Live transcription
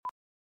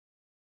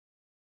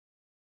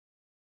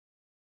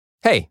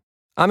Hey,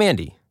 I'm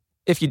Andy.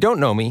 If you don't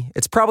know me,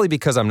 it's probably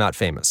because I'm not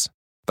famous.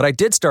 But I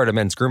did start a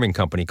men's grooming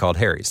company called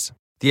Harry's.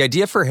 The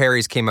idea for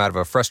Harry's came out of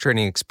a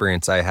frustrating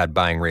experience I had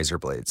buying razor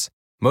blades.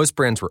 Most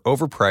brands were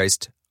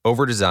overpriced,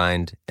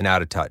 overdesigned, and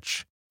out of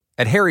touch.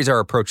 At Harry's, our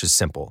approach is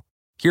simple.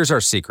 Here's our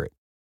secret.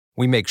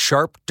 We make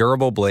sharp,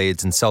 durable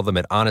blades and sell them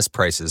at honest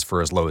prices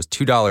for as low as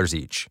 $2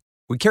 each.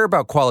 We care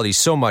about quality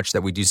so much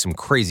that we do some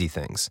crazy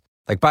things,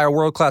 like buy a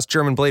world-class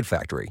German blade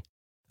factory.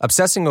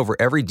 Obsessing over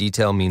every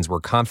detail means we're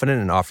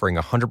confident in offering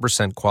a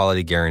 100%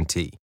 quality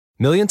guarantee.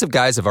 Millions of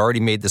guys have already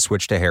made the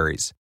switch to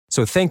Harry's,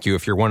 so thank you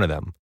if you're one of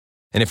them.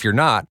 And if you're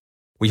not,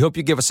 we hope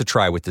you give us a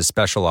try with this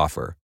special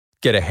offer.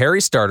 Get a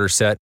Harry starter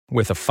set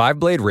with a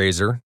 5-blade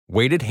razor,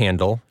 weighted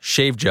handle,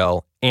 shave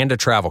gel, and a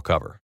travel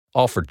cover.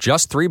 All for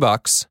just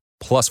 $3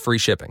 plus free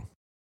shipping.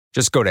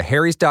 Just go to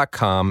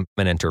harrys.com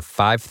and enter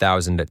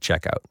 5000 at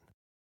checkout.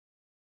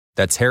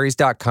 That's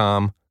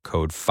harrys.com,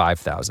 code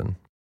 5000.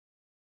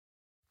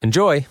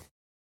 Enjoy!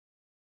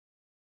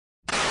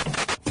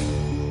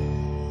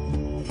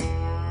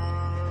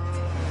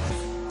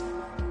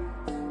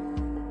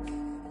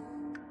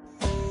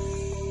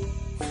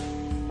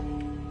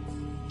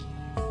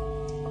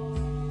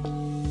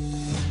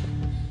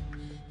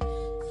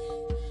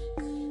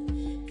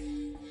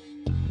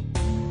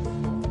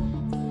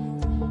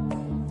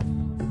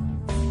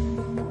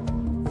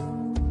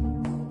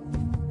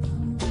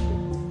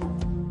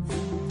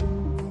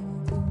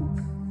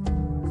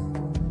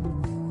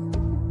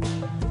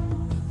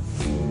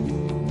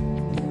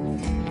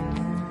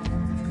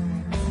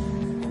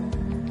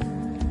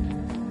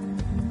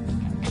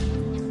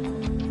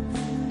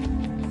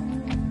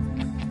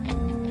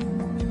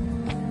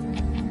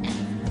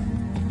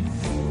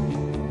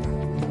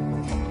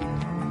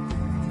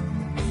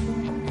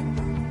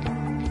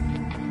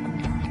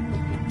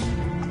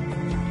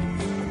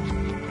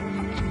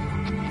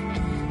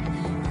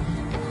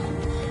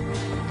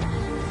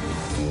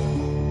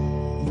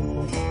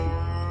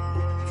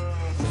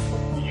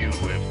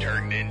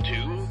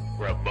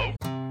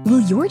 Will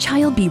your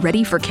child be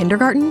ready for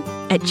kindergarten?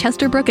 At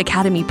Chesterbrook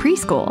Academy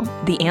Preschool,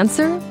 the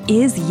answer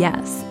is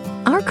yes.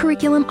 Our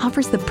curriculum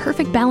offers the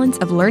perfect balance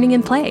of learning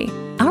and play.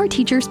 Our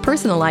teachers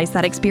personalize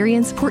that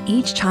experience for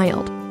each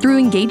child through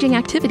engaging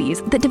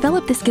activities that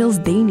develop the skills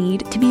they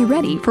need to be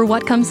ready for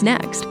what comes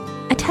next.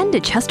 Attend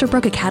a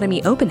Chesterbrook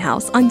Academy open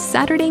house on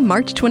Saturday,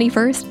 March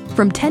 21st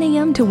from 10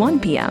 a.m. to 1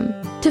 p.m.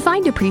 To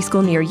find a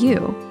preschool near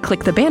you,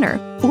 click the banner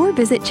or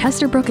visit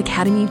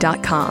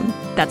chesterbrookacademy.com.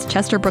 That's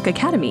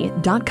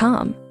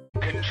chesterbrookacademy.com.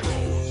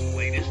 Control's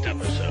latest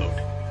episode.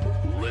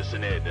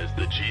 Listen in as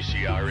the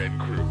GCRN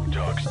crew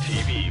talks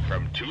TV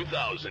from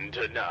 2000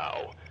 to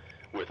now,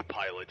 with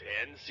pilot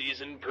and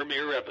season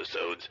premiere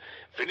episodes,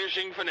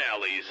 finishing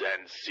finales,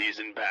 and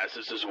season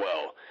passes as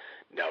well.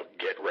 Now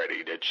get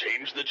ready to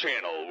change the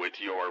channel with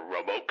your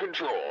remote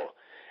control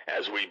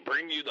as we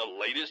bring you the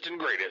latest and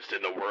greatest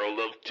in the world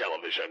of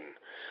television.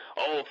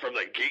 All from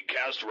the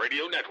Geekcast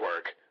Radio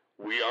Network.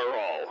 We are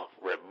all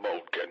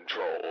remote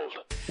controlled.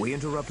 We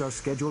interrupt our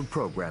scheduled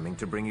programming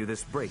to bring you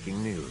this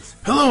breaking news.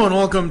 Hello and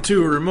welcome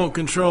to Remote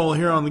Control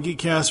here on the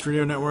Geekcast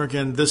Radio Network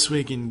and This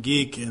Week in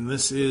Geek. And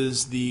this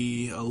is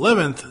the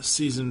 11th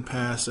Season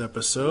Pass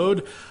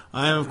episode.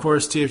 I am, of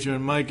course, TFG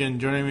and Mike, and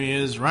joining me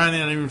is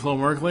Ryan and Evenflow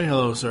Merkley.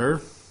 Hello,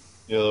 sir.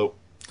 Hello.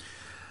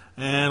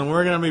 And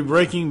we're going to be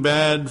Breaking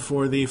Bad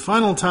for the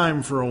final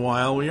time for a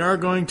while. We are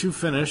going to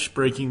finish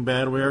Breaking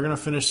Bad. We are going to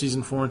finish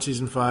Season 4 and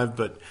Season 5,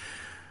 but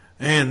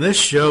man, this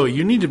show,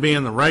 you need to be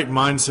in the right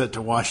mindset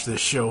to watch this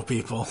show,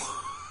 people.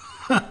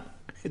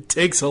 It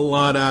takes a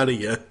lot out of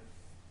you.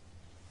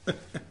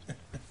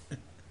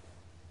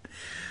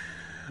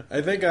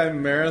 I think I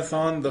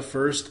marathoned the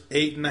first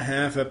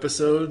 8.5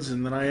 episodes,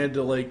 and then I had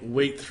to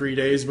wait 3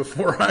 days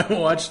before I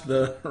watched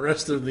the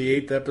rest of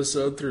the 8th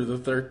episode through the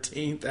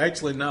 13th.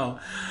 Actually, no.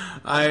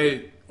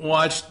 I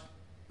watched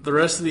the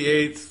rest of the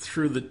 8th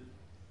through the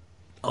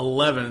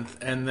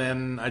 11th, and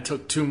then I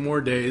took 2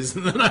 more days,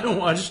 and then I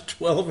watched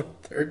 12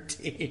 and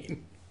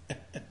 13.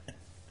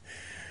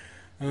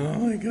 Oh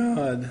my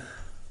god.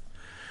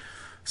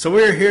 So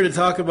we're here to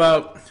talk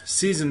about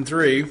Season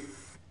 3.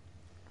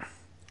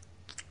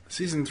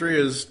 Season 3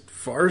 is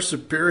far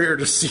superior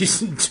to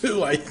Season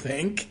 2, I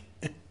think.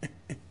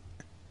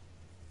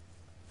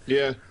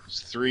 Yeah,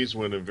 3's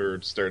when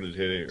it started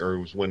hitting, or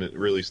was when it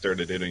really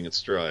started hitting its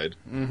stride.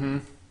 Mm-hmm.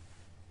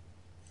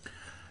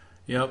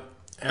 Yep,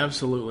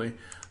 absolutely.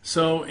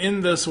 So in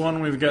this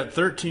one, we've got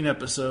 13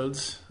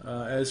 episodes,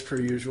 as per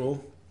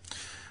usual.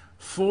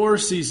 For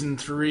Season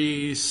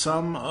 3,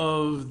 some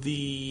of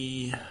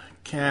the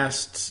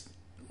casts...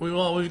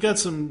 we've got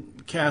some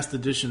cast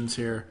additions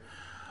here.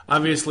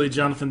 Obviously,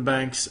 Jonathan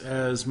Banks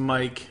as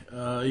Mike,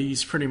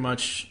 he's pretty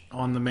much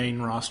on the main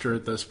roster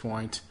at this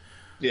point.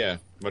 Yeah,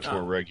 much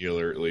more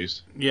regular at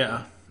least.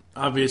 Yeah,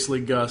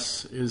 obviously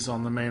Gus is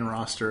on the main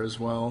roster as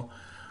well.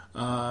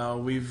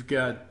 We've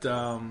got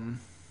the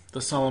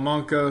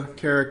Salamanca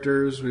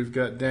characters. We've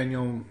got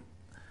Daniel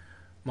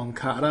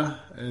Moncada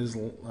as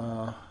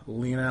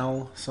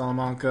Lionel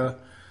Salamanca.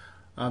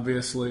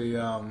 Obviously,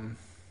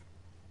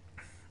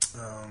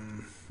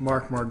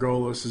 Mark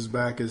Margolis is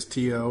back as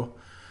Tio.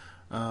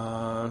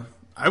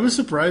 I was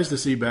surprised to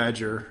see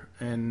Badger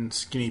and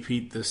Skinny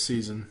Pete this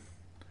season.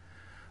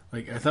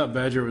 Like, I thought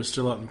Badger was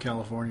still out in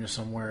California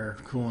somewhere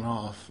cooling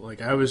off.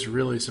 Like, I was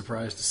really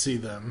surprised to see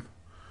them.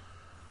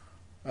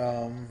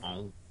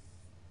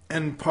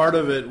 And part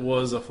of it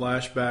was a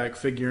flashback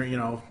figuring,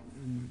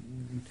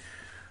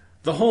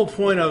 the whole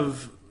point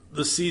of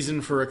the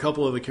season for a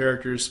couple of the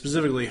characters,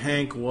 specifically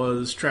Hank,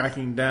 was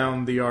tracking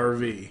down the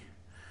RV.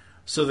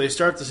 So they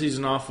start the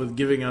season off with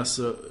giving us,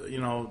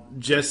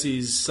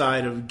 Jesse's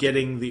side of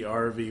getting the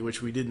RV,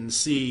 which we didn't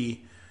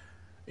see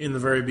in the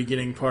very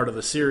beginning part of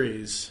the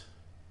series.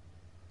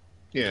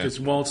 Yeah. Because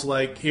Walt's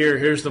like,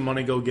 here's the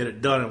money, go get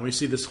it done. And we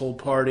see this whole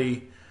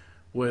party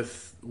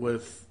with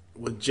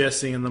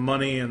Jesse and the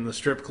money and the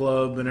strip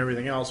club and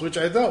everything else, which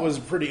I thought was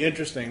pretty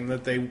interesting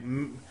that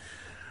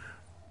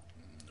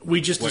we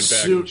just went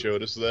assumed, back and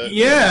showed us that.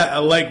 Yeah,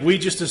 like we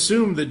just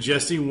assumed that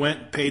Jesse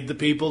paid the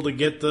people to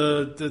get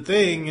the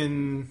thing,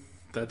 and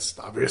that's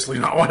obviously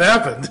not what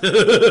happened.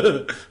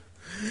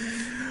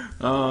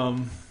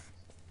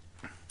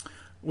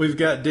 We've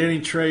got Danny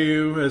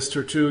Trejo as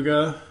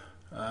Tortuga.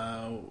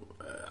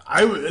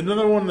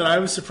 Another one that I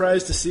was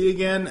surprised to see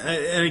again,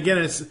 and again,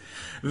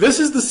 this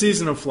is the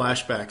season of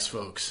flashbacks,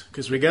 folks,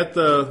 because we got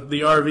the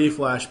RV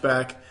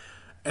flashback,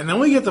 and then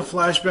we get the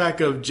flashback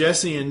of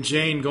Jesse and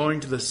Jane going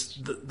to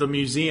the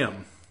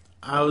museum.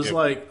 I was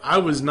like, I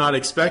was not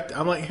expecting.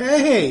 I'm like,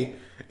 hey,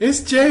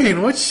 it's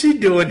Jane. What's she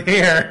doing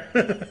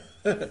here?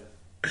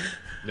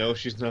 No,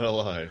 she's not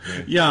alive.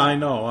 Man. Yeah, I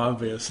know,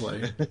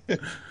 obviously.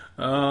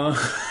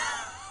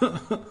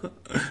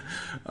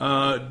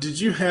 Did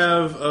you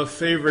have a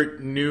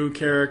favorite new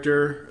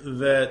character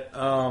that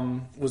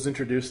was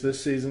introduced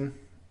this season?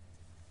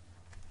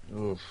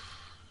 Oof.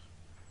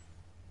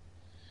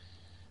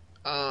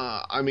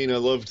 I mean, I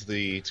loved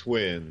the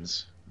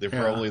twins. They're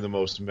probably the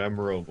most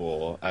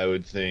memorable, I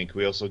would think.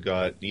 We also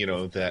got,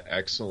 that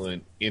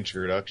excellent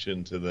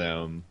introduction to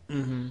them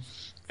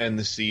and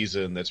the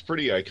season that's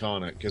pretty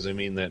iconic. Because, I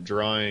mean, that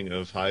drawing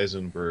of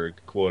Heisenberg,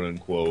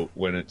 quote-unquote,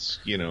 when it's,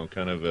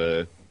 kind of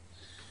a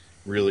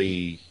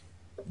really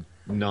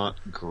not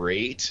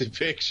great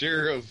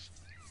picture of,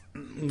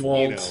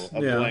 Walt, a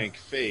blank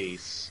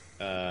face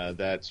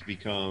that's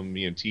become,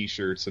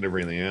 T-shirts and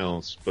everything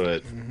else.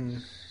 But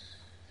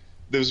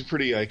there was a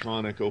pretty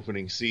iconic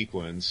opening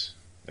sequence.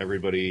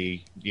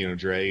 Everybody,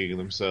 dragging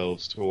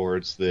themselves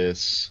towards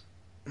this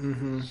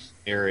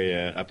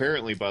area.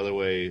 Apparently, by the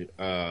way,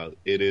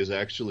 it is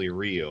actually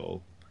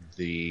real.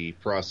 The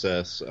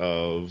process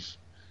of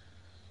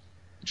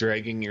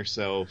dragging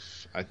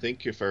yourself, I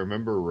think if I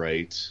remember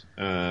right,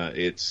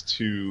 it's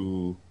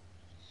to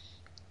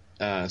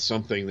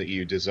something that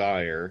you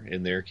desire.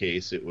 In their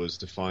case, it was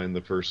to find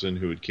the person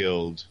who had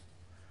killed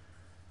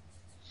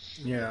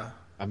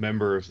a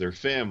member of their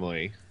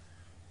family.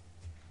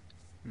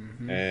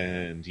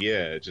 And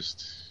it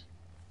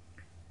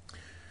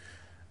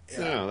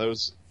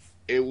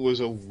was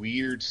a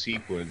weird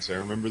sequence. I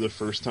remember the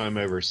first time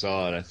I ever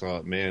saw it, I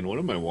thought, man, what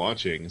am I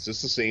watching? Is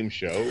this the same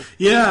show?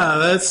 Yeah,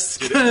 that's...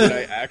 Did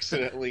I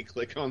accidentally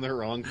click on the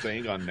wrong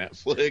thing on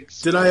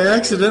Netflix? Did I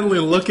accidentally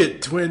look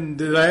at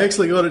Did I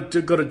actually go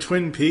to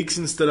Twin Peaks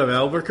instead of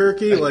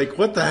Albuquerque? Like,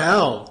 what the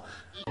hell?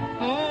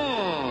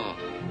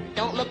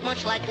 Don't look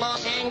much like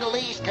Los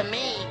Angeles to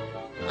me.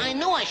 I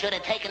knew I should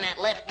have taken that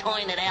left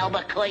turn at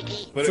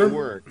Albuquerque. But it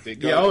worked.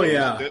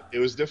 It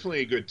was definitely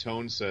a good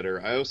tone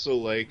setter. I also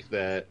like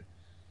that,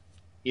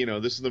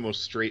 this is the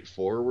most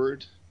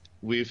straightforward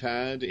we've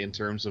had in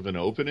terms of an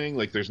opening.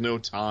 Like, there's no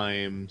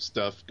time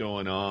stuff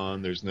going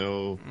on. There's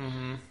no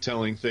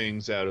telling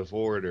things out of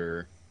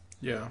order.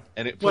 Yeah.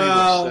 And it plays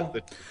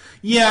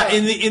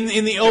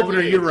in the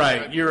opener, you're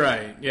right. You're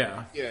right.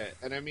 Yeah. Yeah,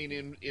 and I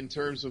mean in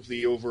terms of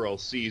the overall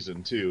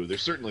season too,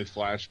 there's certainly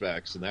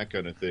flashbacks and that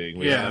kind of thing.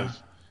 We have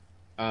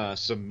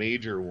some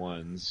major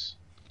ones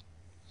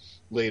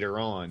later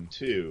on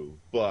too,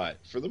 but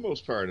for the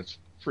most part it's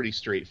pretty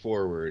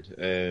straightforward,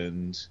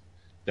 and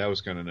that was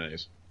kind of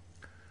nice.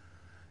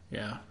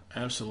 Yeah,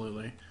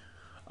 absolutely.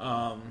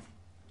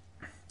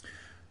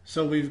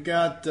 So we've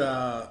got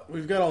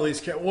all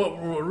these. What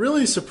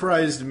really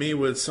surprised me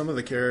with some of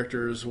the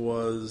characters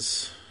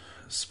was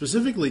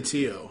specifically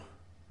Tio.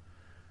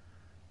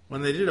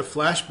 When they did a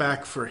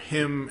flashback for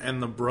him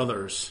and the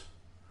brothers.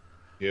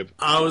 Yep.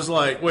 I was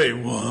like, wait,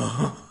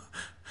 what?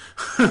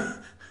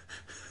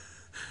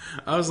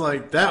 I was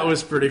like, that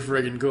was pretty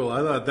friggin' cool.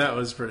 I thought that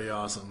was pretty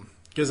awesome.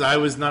 Because I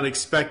was not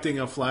expecting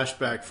a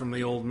flashback from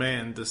the old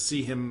man to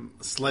see him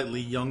slightly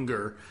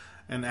younger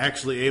and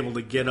actually able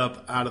to get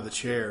up out of the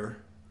chair.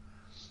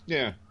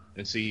 Yeah,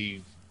 and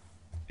see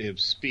him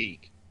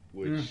speak,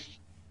 which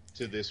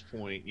to this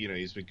point,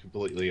 he's been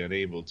completely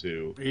unable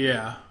to.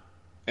 Yeah.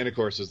 And of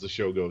course, as the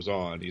show goes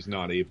on, he's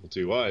not able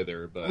to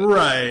either. But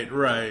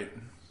Right.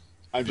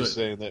 I'm just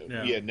saying that,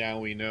 now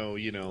we know,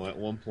 at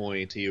one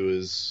point he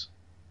was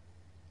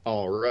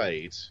all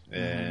right,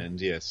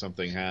 and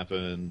something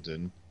happened,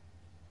 and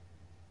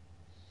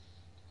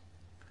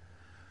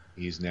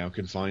he's now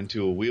confined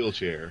to a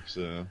wheelchair.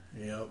 So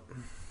Yep.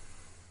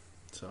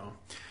 So,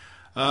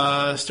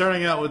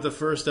 starting out with the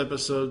first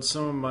episode,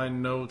 some of my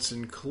notes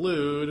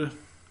include...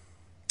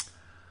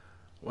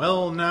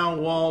 Well, now,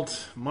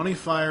 Walt, money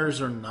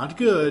fires are not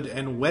good,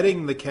 and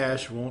wetting the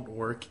cash won't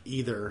work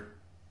either.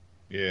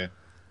 yeah.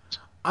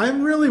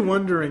 I'm really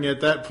wondering at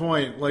that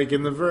point, like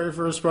in the very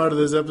first part of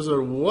this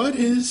episode, what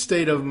his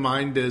state of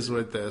mind is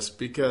with this,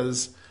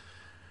 because...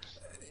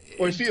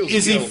 Well, he feels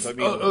is guilt. he... I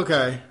mean,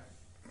 okay.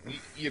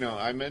 you know,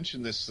 I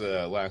mentioned this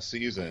last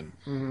season.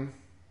 Mm-hmm.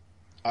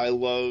 I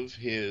love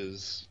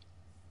his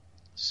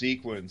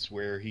sequence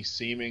where he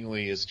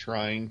seemingly is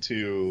trying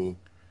to,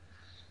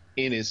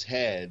 in his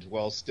head,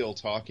 while still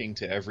talking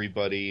to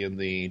everybody in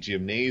the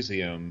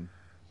gymnasium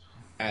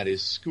at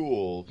his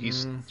school,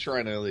 he's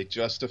trying to like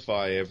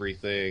justify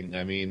everything.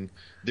 I mean,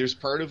 there's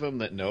part of him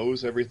that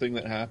knows everything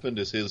that happened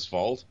is his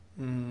fault.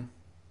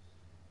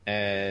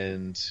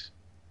 And,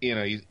 you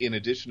know, in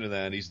addition to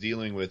that, he's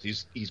dealing with,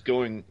 he's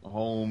going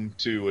home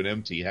to an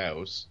empty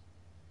house.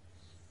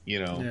 You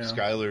know,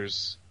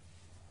 Skylar's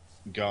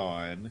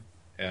gone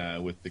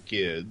with the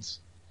kids.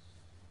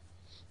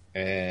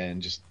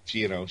 And just,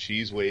 you know,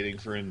 she's waiting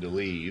for him to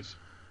leave.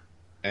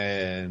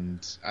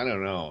 And I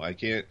don't know. I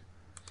can't.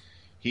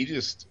 He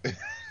just.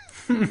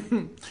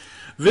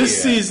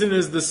 This season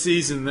is the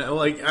season that,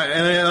 like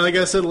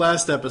I said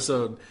last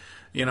episode,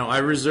 you know, I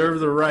reserve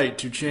the right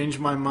to change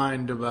my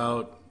mind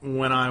about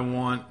when I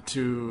want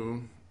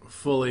to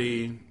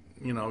fully,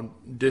 you know,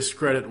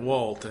 discredit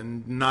Walt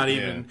and not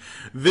even.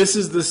 This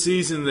is the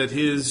season that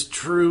his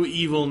true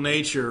evil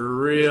nature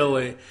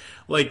really,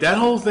 like that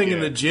whole thing in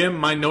the gym.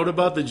 My note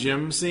about the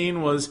gym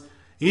scene was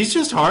he's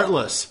just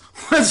heartless.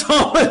 That's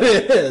all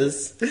it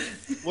is.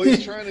 Well,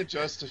 he's trying to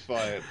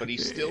justify it, but he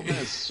still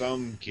has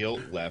some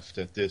guilt left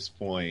at this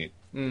point.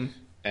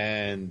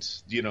 And,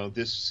 you know,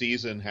 this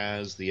season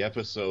has the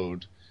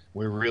episode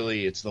where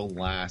really it's the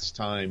last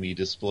time he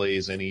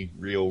displays any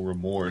real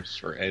remorse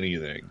for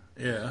anything.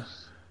 Yeah.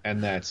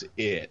 And that's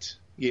it.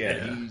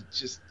 Yeah, he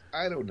just,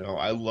 I don't know.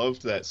 I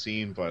loved that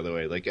scene, by the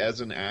way. Like,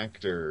 as an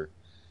actor,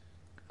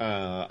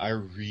 I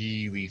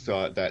really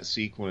thought that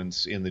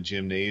sequence in the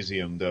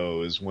gymnasium,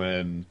 though, is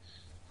when,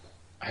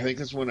 I think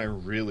that's when I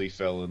really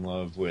fell in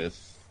love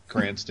with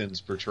Cranston's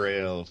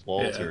portrayal of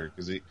Walter,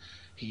 because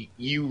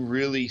you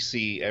really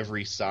see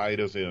every side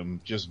of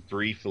him just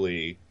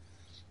briefly.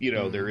 You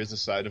know, there is a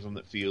side of him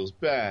that feels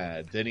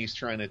bad. Then he's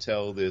trying to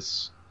tell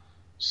this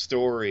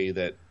story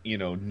that, you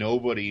know,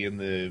 nobody in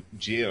the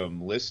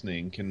gym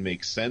listening can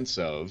make sense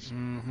of.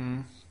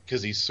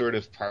 Because he's sort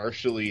of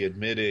partially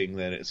admitting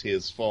that it's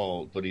his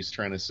fault, but he's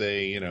trying to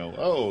say, you know,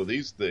 oh,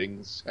 these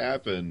things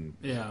happen.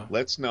 Yeah.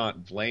 Let's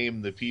not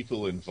blame the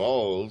people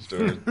involved.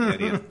 Or,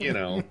 you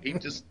know, he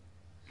just...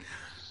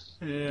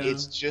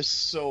 It's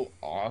just so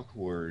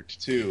awkward,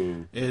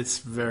 too. It's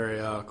very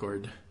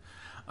awkward.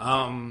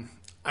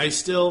 I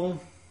still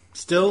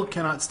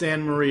cannot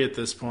stand Marie at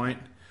this point.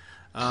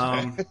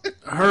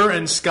 Her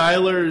and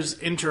Skylar's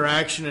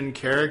interaction and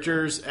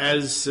characters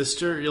as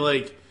sister, you're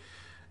like,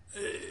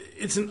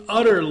 it's an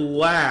utter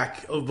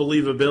lack of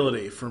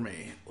believability for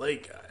me.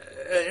 Like,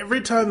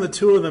 every time the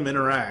two of them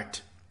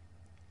interact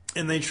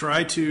and they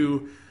try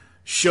to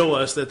show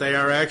us that they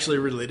are actually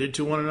related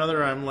to one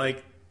another, I'm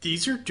like,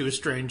 these are two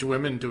strange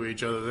women to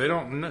each other. They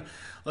don't know.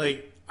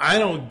 Like, I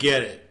don't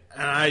get it.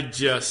 And I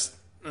just...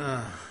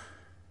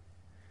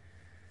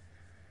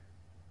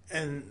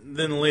 And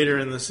then later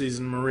in the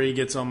season, Marie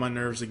gets on my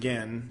nerves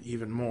again,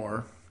 even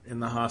more, in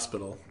the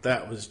hospital.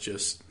 That was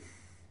just...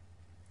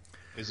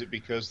 Is it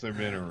because they're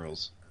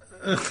minerals?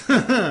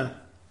 Damn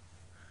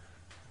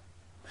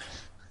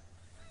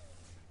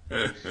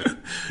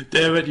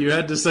it, you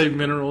had to say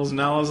minerals.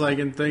 Now all I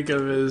can think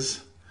of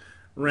is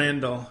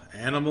Randall.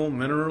 Animal,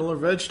 mineral, or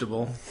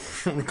vegetable.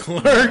 From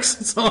Clerks,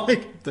 that's all I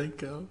can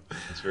think of.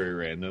 It's very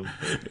random.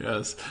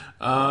 Yes.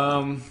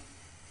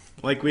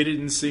 Like, we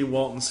didn't see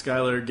Walt and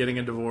Skylar getting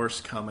a divorce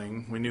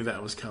coming. We knew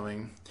that was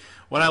coming.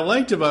 What I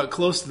liked about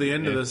close to the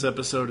end of this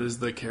episode is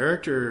the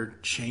character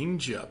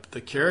change-up,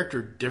 the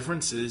character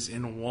differences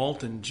in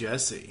Walt and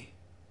Jesse.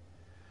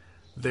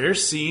 Their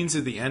scenes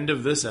at the end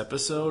of this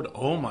episode,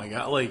 oh my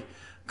god, like,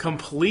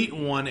 complete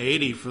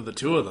 180 for the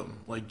two of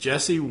them. Like,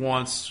 Jesse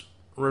wants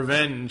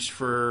revenge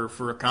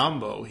for a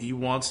combo. He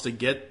wants to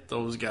get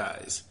those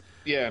guys.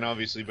 Yeah, and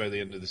obviously by the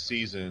end of the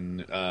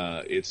season,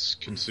 it's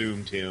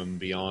consumed him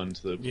beyond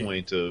the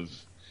point of...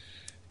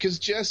 Because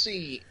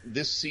Jesse,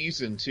 this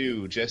season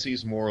too,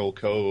 Jesse's moral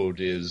code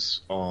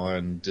is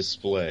on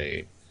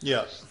display.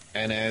 Yeah.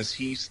 And as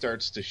he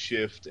starts to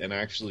shift and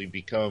actually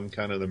become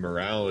kind of the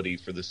morality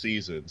for the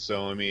season.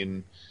 So, I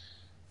mean,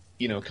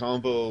 you know,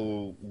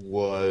 Combo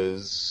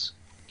was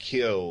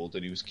killed,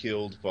 and he was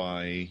killed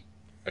by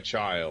a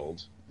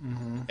child.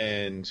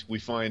 And we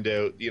find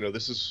out, you know,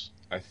 this is,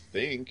 I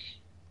think...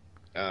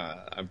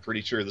 I'm pretty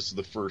sure this is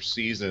the first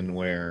season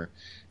where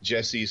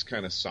Jesse's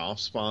kind of soft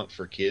spot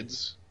for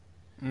kids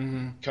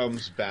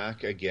comes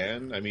back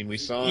again. I mean, we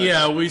saw it.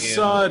 Yeah, we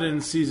saw it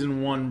in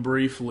season 1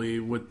 briefly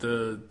with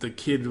the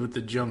kid with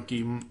the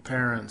junky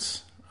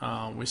parents.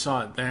 We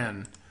saw it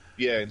then.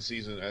 Yeah,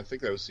 I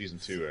think that was season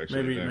 2,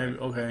 actually. Maybe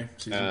okay,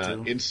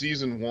 season 2. In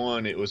season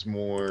 1, it was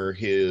more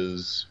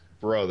his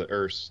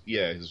brother,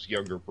 his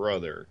younger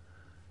brother.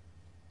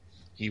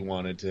 He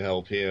wanted to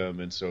help him,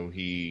 and so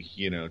he,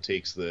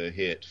 takes the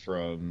hit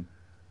from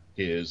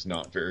his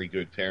not very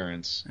good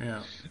parents.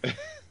 Yeah.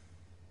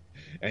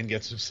 And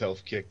gets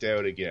himself kicked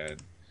out again,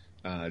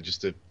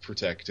 just to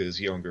protect his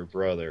younger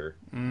brother.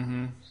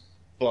 Mm-hmm.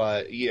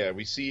 But, yeah,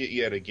 we see it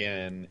yet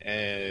again,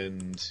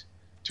 and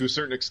to a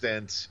certain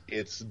extent,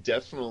 it's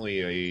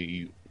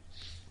definitely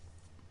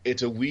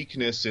a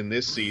weakness in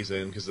this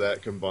season, because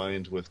that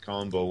combined with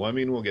Combo, I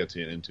mean, we'll get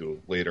into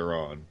it later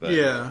on. But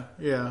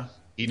yeah.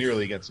 He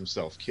nearly gets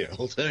himself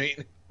killed. I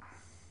mean...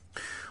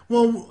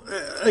 Well,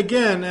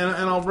 again,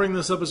 and I'll bring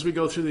this up as we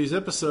go through these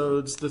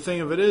episodes, the thing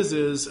of it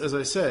is, as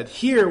I said,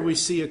 here we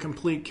see a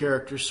complete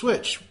character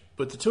switch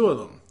with the two of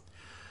them.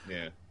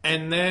 Yeah.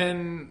 And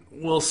then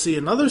we'll see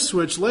another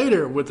switch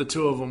later with the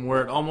two of them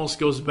where it almost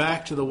goes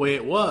back to the way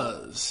it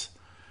was.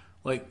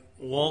 Like,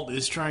 Walt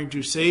is trying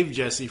to save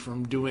Jesse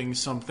from doing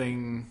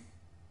something...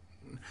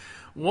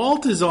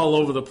 Walt is all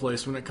over the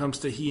place when it comes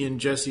to he and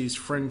Jesse's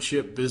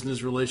friendship,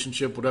 business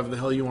relationship, whatever the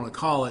hell you want to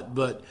call it,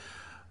 but...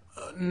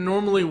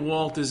 Normally,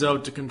 Walt is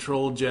out to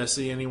control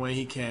Jesse any way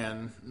he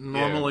can.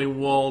 Normally,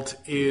 Walt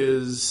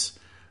is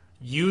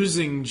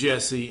using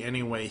Jesse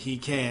any way he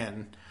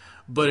can.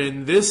 But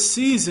in this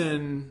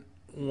season,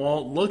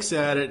 Walt looks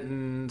at it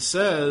and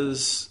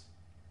says,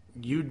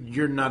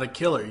 you're not a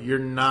killer. You're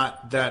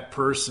not that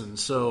person.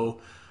 So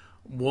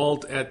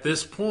Walt, at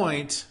this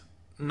point,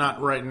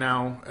 not right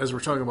now as we're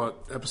talking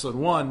about episode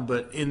 1,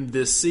 but in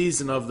this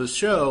season of the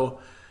show,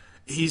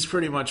 he's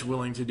pretty much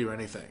willing to do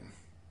anything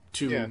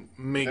to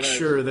make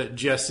sure that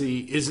Jesse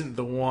isn't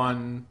the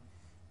one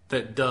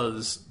that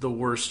does the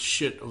worst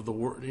shit of the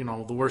world,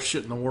 the worst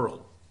shit in the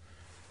world.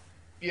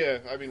 Yeah,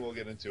 I mean, we'll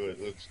get into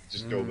it. Let's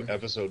just go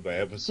episode by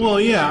episode. Well,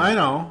 yeah, I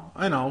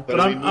know. But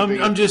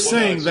I'm just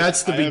saying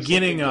that's the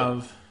beginning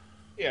of...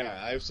 Yeah,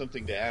 I have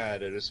something to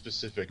add at a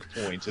specific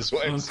point, is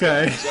what I'm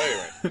okay.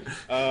 saying.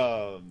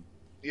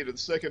 The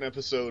second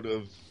episode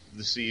of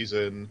the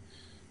season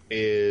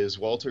is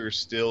Walter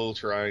still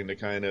trying to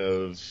kind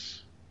of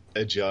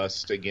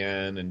adjust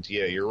again, and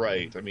yeah, you're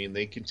right. I mean,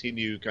 they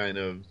continue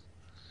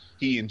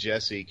he and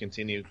Jesse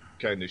continue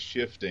kind of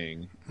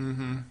shifting.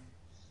 Mm-hmm.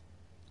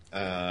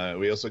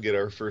 We also get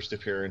our first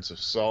appearance of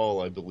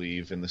Saul, I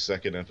believe, in the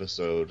second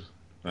episode,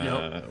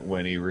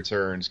 when he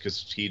returns,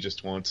 because he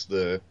just wants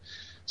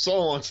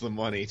Saul wants the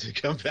money to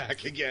come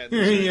back again.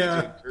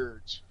 Yeah.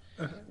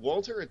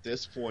 Walter at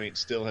this point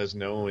still has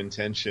no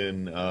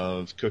intention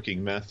of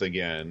cooking meth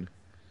again.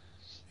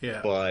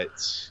 Yeah.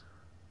 But,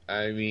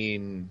 I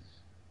mean...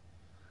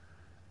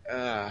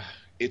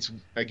 it's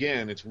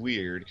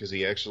weird because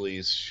he actually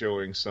is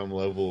showing some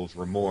level of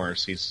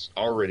remorse. He's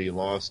already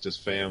lost his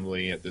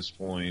family at this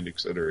point,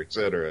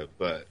 etc.,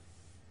 but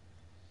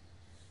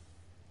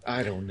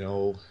I don't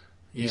know.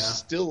 Yeah. He's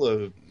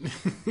still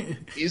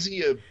is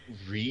he a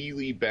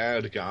really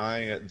bad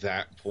guy at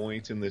that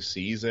point in the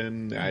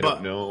season? I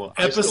don't know.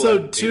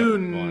 Episode 2,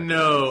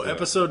 no.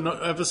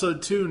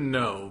 Episode 2,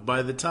 no.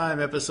 By the time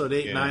episode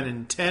 8, 9,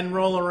 and 10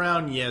 roll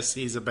around, yes,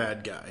 he's a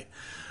bad guy.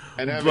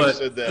 And having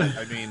said that,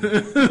 I mean,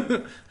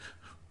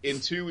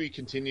 in 2, he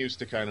continues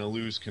to kind of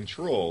lose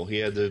control. He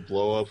had to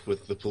blow up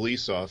with the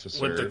police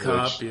officer. With the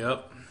cop, which,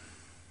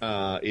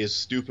 is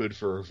stupid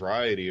for a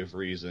variety of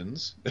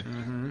reasons.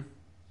 Mm-hmm.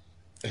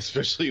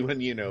 Especially when,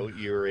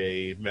 you're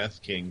a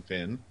meth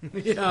kingpin.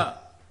 Yeah.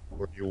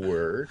 Or you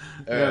were.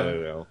 I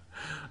don't know.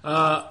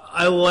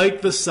 I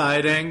like the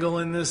side angle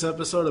in this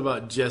episode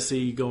about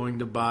Jesse going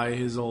to buy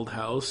his old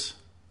house.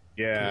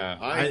 Yeah,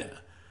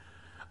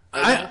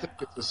 I don't think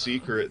it's a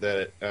secret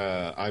that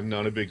I'm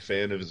not a big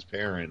fan of his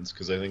parents,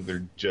 because I think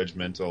they're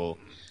judgmental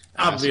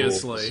obviously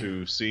assholes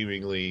who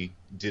seemingly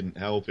didn't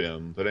help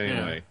him. But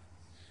anyway,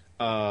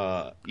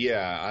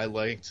 I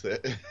liked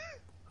that.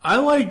 I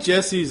like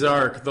Jesse's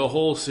arc the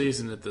whole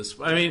season at this.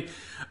 I mean,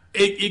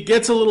 it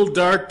gets a little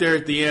dark there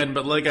at the end,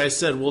 but like I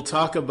said, we'll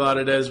talk about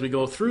it as we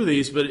go through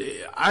these. But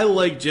I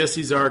like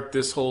Jesse's arc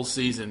this whole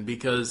season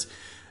because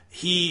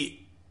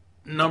he,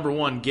 number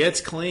one,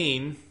 gets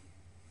clean.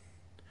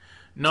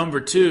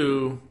 Number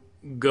 2,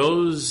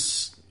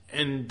 goes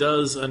and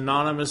does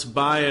anonymous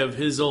buy of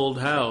his old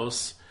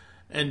house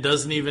and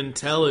doesn't even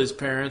tell his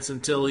parents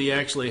until he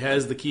actually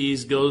has the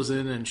keys, goes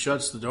in and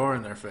shuts the door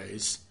in their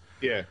face.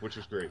 Yeah, which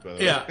was great, by the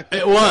way. Yeah,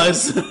 it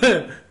was.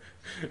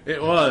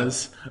 It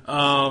was.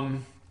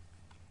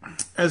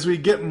 As we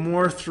get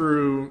more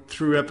through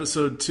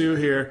episode 2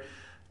 here,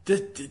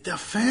 the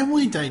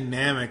family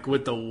dynamic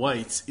with the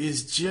Whites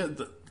is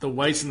just... The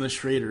Whites and the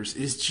Schraders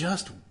is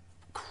just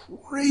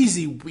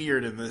crazy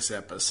weird in this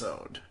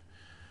episode.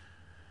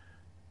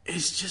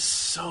 It's just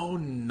so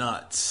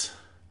nuts.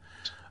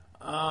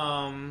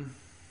 I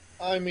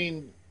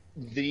mean,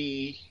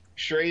 the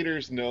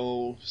Schraders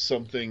know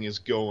something is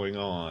going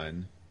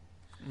on.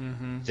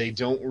 Mm-hmm. They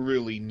don't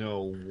really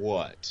know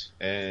what.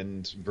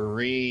 And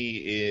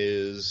Marie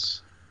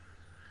is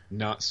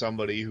not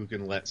somebody who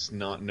can let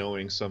not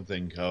knowing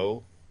something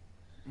go.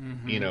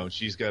 You know,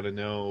 she's got to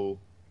know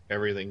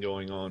everything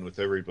going on with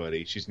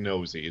everybody. She's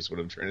nosy, is what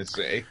I'm trying to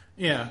say.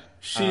 Yeah,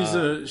 she's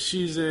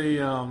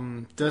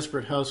a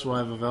desperate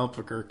housewife of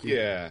Albuquerque.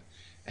 Yeah,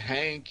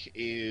 Hank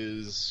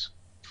is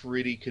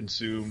pretty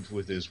consumed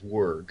with his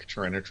work,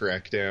 trying to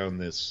track down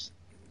this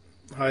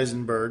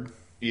Heisenberg.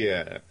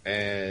 Yeah,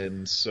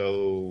 and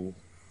so,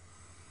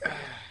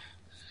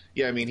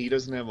 yeah, I mean, he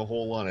doesn't have a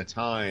whole lot of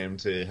time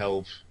to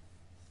help,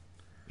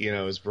 you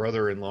know, his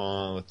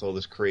brother-in-law with all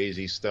this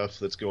crazy stuff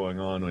that's going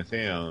on with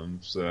him,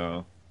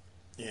 so.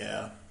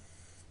 Yeah.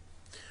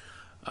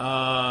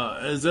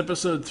 As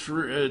episode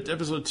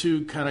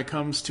 2 kind of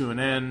comes to an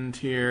end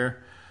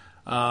here,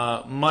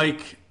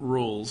 Mike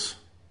rules.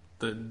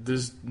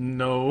 There's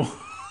no...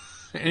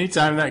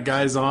 Anytime that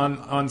guy's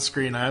on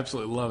screen, I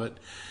absolutely love it.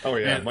 Oh,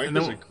 yeah, Mike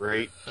was a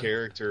great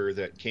character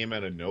that came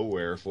out of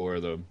nowhere for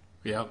them.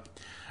 Yep.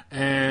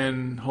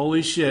 And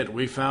holy shit,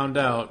 we found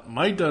out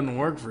Mike doesn't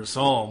work for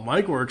Saul.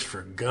 Mike works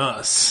for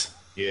Gus.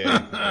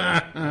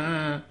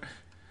 Yeah.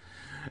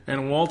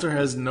 And Walter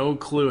has no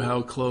clue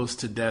how close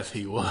to death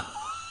he was.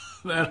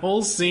 That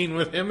whole scene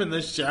with him in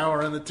the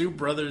shower and the two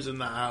brothers in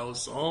the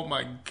house. Oh,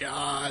 my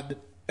God.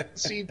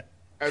 See...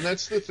 And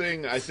that's the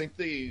thing, I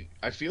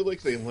feel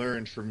like they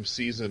learned from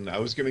season, I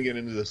was going to get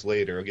into this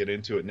later, I'll get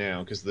into it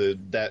now, because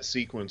that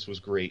sequence was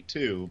great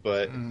too,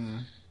 but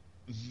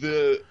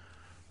the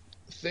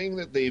thing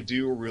that they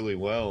do really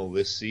well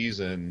this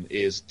season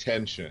is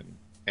tension.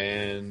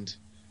 And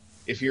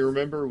if you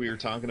remember, we were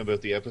talking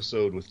about the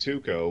episode with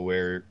Tuco,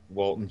 where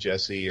Walt and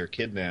Jesse are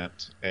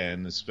kidnapped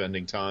and is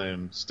spending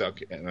time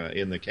stuck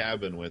in the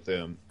cabin with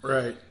him.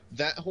 Right.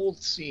 That whole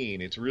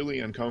scene, it's really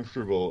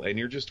uncomfortable, and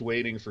you're just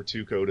waiting for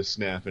Tuco to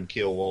snap and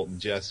kill Walt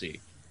and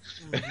Jesse.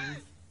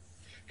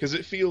 Because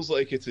it feels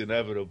like it's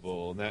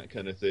inevitable and that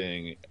kind of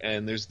thing.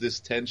 And there's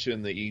this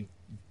tension that you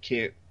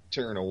can't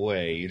turn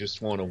away. You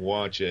just want to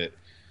watch it.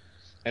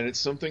 And it's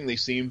something they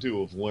seem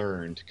to have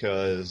learned,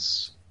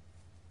 because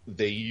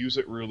they use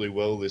it really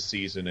well this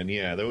season. And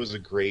yeah, that was a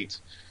great...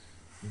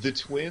 The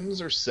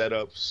twins are set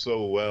up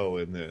so well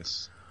in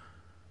this.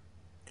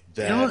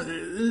 That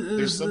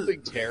there's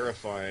something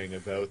terrifying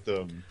about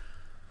them.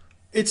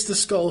 It's the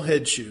skull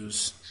head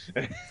shoes.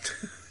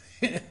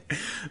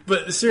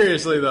 But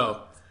seriously,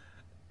 though,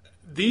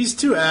 these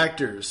two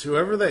actors,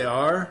 whoever they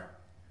are,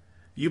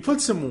 you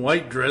put some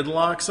white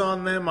dreadlocks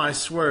on them, I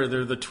swear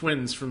they're the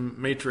twins from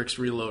Matrix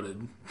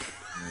Reloaded.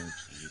 Oh,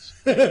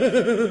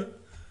 jeez.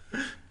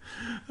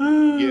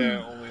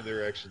 Yeah, only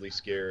they're actually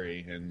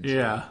scary. And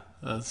yeah,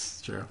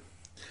 that's true.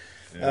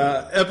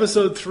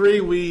 Episode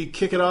 3, we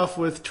kick it off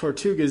with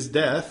Tortuga's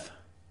death.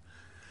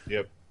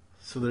 Yep.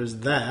 So there's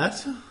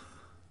that.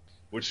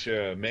 Which,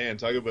 man,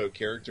 talk about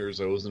characters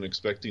I wasn't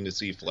expecting to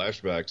see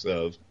flashbacks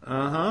of.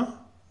 Uh-huh.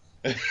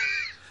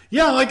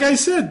 Yeah, like I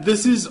said,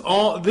 this is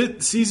all...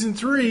 Season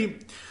 3,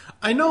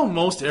 I know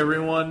most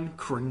everyone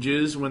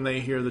cringes when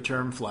they hear the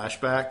term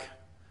flashback.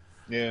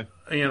 Yeah.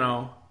 You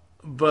know,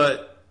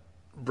 but...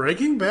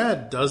 Breaking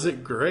Bad does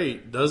it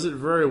great, does it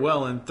very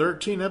well. In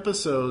 13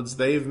 episodes,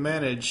 they've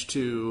managed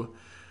to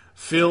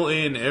fill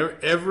in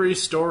every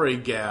story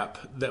gap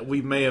that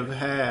we may have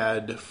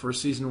had for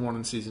Season 1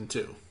 and Season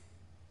 2.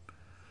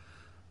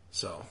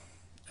 So,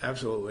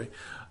 absolutely.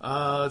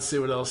 Let's see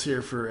what else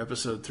here for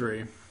Episode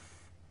 3.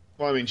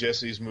 Well, I mean,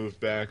 Jesse's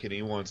moved back and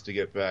he wants to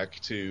get back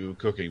to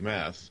cooking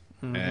meth.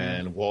 Mm-hmm.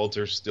 And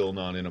Walter's still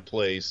not in a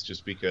place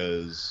just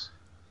because...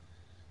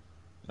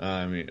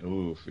 I mean,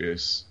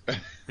 yes.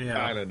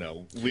 Yeah. I don't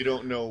know. We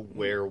don't know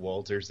where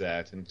Walter's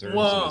at in terms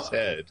of his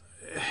head.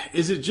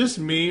 Is it just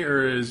me,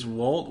 or is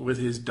Walt with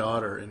his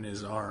daughter in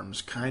his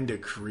arms kind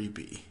of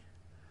creepy?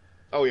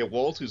 Oh, yeah,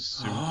 Walt is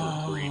super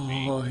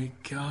creepy. Oh, my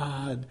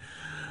God.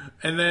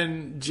 And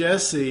then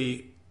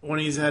Jesse, when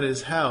he's at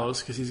his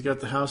house, because he's got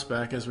the house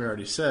back, as we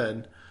already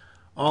said,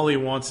 all he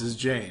wants is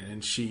Jane,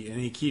 and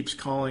he keeps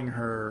calling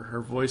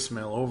her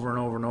voicemail over and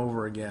over and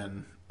over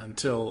again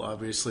until,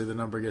 obviously, the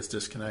number gets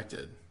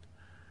disconnected.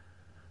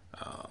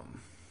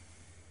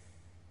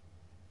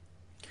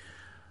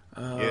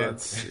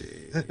 Let's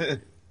see.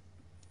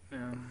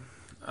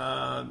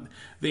 Yeah.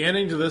 The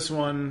ending to this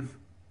one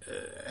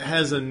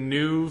has a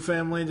new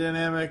family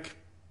dynamic,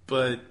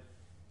 but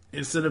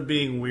instead of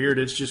being weird,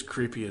 it's just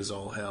creepy as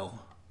all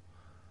hell.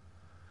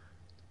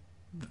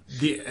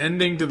 The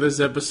ending to this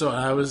episode,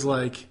 I was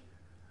like,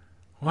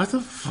 what the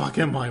fuck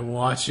am I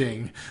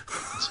watching?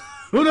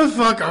 Who the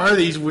fuck are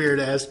these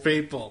weird-ass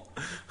people?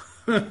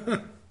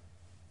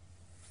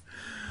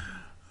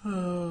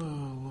 Oh,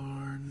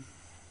 Lord.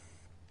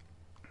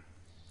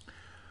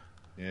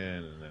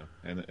 Yeah,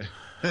 I don't know.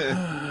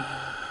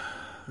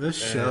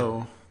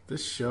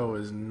 This show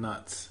is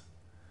nuts.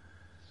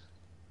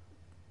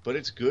 But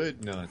it's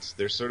good nuts.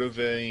 There's sort of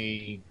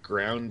a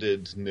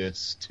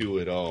groundedness to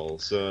it all,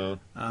 so...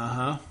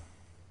 Uh-huh.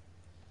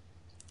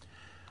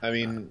 I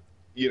mean,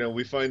 you know,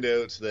 we find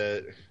out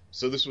that...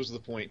 So this was the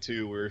point,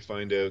 too, where we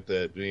find out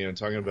that, you know,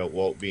 talking about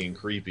Walt being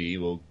creepy,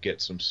 we'll get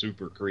some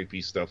super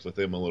creepy stuff with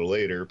him a little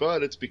later,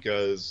 but it's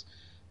because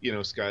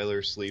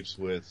Skylar sleeps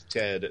with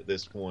Ted at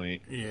this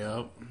point.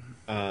 Yep.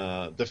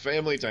 The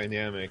family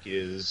dynamic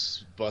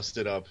is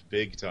busted up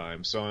big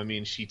time. So, I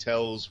mean, she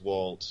tells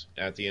Walt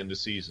at the end of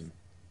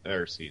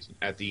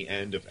at the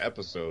end of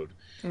episode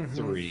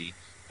 3.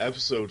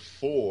 Episode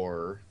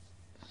 4,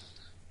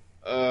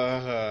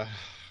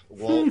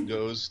 Walt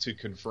goes to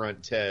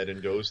confront Ted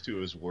and goes to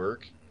his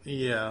work.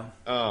 Yeah.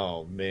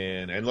 Oh,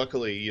 man. And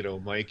luckily,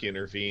 Mike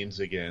intervenes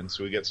again,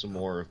 so we get some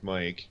more of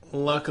Mike.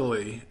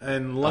 Luckily.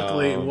 And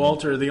luckily,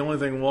 Walter, the only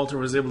thing Walter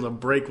was able to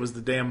break was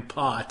the damn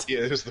pot.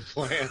 Yeah, it was the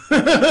plant.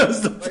 It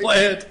was the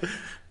plant.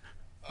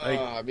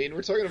 I mean,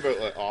 we're talking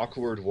about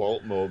awkward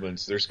Walt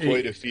moments. There's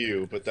quite a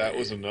few, but that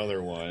was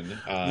another one.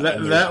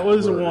 That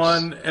was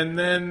one, and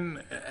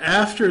then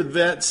after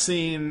that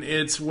scene,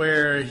 it's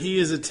where he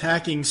is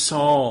attacking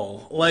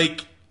Saul.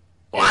 Like,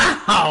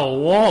 wow,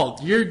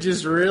 Walt, you're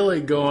just really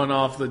going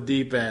off the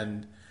deep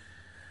end.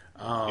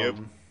 Yep.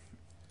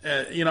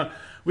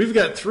 We've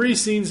got 3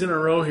 scenes in a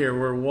row here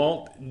where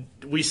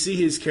we see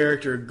his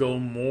character go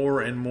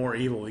more and more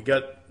evil. We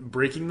got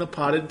breaking the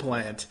potted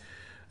plant,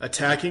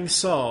 attacking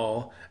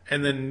Saul,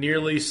 and then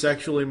nearly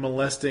sexually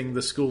molesting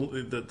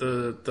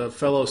the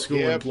fellow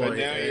school employee. But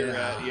now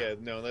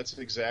you're that's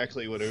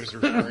exactly what I was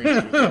referring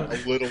to a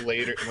little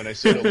later. When I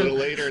said a little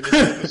later in this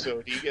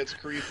episode, he gets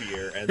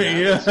creepier, and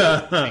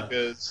that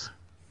was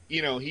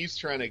because he's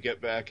trying to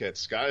get back at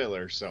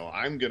Skylar, so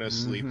I'm gonna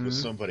sleep with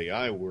somebody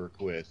I work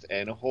with,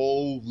 and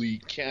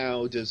holy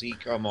cow, does he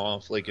come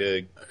off like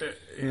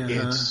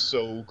it's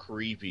so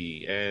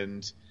creepy.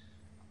 And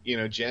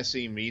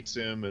Jesse meets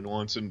him and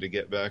wants him to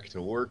get back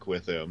to work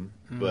with him,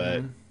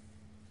 but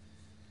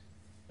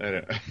I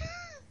don't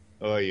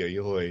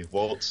know.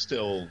 Walt's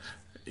still,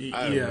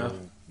 I don't know.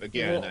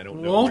 Again, I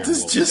don't know. Walt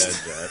is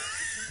just,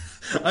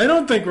 I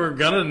don't think we're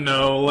gonna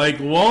know. Like,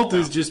 Walt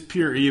is just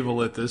pure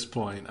evil at this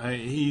point.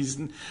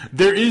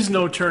 There is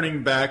no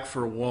turning back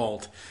for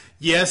Walt.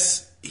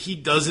 Yes, he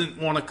doesn't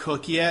want to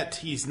cook yet.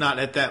 He's not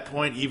at that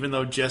point, even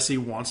though Jesse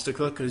wants to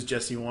cook because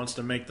Jesse wants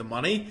to make the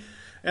money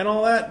and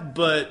all that,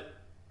 but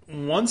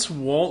once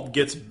Walt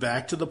gets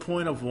back to the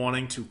point of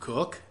wanting to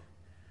cook,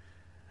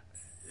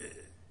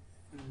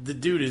 the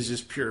dude is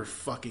just pure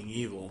fucking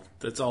evil.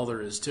 That's all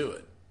there is to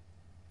it.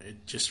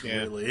 It just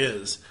really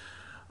is.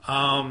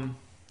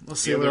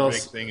 Let's see what else. The other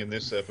big thing in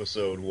this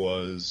episode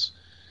was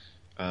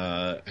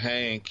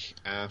Hank,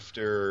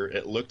 after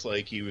it looked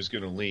like he was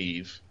going to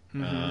leave, he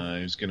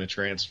was going to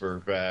transfer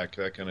back,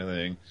 that kind of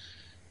thing,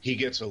 he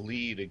gets a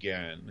lead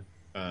again.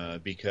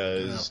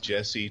 Because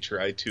Jesse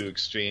tried to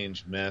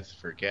exchange meth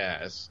for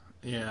gas.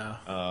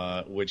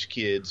 Yeah. Which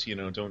kids,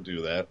 don't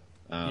do that.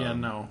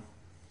 No.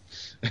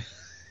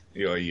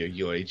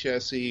 Yo,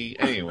 Jesse.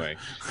 Anyway.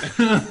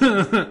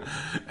 And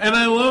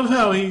I love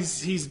how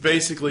he's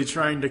basically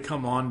trying to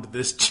come on to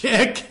this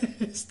chick.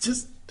 It's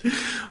just,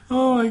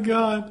 oh my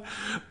God.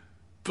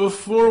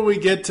 Before we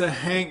get to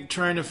Hank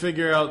trying to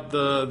figure out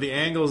the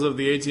angles of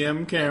the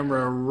ATM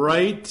camera,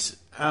 right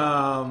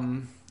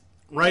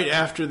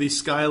after the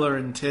Skylar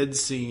and Ted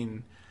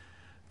scene,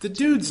 the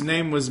dude's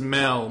name was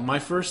Mel. My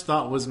first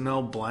thought was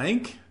Mel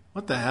Blanc.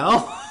 What the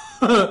hell?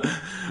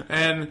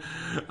 And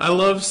I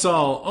love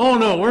Saul. Oh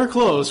no, we're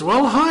close.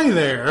 Well, hi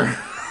there.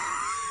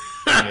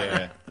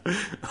 Yeah.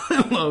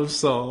 I love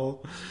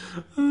Saul.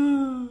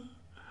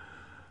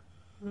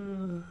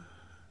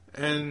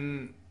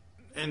 And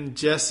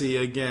Jesse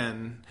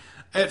again.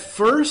 At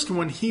first,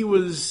 when he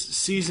was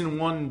season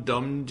 1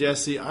 dumb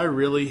Jesse, I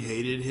really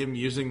hated him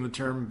using the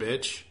term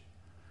bitch.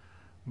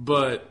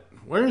 But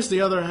where's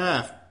the other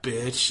half,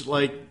 bitch?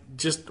 Like,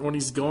 just when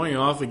he's going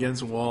off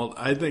against Walt,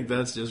 I think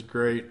that's just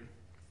great.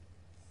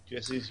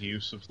 Jesse's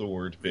use of the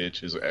word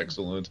bitch is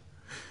excellent.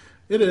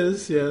 It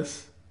is,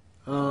 yes.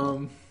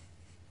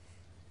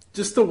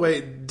 Just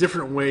the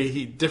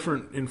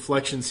different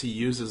inflections he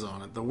uses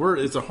on it. The word,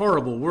 it's a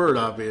horrible word,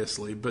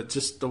 obviously, but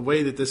just the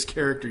way that this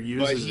character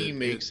uses it. But he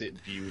makes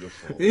it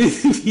beautiful.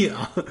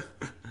 Yeah.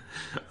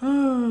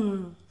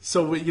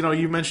 So,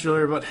 you mentioned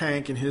earlier about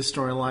Hank and his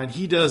storyline.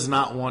 He does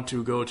not want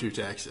to go to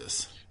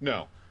Texas.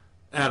 No.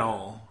 At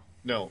all.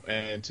 No,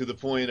 and to the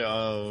point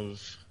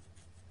of,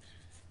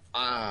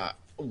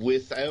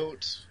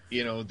 without,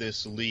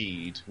 this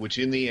lead, which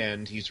in the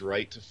end he's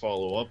right to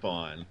follow up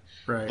on,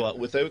 right. But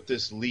without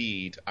this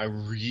lead, I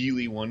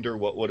really wonder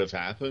what would have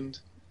happened.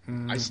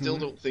 I still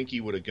don't think he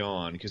would have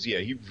gone, because,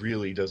 he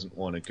really doesn't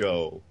want to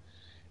go.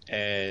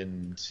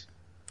 And,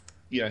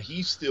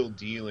 he's still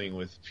dealing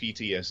with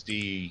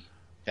PTSD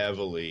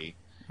heavily,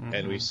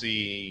 and we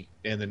see,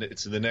 and then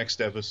it's the next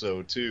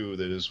episode too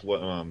that is what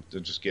to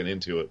just get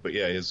into it. But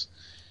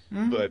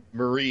but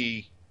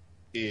Marie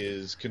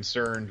is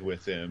concerned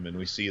with him, and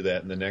we see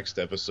that in the next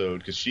episode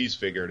because she's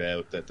figured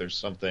out that there's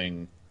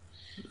something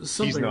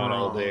he's not wrong,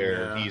 all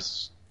there. Yeah.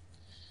 He's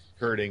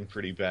hurting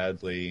pretty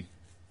badly.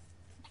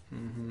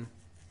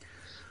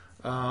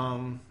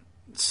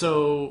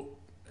 So.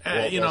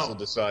 Walt also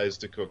decides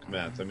to cook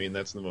meth. I mean,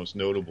 that's the most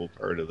notable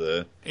part of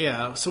the.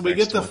 Yeah, so we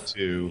get the.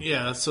 Too.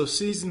 Yeah, so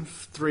season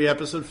 3,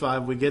 episode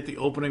 5, we get the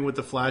opening with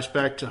the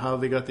flashback to how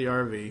they got the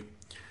RV.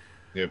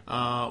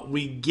 Yep.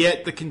 We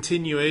get the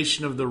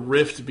continuation of the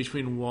rift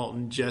between Walt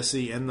and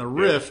Jesse, and the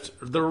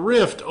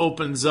rift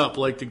opens up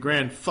like the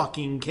Grand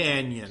fucking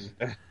Canyon.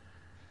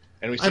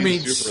 And we see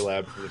the Super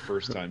Lab for the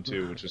first time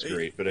too, which is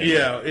great. But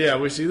anyway. yeah,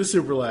 we see the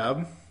Super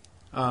Lab.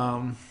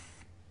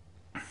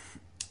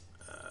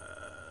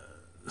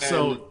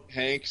 So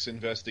Hank's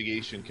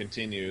investigation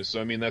continues.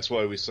 So I mean, that's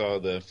why we saw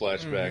the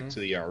flashback to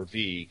the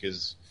RV,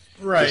 because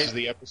this is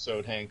the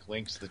episode Hank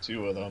links the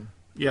two of them.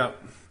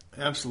 Yep,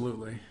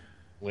 absolutely.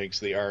 Links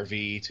the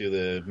RV to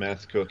the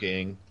meth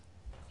cooking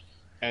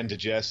and to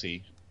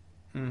Jesse.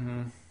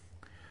 Mm-hmm.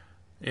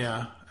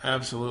 Yeah,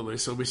 absolutely.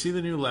 So we see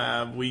the new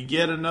lab. We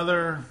get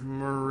another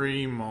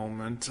Marie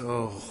moment.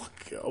 Oh,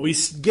 God. We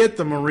get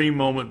the Marie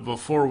moment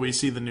before we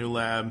see the new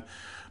lab.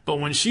 But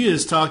when she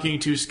is talking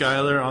to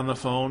Skylar on the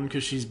phone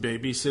because she's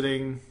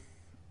babysitting,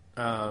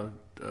 oh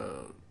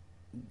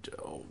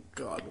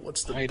God,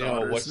 what's the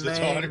daughter's name? The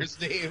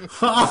daughter's name?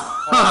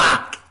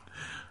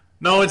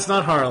 No, it's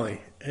not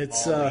Harley.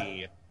 It's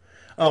Holly.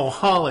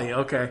 Holly.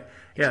 Okay,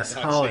 yes,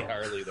 Holly. Say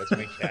Harley. That's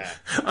my cat.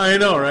 I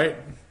know, right?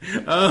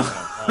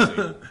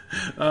 Holly.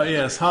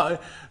 Yes.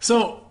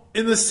 So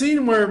in the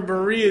scene where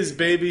Marie is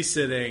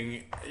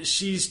babysitting,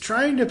 she's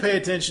trying to pay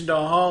attention to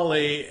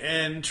Holly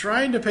and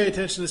trying to pay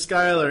attention to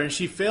Skylar, and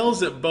she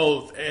fails at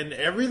both. And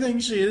everything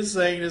she is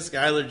saying to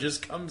Skylar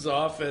just comes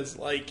off as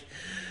like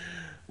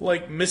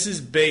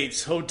Mrs.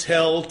 Bates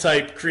hotel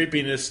type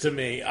creepiness to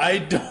me. I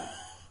don't.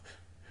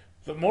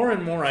 The more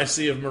and more I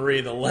see of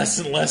Marie, the less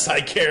and less I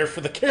care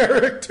for the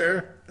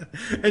character.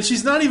 And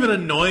she's not even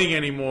annoying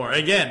anymore.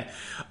 Again,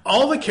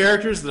 all the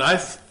characters that I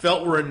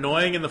felt were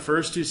annoying in the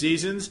first two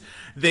seasons,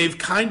 they've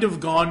kind of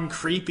gone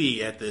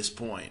creepy at this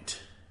point.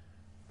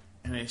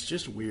 And it's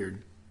just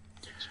weird.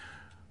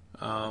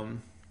 So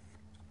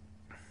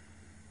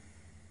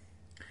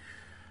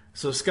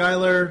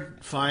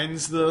Skylar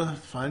finds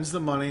the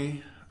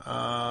money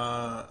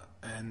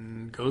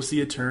and goes to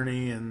the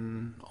attorney,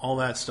 and all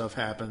that stuff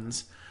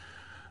happens.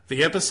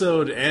 The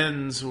episode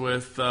ends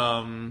with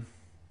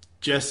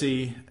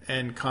Jesse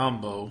and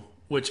Combo,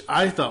 which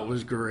I thought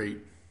was great.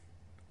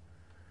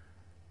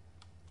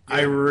 Yeah.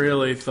 I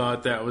really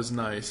thought that was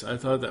nice. I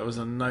thought that was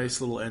a nice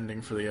little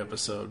ending for the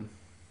episode.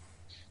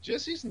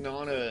 Jesse's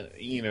not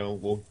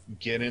we'll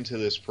get into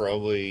this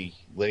probably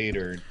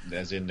later,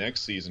 as in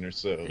next season or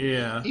so.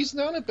 Yeah. He's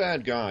not a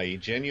bad guy. He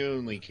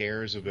genuinely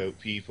cares about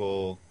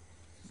people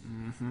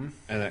and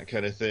that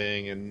kind of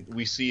thing. And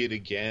we see it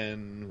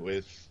again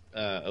with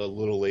a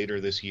little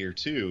later this year,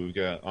 too. We've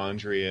got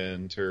Andrea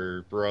and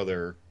her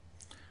brother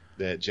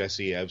that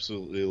Jesse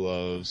absolutely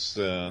loves.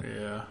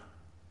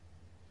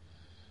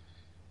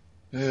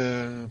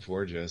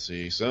 Poor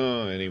Jesse.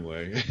 So,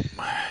 anyway.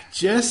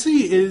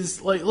 Jesse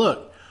is,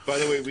 look. By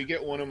the way, we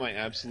get one of my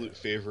absolute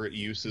favorite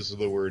uses of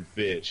the word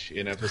bitch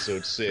in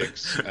episode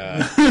 6.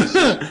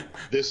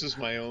 This is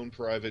my own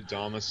private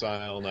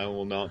domicile, and I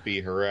will not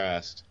be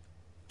harassed.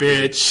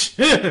 Bitch.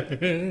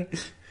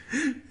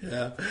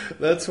 Yeah,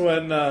 that's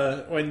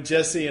when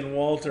Jesse and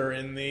Walt are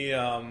in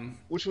the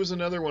which was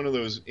another one of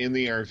those in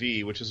the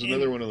RV, which is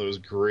another one of those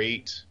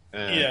great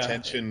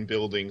tension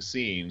building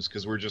scenes,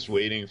 because we're just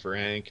waiting for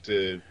Hank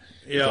to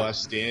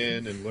bust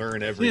in and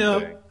learn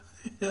everything.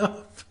 Yeah.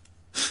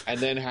 And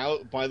then how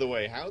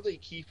they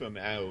keep him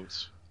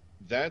out,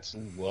 that's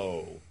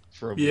low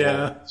from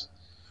Walt.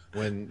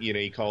 When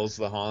he calls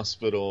the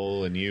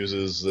hospital and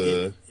uses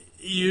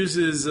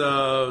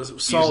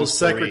Saul's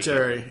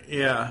secretary. Marie.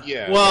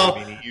 Yeah. Well,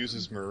 he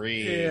uses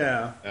Marie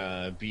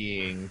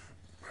being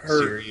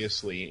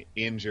seriously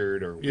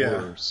injured or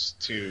worse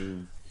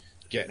to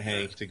get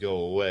Hank to go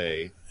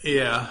away.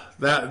 Yeah,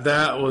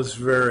 that was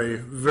very,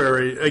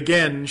 very,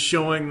 again,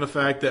 showing the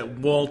fact that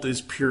Walt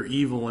is pure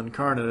evil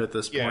incarnate at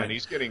this point. Yeah, and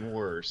he's getting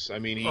worse. I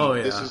mean,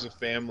 this is a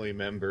family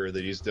member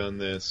that he's done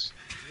this.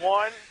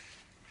 1,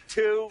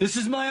 2. This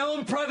is my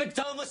own private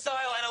domicile,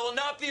 and I will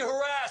not be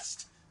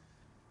harassed.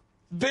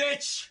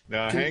 Bitch!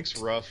 Now, Hank's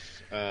rough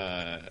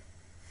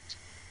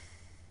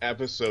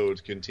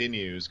episode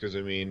continues, because,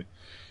 I mean,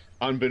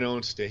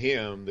 unbeknownst to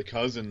him, the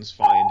cousins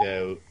find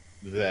out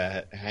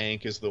that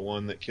Hank is the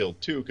one that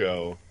killed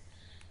Tuco.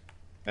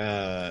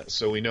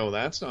 So we know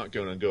that's not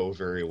going to go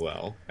very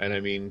well. And, I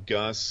mean,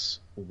 Gus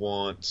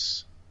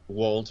wants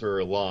Walter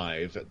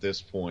alive at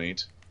this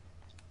point.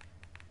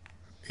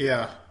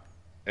 Yeah.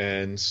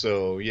 And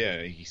so,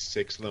 he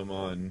sicks them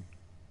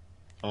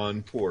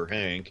on poor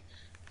Hank.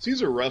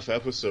 It's a rough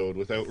episode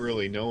without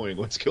really knowing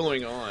what's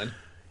going on.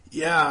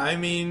 Yeah, I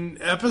mean,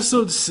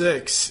 episode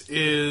 6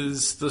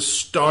 is the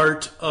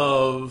start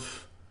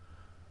of,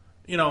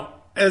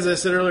 as I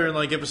said earlier in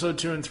episode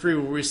 2 and 3,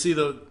 where we see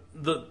the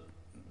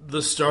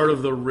start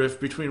of the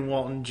rift between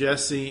Walt and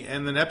Jesse,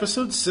 and then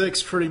episode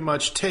 6 pretty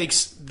much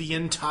takes the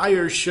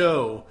entire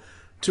show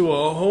to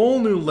a whole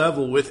new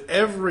level with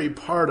every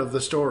part of the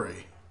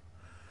story.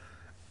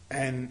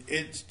 And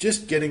it's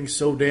just getting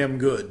so damn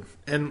good.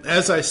 And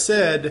as I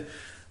said,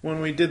 when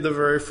we did the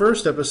very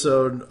first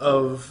episode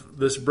of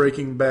this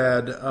Breaking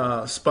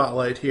Bad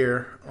spotlight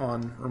here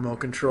on Remote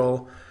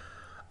Control,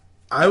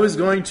 I was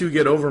going to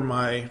get over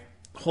my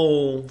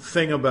whole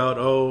thing about,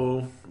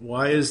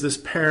 why is this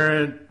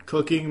parent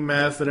cooking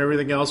meth and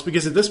everything else?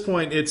 Because at this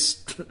point,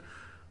 it's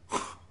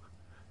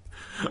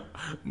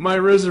my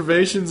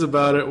reservations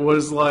about it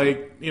was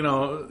like,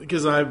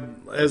 because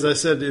as I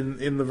said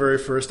in the very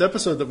first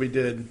episode that we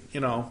did,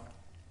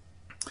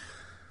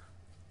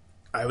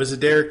 I was a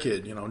DARE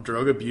kid,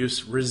 drug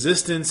abuse,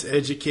 resistance,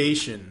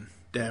 education,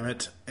 damn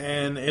it.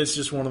 And it's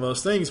just one of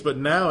those things. But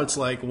now it's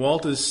like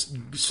Walt is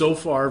so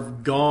far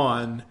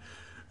gone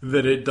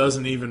that it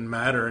doesn't even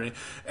matter.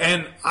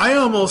 And I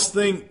almost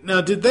think,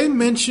 now, did they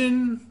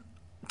mention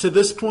to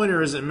this point,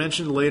 or is it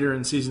mentioned later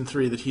in season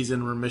 3 that he's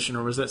in remission,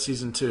 or was that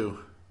season 2?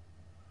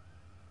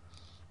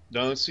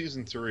 No, it's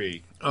season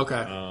 3. Okay.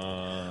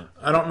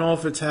 I don't know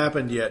if it's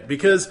happened yet.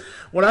 Because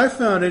what I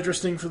found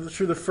interesting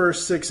through the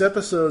first 6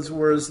 episodes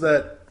was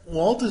that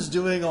Walt is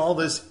doing all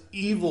this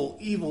evil,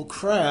 evil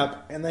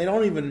crap, and they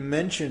don't even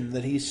mention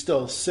that he's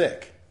still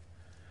sick.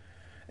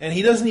 And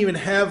he doesn't even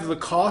have the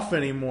cough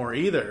anymore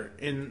either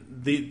in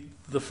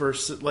the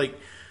first... Like,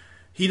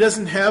 he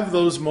doesn't have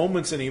those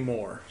moments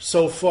anymore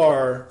so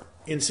far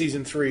in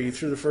season 3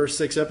 through the first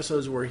 6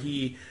 episodes where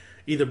he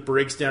either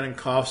breaks down and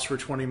coughs for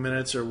 20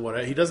 minutes or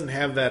what. He doesn't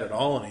have that at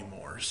all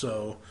anymore.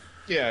 So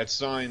yeah, it's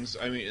signs.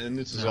 I mean, and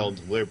this is all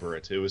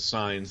deliberate. It was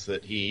signs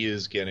that he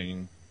is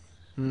getting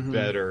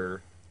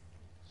better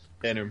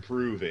and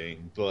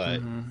improving.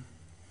 But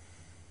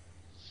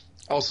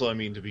also, I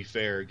mean, to be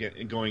fair,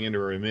 going into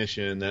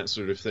remission, that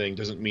sort of thing,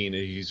 doesn't mean that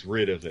he's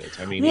rid of it.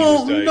 I mean,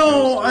 well,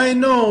 no, I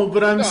know,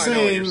 but I'm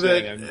saying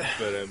that.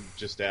 But I'm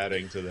just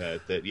adding to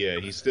that yeah,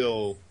 he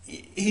still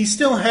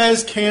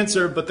has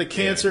cancer, but the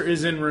cancer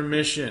is in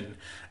remission,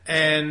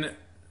 and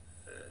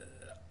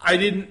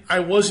I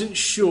wasn't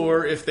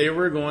sure if they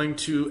were going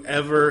to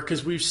ever,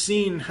 because we've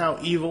seen how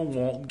evil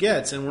Walt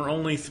gets, and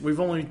we've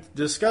only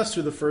discussed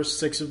through the first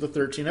 6 of the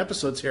 13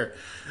 episodes here,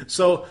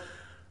 so.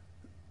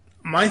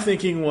 My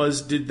thinking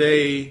was, did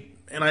they,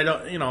 and I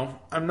don't,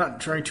 I'm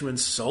not trying to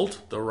insult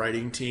the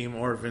writing team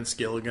or Vince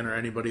Gilligan or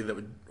anybody that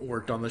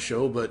worked on the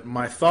show, but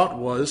my thought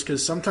was,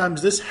 because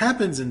sometimes this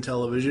happens in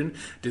television,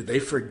 did they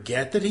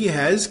forget that he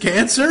has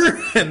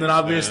cancer? And then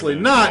obviously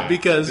not,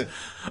 because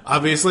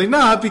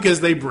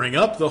they bring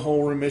up the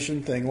whole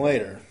remission thing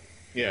later.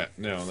 Yeah,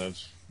 no, that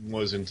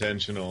was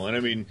intentional. And I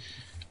mean,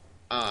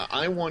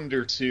 I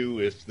wonder too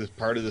if the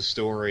part of the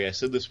story, I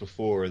said this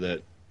before,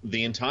 that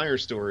the entire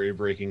story of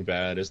Breaking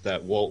Bad is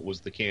that Walt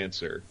was the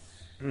cancer,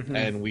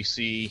 and we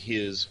see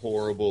his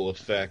horrible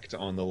effect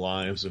on the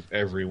lives of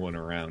everyone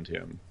around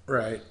him.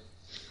 Right.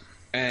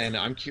 And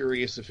I'm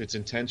curious if it's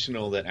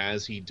intentional that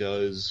as he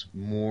does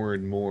more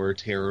and more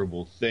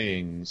terrible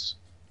things,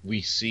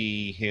 we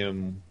see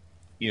him,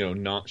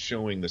 not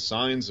showing the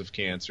signs of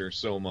cancer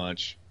so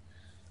much.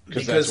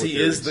 Because he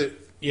is the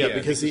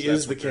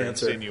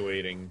cancer.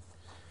 Insinuating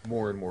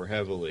more and more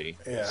heavily.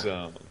 Yeah.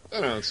 So,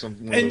 I don't know, it's one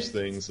of those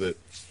things that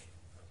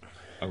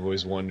I've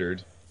always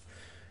wondered.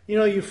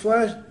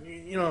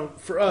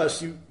 For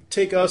us, you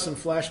take us and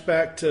flash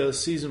back to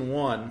season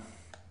 1.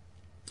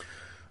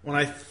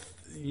 When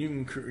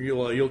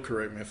you'll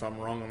correct me if I'm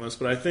wrong on this,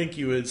 but I think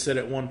you had said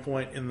at one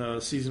point in the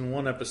season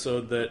 1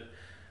 episode that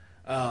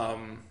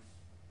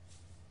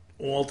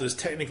Walt is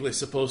technically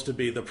supposed to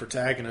be the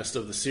protagonist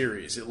of the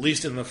series, at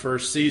least in the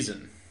first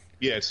season.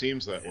 Yeah, it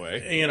seems that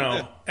way.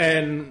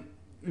 And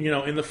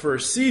in the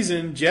first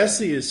season,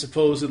 Jesse is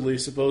supposedly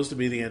supposed to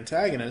be the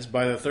antagonist.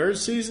 By the third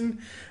season,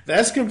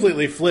 that's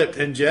completely flipped,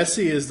 and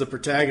Jesse is the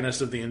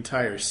protagonist of the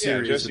entire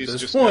series Jesse's at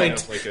this just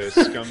point. Kind of like a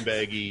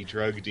scumbaggy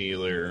drug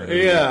dealer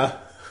who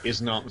is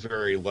not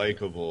very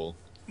likable.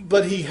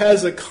 But he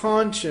has a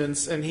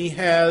conscience, and he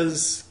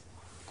has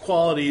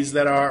qualities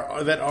that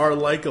are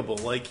likable.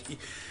 Like,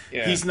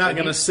 he's not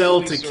going to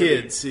sell to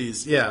kids.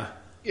 Yeah,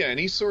 and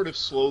he sort of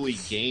slowly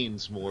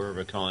gains more of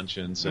a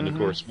conscience, and of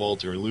course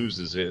Walter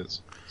loses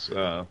his.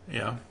 So,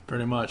 yeah,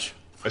 pretty much.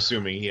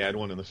 Assuming he had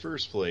one in the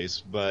first place.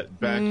 But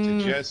back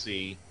to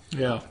Jesse.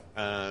 Yeah.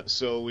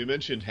 So we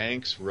mentioned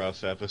Hank's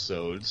rough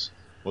episodes.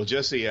 Well,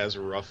 Jesse has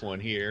a rough one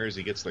here as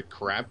he gets the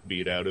crap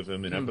beat out of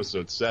him in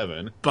episode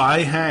 7.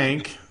 By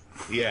Hank.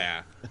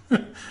 Yeah.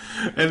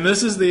 And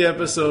this is the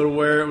episode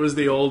where it was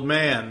the old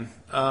man,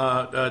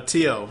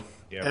 Tio,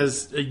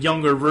 as a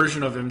younger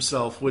version of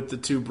himself with the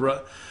two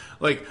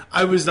Like,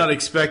 I was not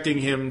expecting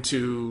him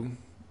to.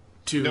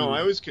 No,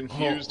 I was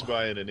confused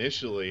by it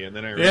initially, and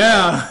then I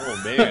realized,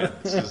 oh man,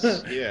 this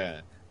is,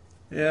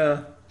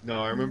 Yeah.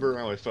 No, I remember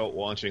how I felt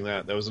watching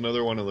that. That was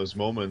another one of those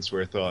moments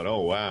where I thought,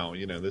 oh wow,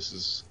 this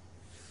is.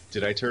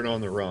 Did I turn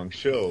on the wrong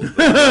show?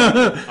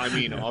 I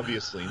mean,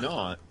 obviously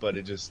not, but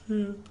it just.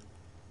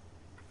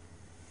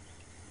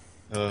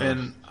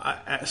 And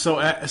so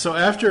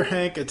after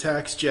Hank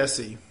attacks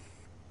Jesse,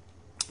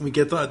 we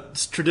get the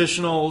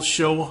traditional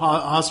show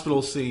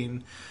hospital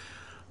scene,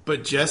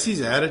 but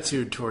Jesse's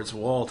attitude towards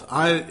Walt,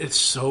 it's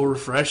so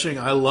refreshing.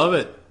 I love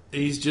it.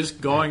 He's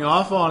just going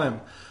off on him.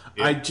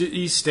 Yeah.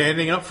 He's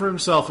standing up for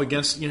himself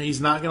against,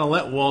 he's not going to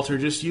let Walter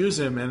just use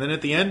him. And then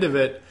at the end of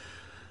it,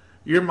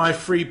 you're my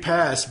free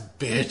pass,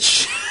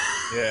 bitch.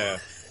 Yeah.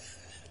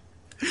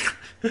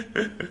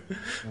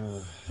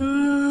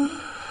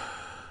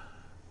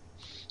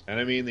 And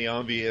I mean, the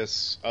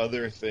obvious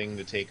other thing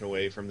to take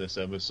away from this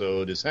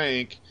episode is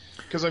Hank,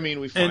 because I mean,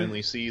 we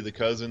finally see the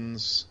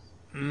cousins.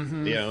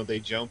 Mm-hmm. You know, they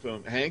jump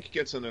him. Hank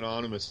gets an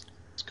anonymous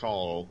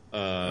call,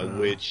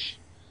 which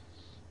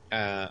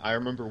I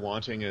remember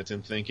watching it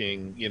and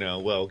thinking, you know,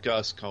 well,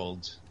 Gus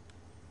called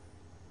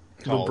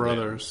the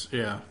brothers,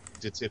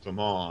 to tip him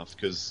off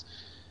because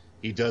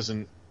he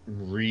doesn't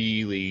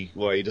really,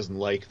 well, he doesn't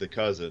like the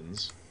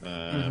cousins,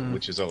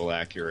 which is all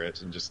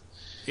accurate and just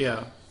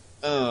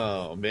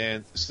Oh,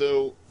 man.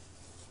 So,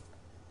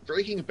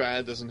 Breaking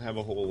Bad doesn't have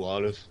a whole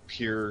lot of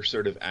pure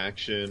sort of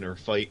action or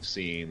fight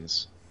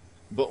scenes.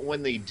 But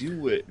when they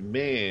do it,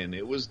 man,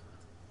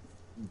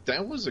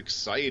 that was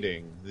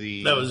exciting.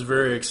 That was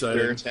very exciting.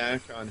 Their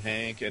attack on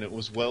Hank, and it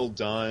was well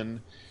done.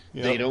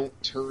 Yep. They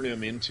don't turn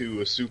him into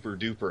a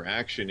super-duper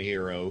action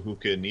hero who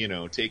can, you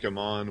know, take him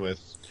on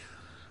with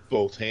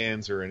both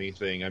hands or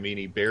anything. I mean,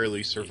 he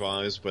barely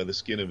survives by the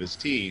skin of his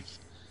teeth.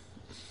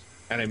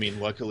 And I mean,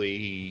 luckily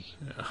he,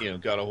 you know,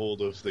 got a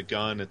hold of the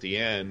gun at the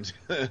end.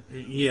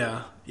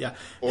 Yeah.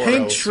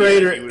 Hank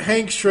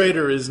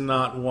Schrader is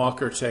not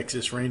Walker,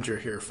 Texas Ranger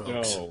here,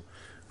 folks. No.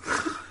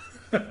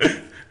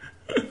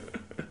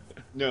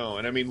 No,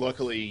 and I mean,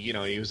 luckily, you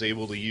know, he was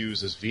able to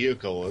use his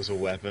vehicle as a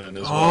weapon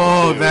as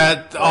well.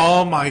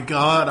 Oh my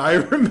God, I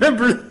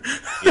remember.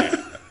 Yeah.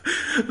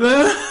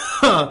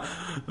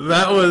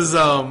 that was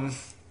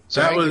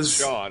that was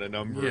shot a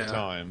number of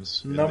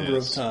times.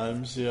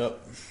 Yep.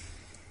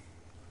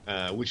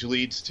 Which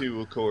leads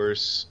to, of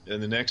course, in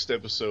the next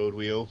episode,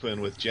 we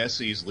open with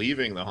Jesse's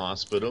leaving the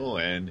hospital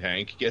and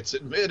Hank gets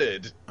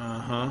admitted.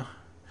 And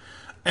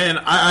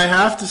I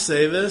have to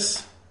say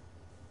this.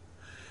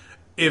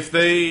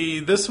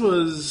 This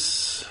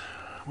was...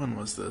 When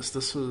was this?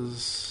 This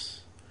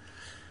was...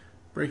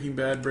 Breaking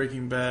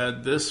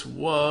Bad. This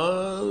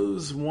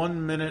was...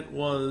 1 minute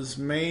was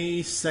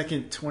May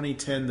 2nd,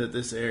 2010 that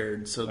this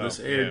aired. So this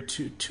aired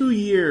 2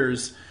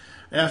 years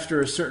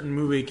after a certain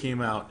movie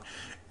came out.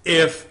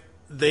 If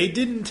they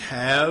didn't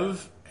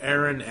have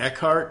Aaron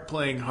Eckhart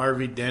playing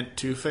Harvey Dent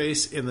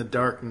Two-Face in The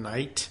Dark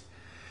Knight,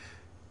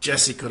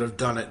 Jesse could have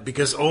done it.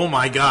 Because, oh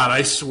my God,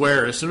 I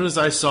swear, as soon as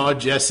I saw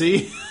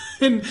Jesse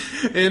in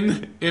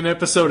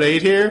episode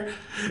 8 here,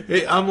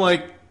 I'm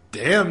like,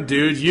 damn,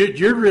 dude,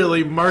 you're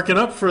really marking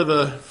up for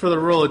the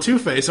role of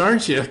Two-Face,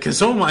 aren't you?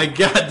 Because, oh my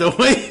God, the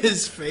way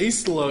his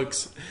face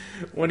looks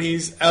when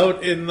he's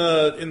out in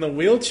the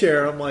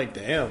wheelchair, I'm like,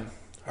 damn,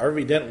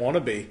 Harvey Dent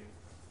wannabe.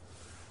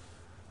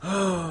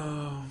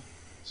 Oh.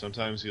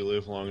 Sometimes you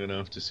live long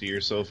enough to see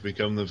yourself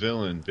become the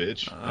villain,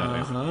 bitch.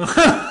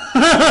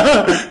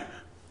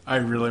 I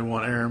really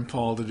want Aaron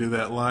Paul to do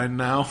that line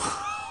now.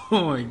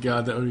 Oh my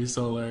God, that would be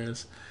so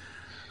hilarious.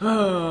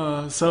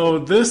 So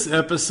this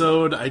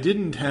episode, I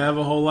didn't have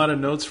a whole lot of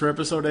notes for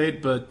episode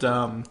 8, but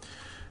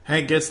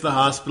Hank gets the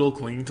hospital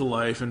clinging to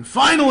life, and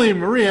finally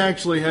Marie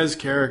actually has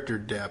character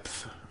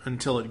depth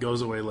until it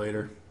goes away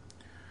later.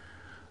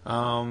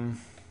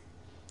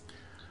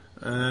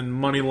 And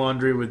money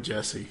laundry with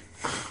Jesse.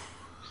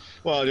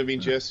 Well, I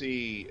mean,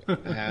 Jesse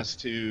has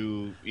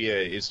to,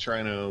 is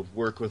trying to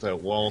work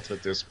without Walt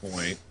at this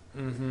point.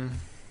 Mm-hmm.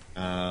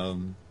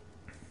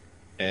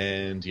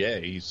 And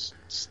he's,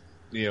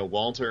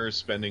 Walter is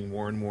spending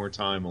more and more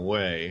time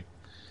away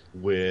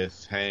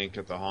with Hank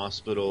at the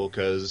hospital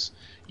because,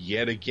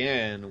 yet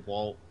again,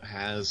 Walt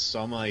has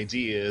some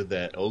idea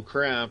that, oh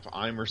crap,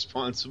 I'm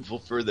responsible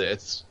for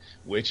this,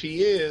 which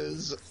he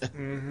is.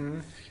 Mm-hmm.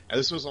 And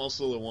this was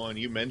also the one,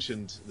 you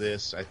mentioned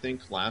this, I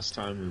think last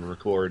time we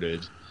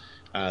recorded.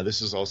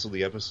 This is also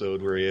the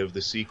episode where you have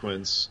the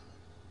sequence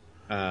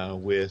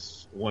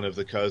with one of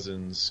the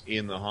cousins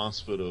in the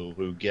hospital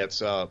who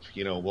gets up,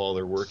 while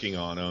they're working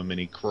on him, and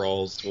he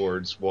crawls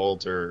towards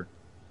Walter.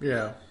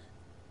 Yeah.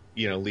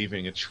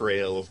 Leaving a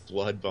trail of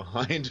blood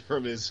behind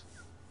from his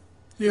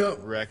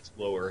wrecked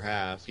lower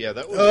half. Yeah,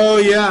 that was. Oh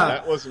yeah,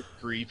 that wasn't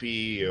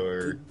creepy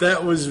or.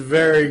 That was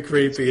very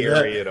creepy.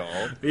 Scary at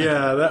all.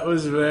 Yeah, that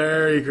was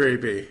very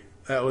creepy.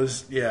 That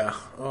was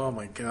Oh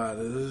my God.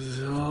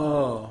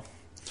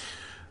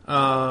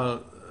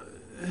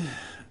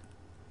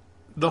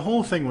 The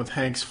whole thing with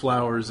Hank's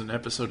flowers in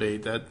episode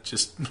 8, that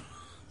just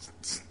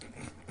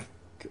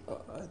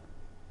God.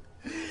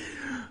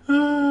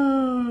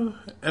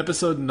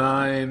 Episode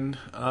 9.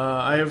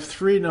 I have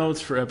 3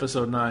 notes for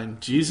episode 9.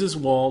 Jesus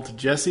Walt,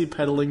 Jesse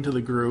peddling to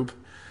the group,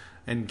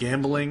 and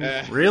gambling.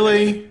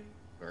 Really?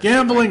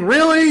 Gambling?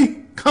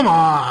 Really? Come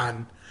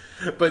on.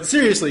 But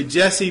seriously,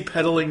 Jesse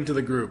peddling to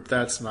the group.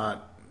 That's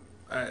not...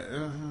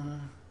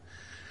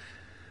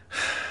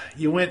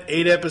 You went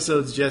 8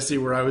 episodes, Jesse,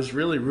 where I was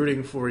really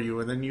rooting for you,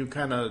 and then you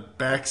kind of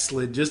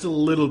backslid just a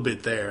little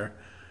bit there.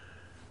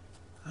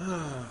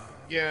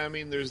 Yeah, I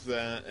mean, there's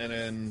that,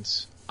 and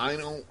I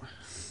don't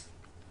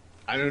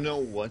know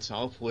what's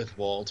up with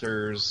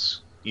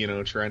Walters,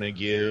 trying to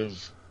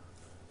give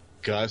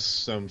Gus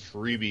some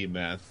freebie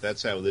meth.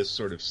 That's how this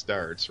sort of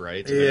starts,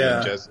 right? And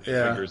then Jesse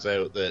figures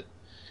out that,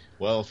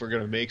 well, if we're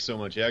going to make so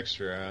much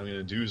extra, I'm going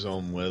to do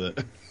something with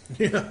it.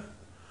 Yeah.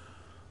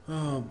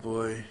 Oh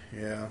boy,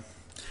 yeah.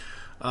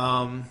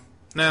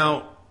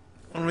 Now,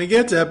 when we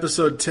get to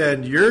episode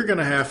 10, you're going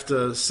to have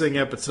to sing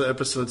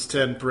episode's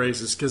 10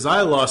 praises, because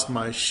I lost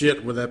my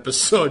shit with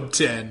episode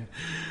 10.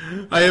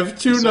 I have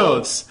two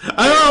notes.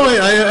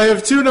 I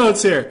have two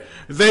notes here.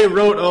 They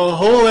wrote a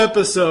whole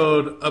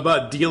episode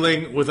about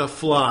dealing with a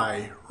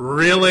fly.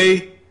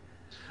 Really?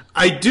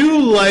 I do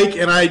like,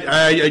 and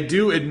I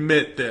do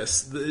admit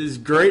this is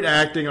great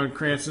acting on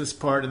Cranston's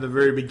part in the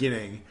very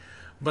beginning,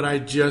 but I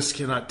just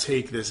cannot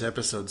take this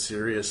episode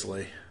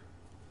seriously.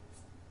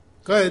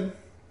 Go ahead.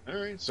 All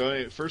right.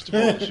 So first of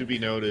all, it should be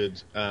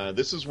noted,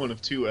 this is one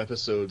of 2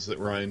 episodes that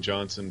Rian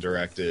Johnson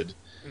directed.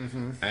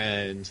 Mm-hmm.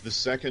 And the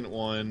second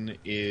one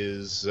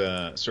is,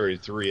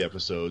 3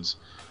 episodes.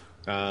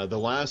 The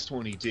last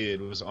one he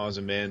did was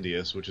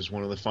Ozymandias, which is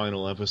one of the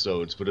final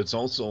episodes, but it's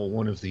also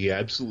one of the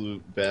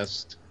absolute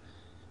best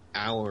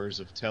hours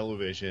of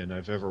television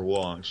I've ever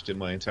watched in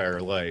my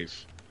entire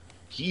life.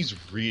 He's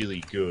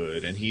really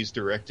good, and he's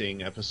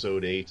directing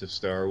episode 8 of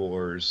Star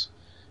Wars.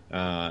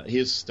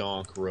 His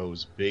stock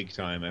rose big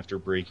time after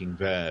Breaking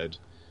Bad.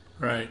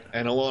 Right.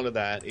 And a lot of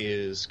that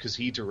is because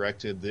he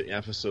directed the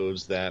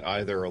episodes that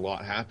either a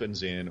lot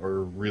happens in or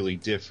are really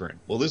different.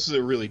 Well, this is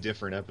a really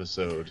different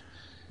episode.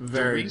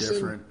 Very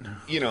different.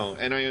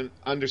 And I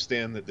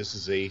understand that this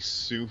is a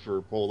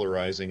super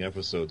polarizing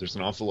episode. There's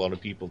an awful lot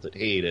of people that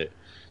hate it.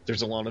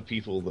 There's a lot of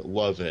people that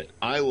love it.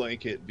 I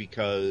like it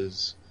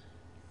because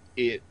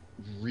it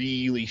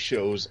really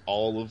shows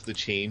all of the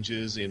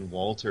changes in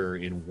Walter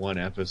in one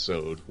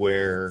episode,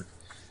 where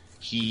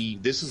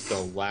this is the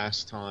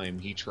last time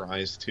he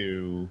tries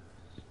to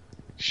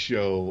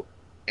show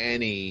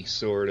any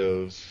sort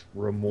of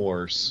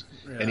remorse,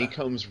 and he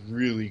comes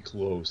really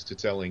close to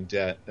telling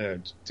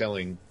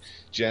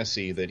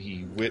Jesse that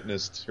he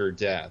witnessed her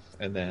death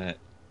and that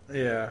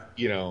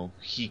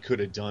he could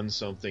have done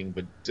something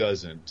but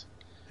doesn't.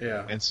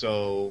 Yeah. And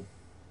so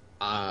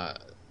I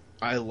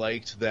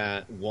liked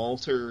that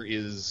Walter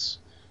is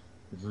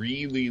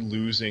really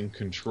losing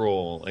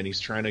control, and he's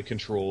trying to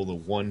control the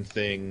one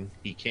thing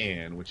he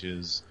can, which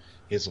is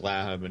his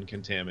lab and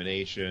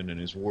contamination and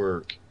his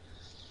work.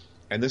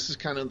 And this is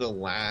kind of the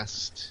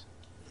last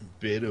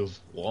bit of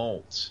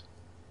Walt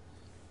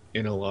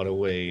in a lot of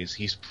ways.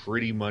 He's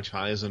pretty much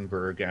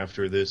Heisenberg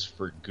after this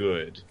for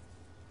good.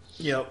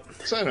 Yep.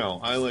 So I know,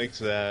 I liked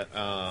that.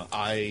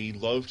 I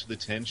loved the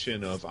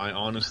tension of, I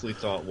honestly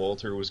thought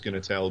Walter was going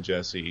to tell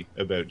Jesse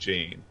about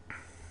Jane.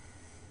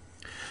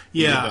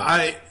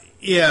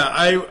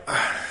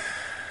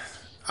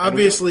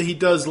 Obviously he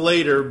does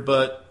later,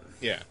 but...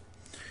 Yeah.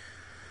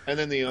 And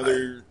then the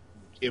other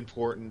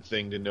important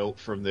thing to note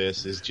from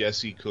this is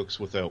Jesse cooks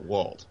without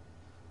Walt.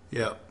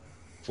 Yep.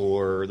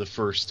 For the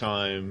first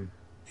time...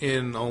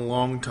 in a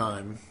long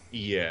time.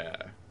 Yeah.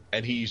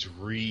 And he's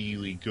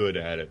really good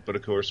at it. But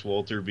of course,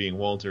 Walter being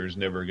Walter is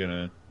never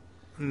gonna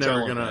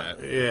tell him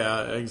that.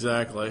 Yeah,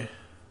 exactly.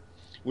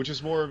 Which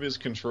is more of his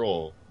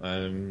control.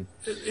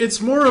 It's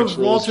more of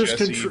Walter's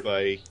control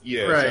by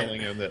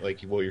telling him that, like,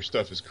 well, your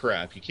stuff is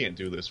crap. You can't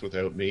do this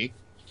without me.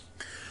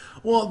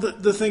 Well,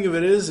 the thing of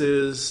it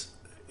is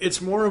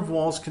it's more of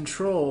Walt's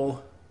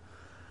control,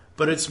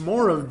 but it's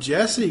more of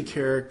Jesse's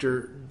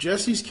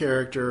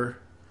character,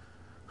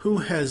 who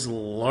has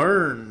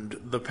learned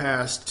the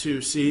past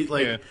to see,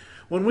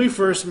 when we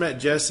first met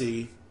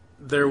Jesse,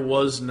 there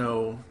was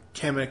no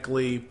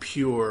chemically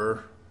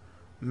pure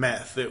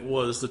meth. It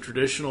was the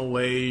traditional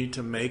way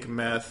to make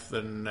meth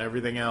and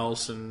everything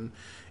else, and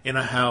in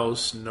a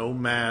house, no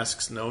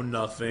masks, no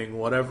nothing,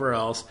 whatever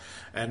else.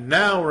 And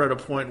now we're at a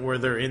point where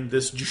they're in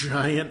this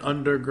giant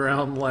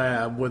underground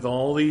lab with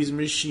all these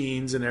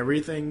machines and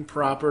everything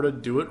proper to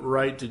do it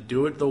right, to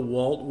do it the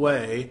Walt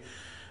way,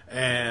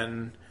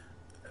 and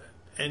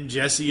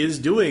Jesse is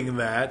doing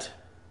that,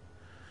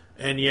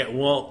 and yet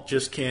Walt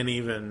just can't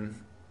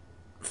even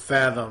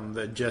fathom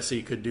that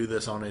Jesse could do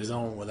this on his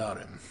own without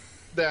him.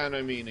 That,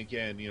 I mean,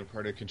 again,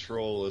 part of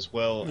control, as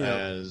well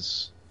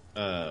as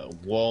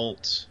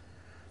Walt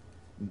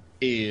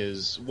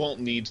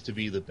needs to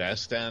be the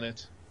best at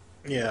it.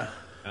 Yeah.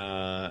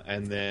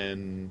 And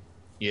then,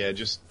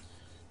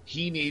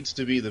 he needs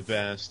to be the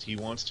best. He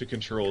wants to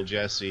control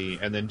Jesse,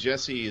 and then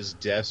Jesse is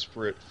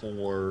desperate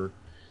for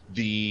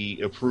the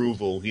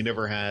approval. He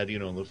never had,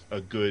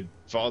 a good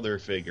father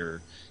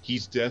figure.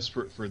 He's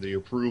desperate for the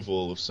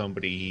approval of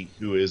somebody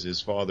who is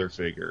his father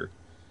figure,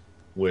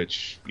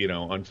 which,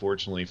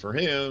 unfortunately for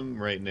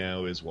him, right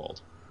now is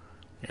Walt.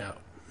 Yeah.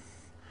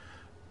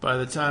 By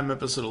the time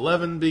episode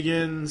 11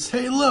 begins,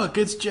 hey, look,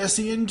 it's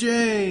Jesse and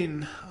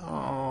Jane.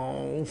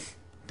 Oh,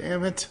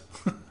 damn it.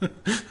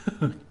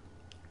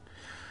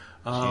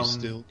 She's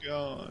still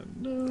gone.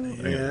 No.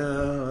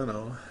 Yeah, I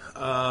know.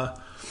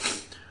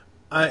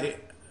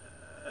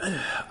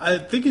 I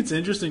think it's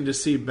interesting to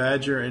see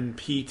Badger and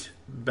Pete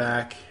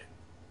back,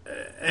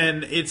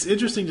 and it's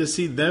interesting to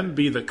see them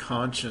be the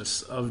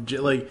conscience of,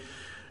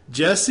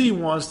 Jesse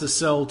wants to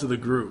sell to the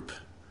group,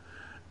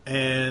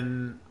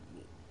 and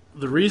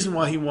the reason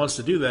why he wants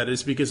to do that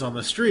is because on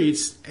the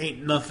streets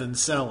ain't nothing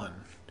selling,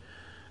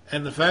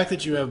 And the fact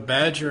that you have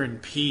Badger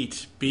and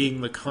Pete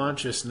being the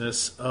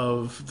consciousness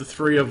of the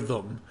three of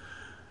them.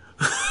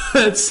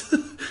 That's...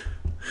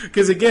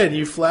 Because, again,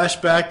 you flash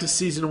back to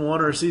Season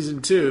 1 or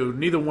Season 2,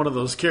 neither one of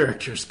those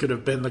characters could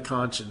have been the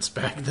conscience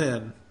back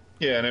then.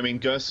 Yeah, and I mean,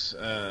 Gus,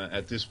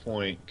 at this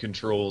point,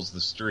 controls the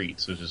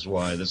streets, which is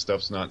why this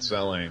stuff's not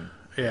selling.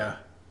 Yeah.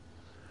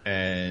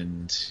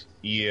 And,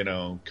 you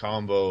know,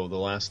 Combo, the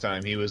last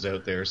time he was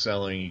out there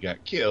selling, he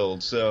got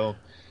killed. So,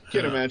 you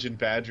can imagine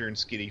Badger and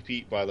Skinny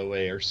Pete, by the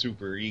way, are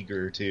super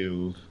eager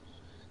to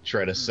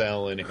try to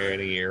sell in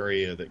any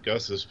area that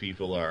Gus's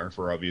people are,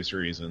 for obvious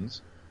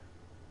reasons.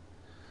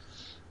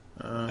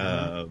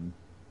 Yeah,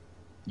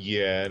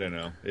 I don't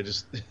know. It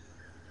just...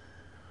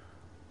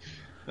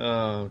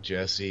 Oh,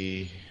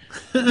 Jesse.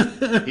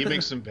 He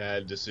makes some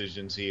bad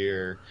decisions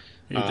here.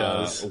 He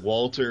does.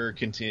 Walt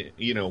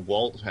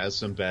has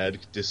some bad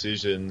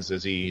decisions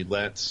as he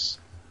lets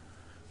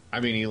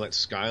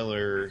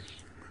Skyler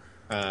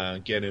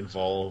get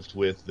involved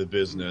with the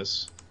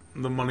business.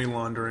 The money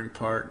laundering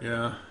part,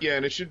 yeah. Yeah,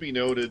 and it should be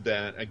noted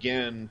that,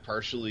 again,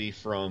 partially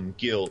from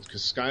guilt,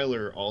 because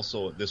Skyler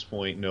also at this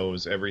point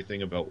knows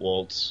everything about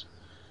Walt's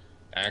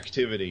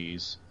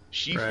activities.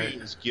 She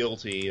feels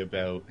guilty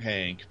about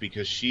Hank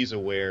because she's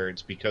aware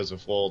it's because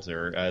of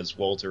Walter, as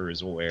Walter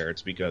is aware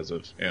it's because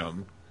of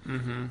him.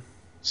 Mm-hmm.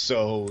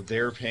 So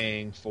they're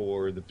paying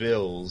for the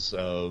bills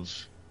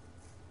of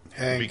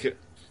Hank.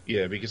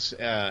 Because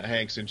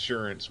Hank's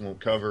insurance won't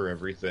cover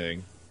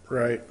everything.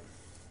 Right.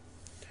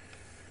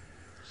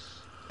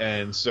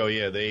 And so,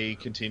 yeah, they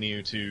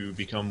continue to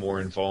become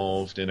more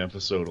involved in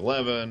episode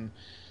 11.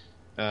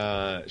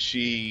 I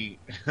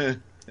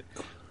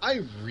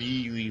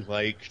really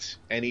liked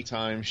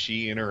anytime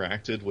she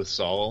interacted with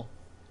Saul.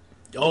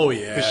 Oh,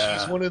 yeah.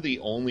 Because she's one of the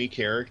only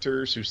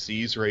characters who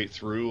sees right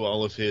through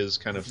all of his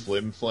kind of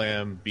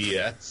flim-flam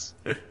BS.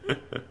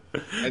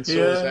 And so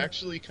it was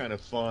actually kind of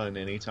fun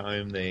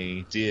anytime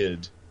they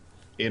did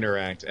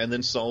interact. And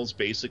then Saul's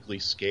basically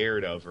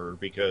scared of her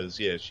because,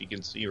 yeah, she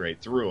can see right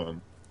through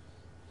him.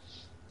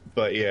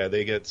 But yeah,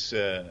 they get...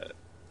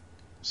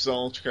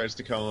 Saul tries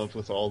to come up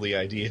with all the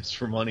ideas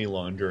for money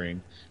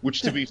laundering,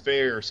 which, to be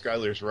fair,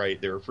 Skyler's right,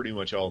 they were pretty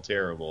much all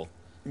terrible.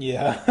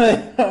 Yeah,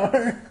 they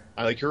are.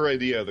 I like her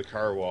idea of the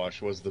car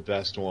wash was the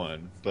best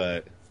one,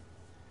 but...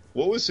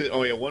 What was it?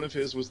 Oh yeah, one of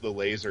his was the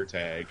laser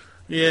tag.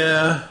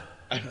 Yeah.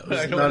 I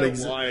don't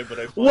know why, but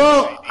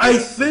I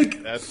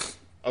think...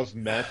 of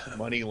meth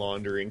money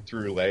laundering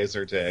through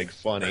laser tag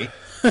funny.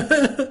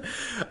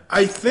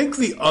 I think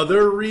the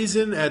other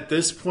reason at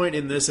this point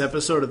in this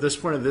episode, at this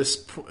point of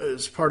this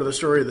is part of the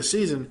story of the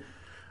season,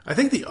 I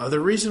think the other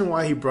reason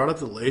why he brought up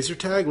the laser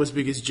tag was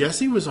because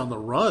Jesse was on the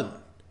run.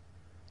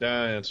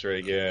 That's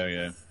right,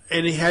 yeah.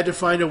 And he had to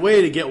find a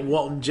way to get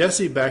Walt and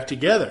Jesse back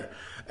together.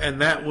 And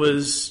that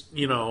was,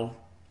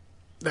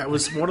 that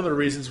was one of the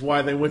reasons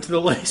why they went to the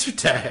laser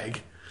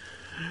tag.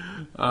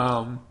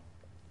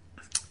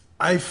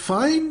 I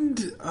find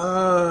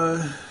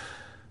a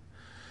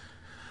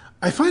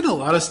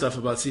lot of stuff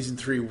about Season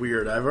 3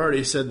 weird. I've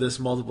already said this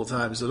multiple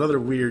times. Another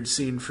weird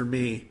scene for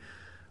me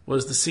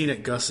was the scene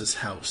at Gus's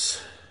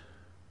house.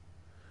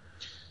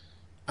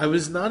 I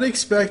was not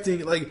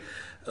expecting...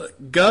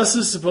 Gus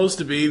is supposed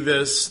to be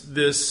this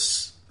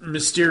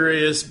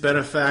mysterious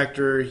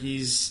benefactor.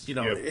 He's,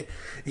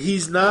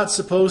 he's not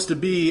supposed to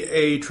be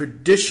a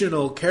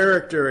traditional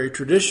character, a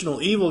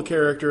traditional evil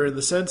character in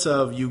the sense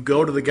of you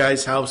go to the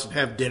guy's house and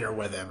have dinner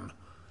with him.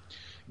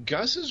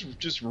 Gus is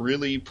just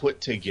really put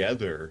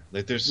together.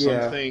 Like there's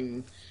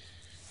something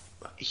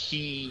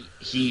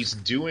he's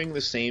doing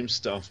the same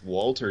stuff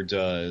Walter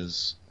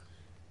does,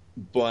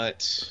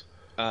 but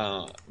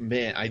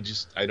man, I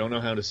don't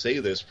know how to say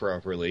this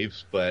properly,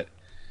 but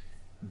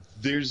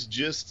there's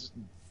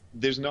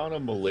not a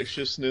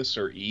maliciousness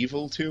or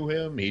evil to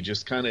him. He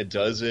just kind of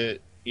does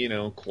it,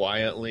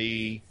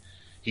 quietly.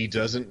 He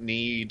doesn't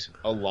need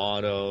a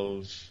lot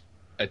of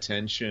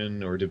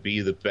attention or to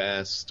be the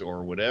best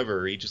or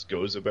whatever. He just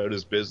goes about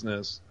his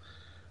business.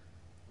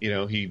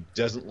 He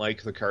doesn't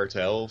like the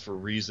cartel for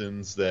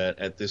reasons that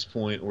at this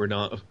point we're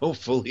not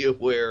fully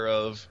aware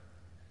of.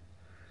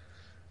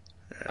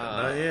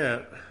 Not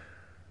yet.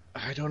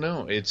 I don't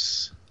know.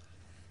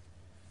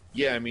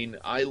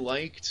 I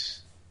like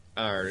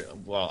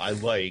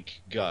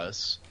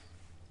Gus.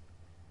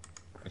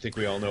 I think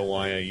we all know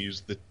why I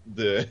used the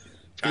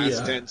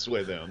past tense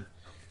with him.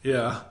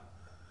 Yeah.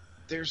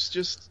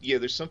 There's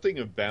something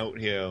about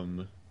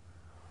him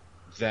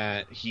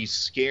that he's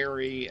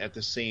scary at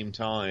the same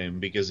time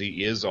because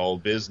he is all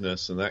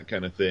business and that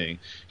kind of thing.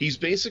 He's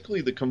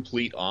basically the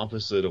complete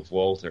opposite of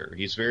Walter.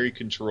 He's very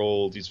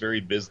controlled. He's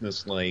very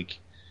businesslike.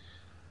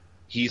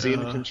 He's in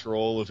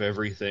control of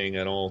everything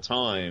at all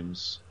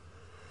times.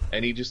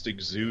 And he just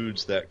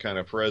exudes that kind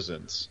of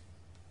presence.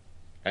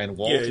 And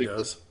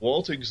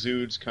Walt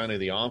exudes kind of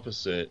the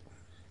opposite,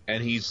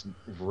 and he's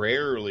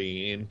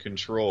rarely in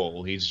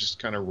control. He's just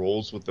kind of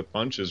rolls with the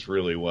punches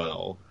really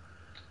well.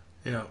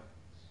 Yeah.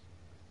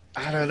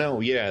 I don't know.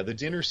 Yeah, the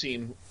dinner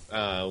scene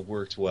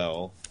worked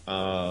well.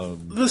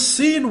 The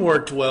scene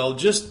worked well,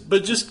 just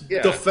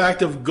the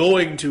fact of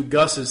going to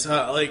Gus's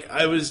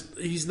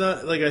he's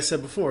not, like I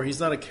said before, he's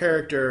not a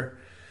character.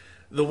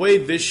 The way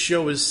this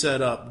show is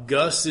set up,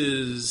 Gus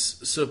is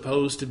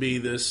supposed to be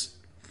this,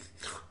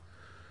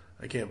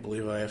 I can't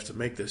believe I have to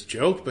make this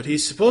joke, but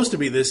he's supposed to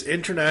be this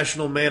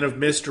international man of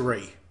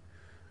mystery.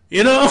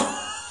 You know?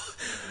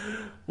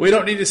 We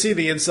don't need to see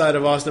the inside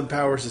of Austin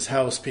Powers'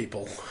 house,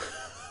 people.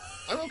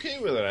 I'm okay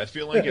with it. I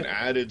feel like it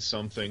added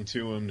something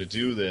to him to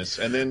do this.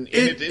 And then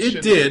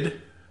it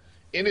did.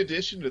 In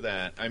addition to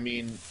that, I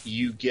mean,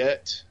 you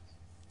get...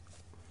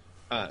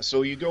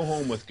 so you go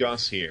home with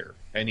Gus here,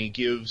 and he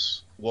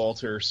gives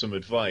Walter some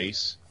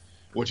advice,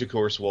 which, of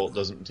course, Walt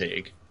doesn't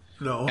take.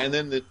 No. And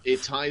then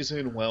it ties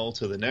in well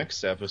to the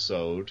next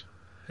episode,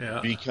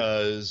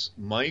 because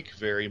Mike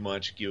very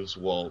much gives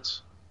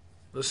Walt...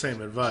 the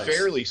same advice.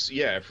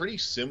 Pretty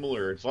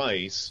similar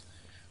advice.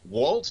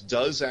 Walt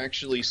does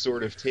actually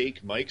sort of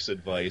take Mike's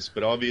advice,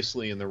 but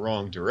obviously in the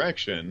wrong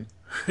direction.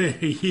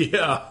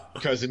 Yeah.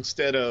 Because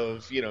instead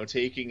of,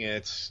 taking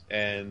it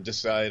and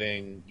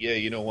deciding,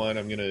 you know what,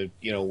 I'm going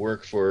to,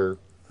 work for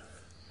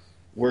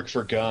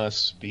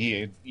Gus,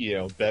 be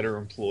a, better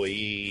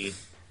employee,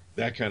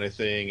 that kind of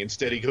thing.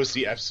 Instead, he goes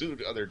the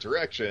absolute other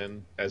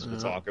direction, as we'll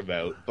talk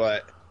about.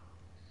 But,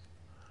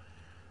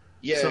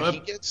 he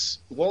gets...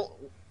 Well,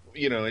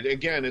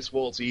 again, it's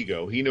Walt's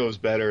ego. He knows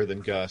better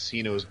than Gus.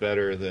 He knows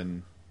better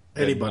than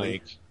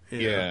anybody. Mike.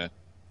 Yeah.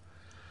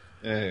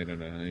 I don't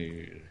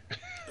know.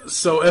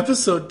 So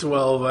episode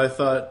 12, I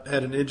thought,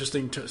 had an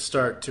interesting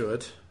start to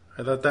it.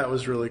 I thought that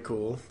was really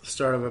cool. The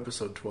start of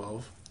episode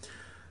 12.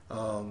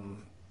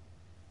 I'm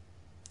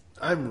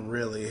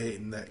really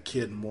hating that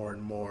kid more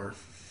and more.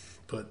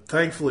 But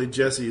thankfully,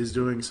 Jesse is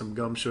doing some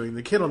gum showing.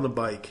 The kid on the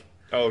bike.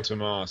 Oh,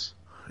 Tomas.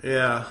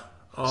 Yeah.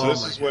 Oh, so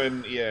this is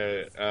when,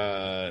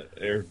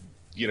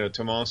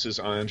 Tomas is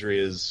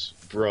Andrea's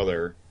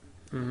brother.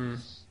 Mm-hmm.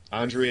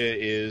 Andrea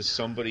is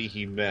somebody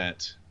he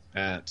met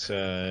at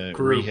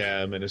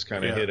rehab and has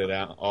kind of hit it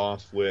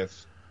off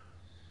with.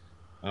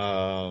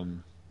 Oh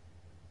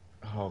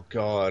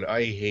God,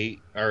 I hate.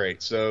 All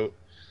right, so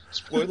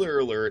spoiler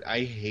alert: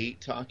 I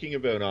hate talking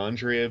about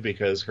Andrea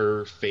because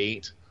her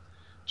fate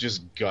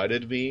just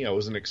gutted me. I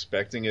wasn't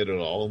expecting it at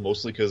all,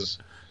 mostly because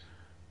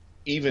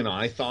even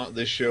I thought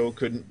this show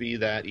couldn't be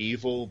that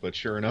evil, but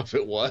sure enough,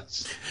 it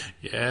was.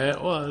 Yeah, it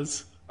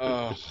was.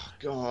 Oh,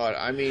 God.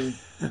 I mean,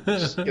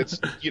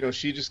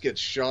 she just gets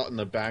shot in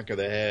the back of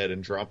the head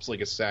and drops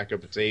like a sack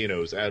of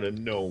potatoes out of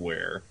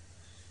nowhere.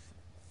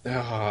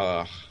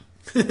 God,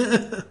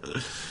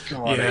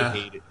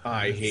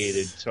 I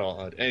hated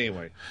Todd.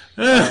 Anyway.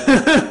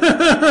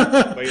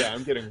 But yeah,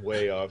 I'm getting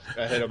way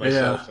ahead of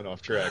myself and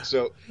off track.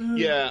 So,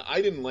 I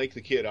didn't like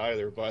the kid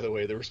either, by the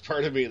way. There was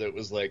part of me that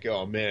was like,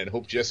 oh, man,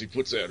 hope Jesse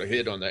puts out a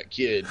hit on that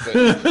kid.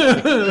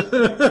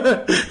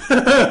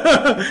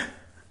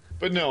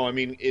 But no, I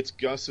mean, it's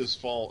Gus's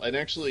fault. And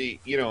actually,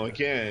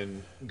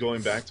 again,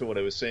 going back to what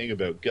I was saying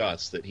about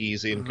Gus, that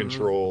he's in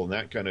control and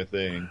that kind of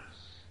thing.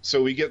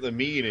 So we get the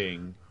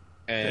meeting,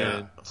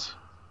 and,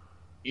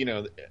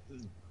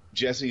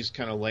 Jesse's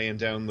kind of laying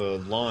down the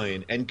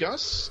line. And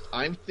Gus,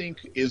 I think,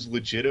 is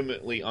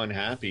legitimately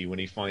unhappy when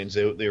he finds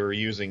out they were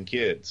using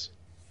kids.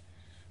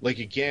 Like,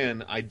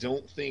 again, I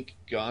don't think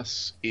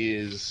Gus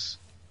is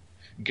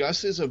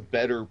a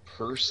better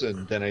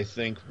person than I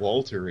think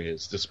Walter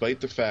is, despite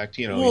the fact,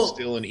 he's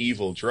still an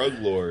evil drug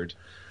lord.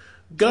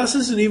 Gus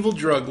is an evil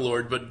drug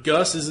lord, but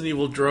Gus is an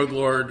evil drug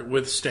lord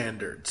with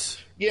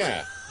standards.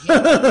 Yeah.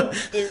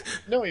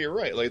 No, you're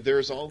right. Like,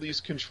 there's all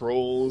these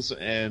controls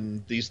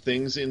and these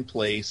things in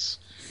place,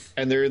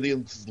 and there are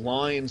these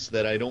lines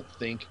that I don't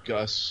think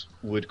Gus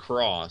would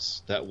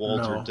cross that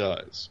Walter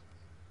does.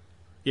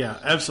 Yeah,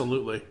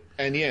 absolutely.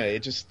 And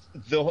it just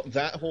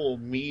that whole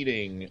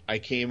meeting, I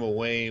came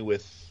away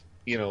with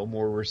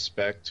more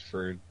respect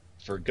for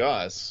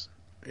Gus.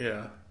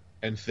 Yeah.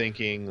 And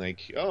thinking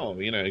like, oh,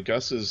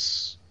 Gus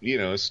is a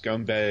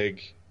scumbag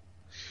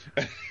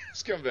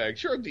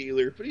drug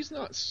dealer, but he's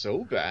not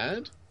so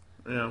bad.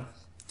 Yeah.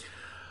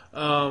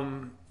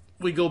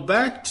 We go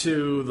back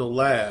to the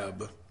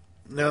lab.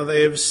 Now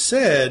they have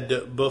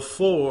said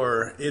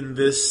before in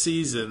this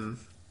season,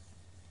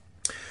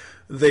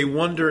 they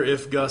wonder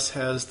if Gus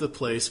has the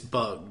place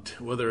bugged,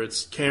 whether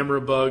it's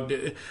camera bugged.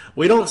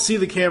 We don't see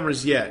the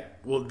cameras yet.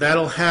 Well,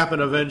 that'll happen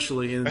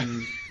eventually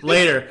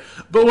later.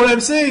 But what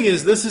I'm saying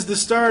is this is the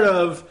start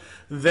of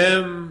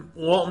them,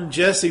 Walt and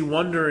Jesse,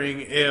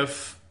 wondering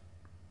if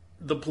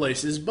the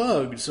place is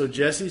bugged. So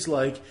Jesse's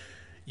like,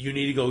 you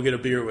need to go get a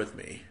beer with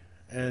me.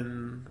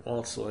 And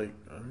Walt's like,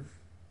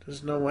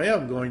 there's no way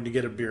I'm going to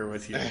get a beer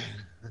with you.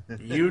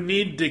 You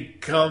need to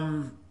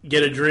come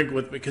get a drink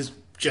with me because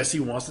Jesse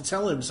wants to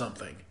tell him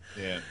something.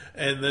 Yeah.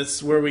 And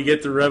that's where we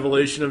get the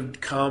revelation of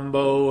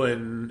Combo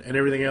and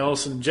everything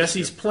else. And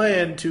Jesse's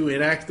plan to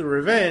enact the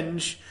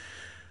revenge,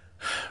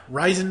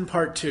 Ryzen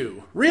Part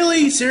 2.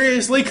 Really?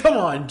 Seriously? Come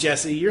on,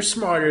 Jesse. You're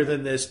smarter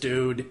than this,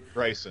 dude.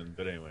 Ryzen,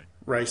 but anyway.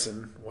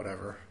 Ryzen,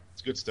 whatever.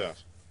 It's good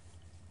stuff.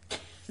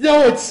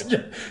 No, it's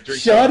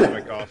Drink shut my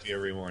up. coffee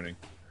every morning.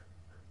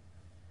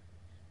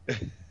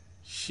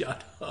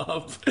 Shut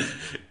up.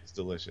 It's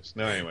delicious.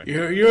 No, anyway.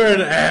 You're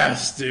an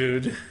ass,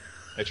 dude.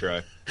 I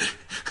try.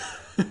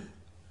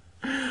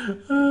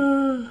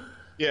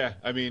 Yeah,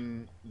 I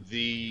mean,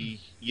 we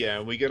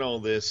get all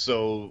this.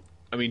 So,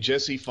 I mean,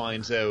 Jesse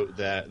finds out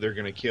that they're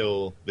going to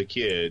kill the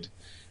kid,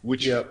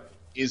 which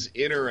is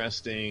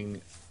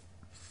interesting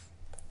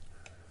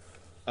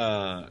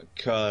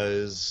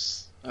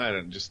because, I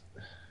don't just...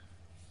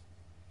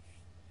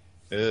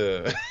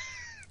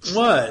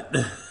 What?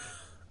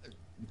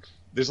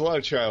 There's a lot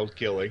of child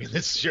killing in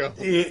this show.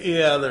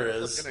 Yeah, there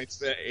is. What can I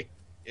say?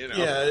 You know?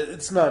 Yeah,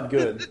 it's not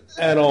good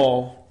at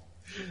all.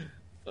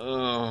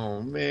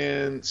 Oh,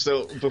 man.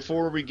 So,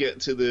 before we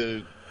get to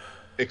the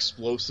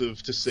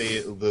explosive, to say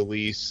it the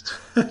least,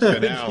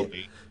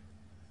 finale,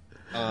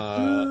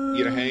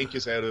 Hank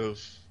is out of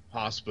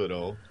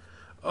hospital.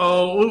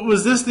 Oh,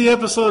 was this the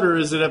episode, or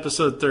is it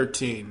episode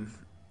 13?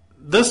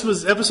 This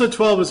was episode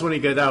 12 is when he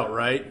got out,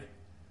 right?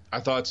 I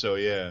thought so,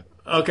 yeah.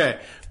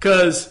 Okay,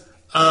 because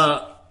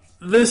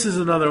this is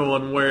another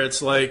one where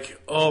it's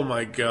like, oh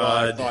my god.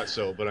 Well, I thought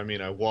so, but I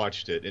mean, I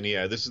watched it, and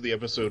yeah, this is the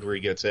episode where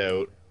he gets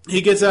out.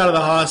 He gets out of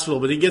the hospital,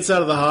 but he gets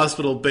out of the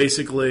hospital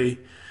basically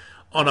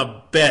on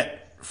a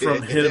bet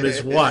from him and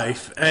his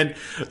wife. And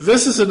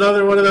this is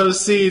another one of those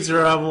scenes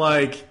where I'm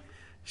like,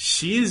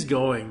 she's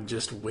going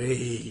just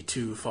way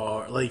too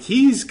far. Like,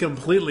 he's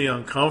completely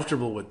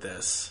uncomfortable with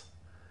this.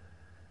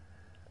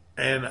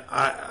 And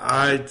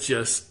I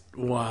just,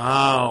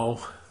 wow.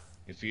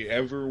 If you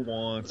ever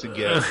want to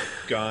get a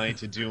guy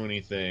to do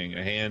anything,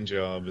 a hand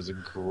job is a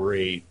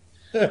great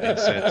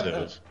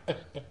incentive.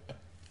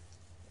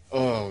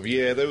 Oh,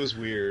 yeah, that was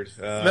weird.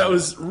 That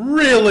was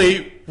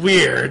really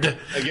weird.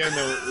 Again,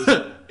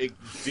 though, it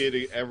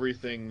did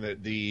everything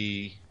that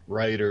the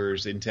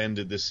writers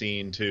intended the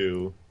scene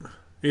to.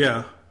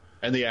 Yeah.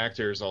 And the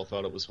actors all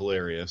thought it was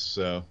hilarious,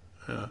 so.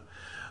 Yeah.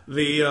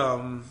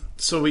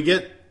 So we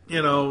get,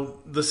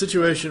 the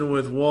situation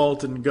with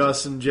Walt and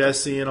Gus and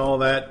Jesse and all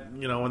that,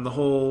 and the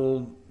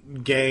whole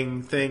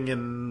gang thing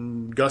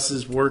and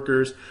Gus's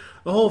workers.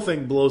 The whole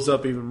thing blows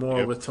up even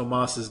more with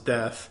Tomas's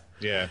death.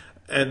 Yeah.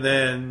 And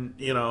then,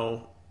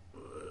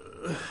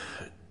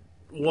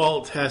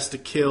 Walt has to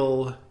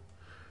kill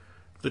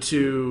the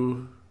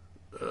two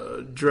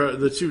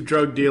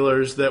drug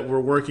dealers that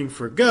were working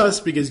for Gus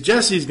because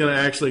Jesse's going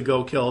to actually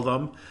go kill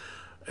them.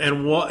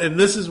 And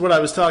this is what I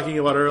was talking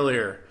about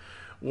earlier,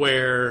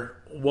 where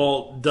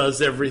Walt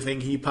does everything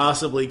he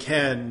possibly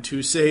can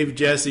to save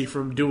Jesse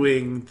from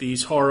doing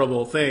these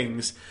horrible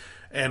things.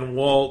 And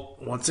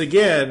Walt, once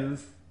again,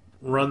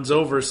 runs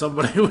over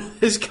somebody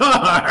with his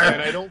car.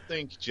 And I don't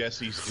think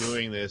Jesse's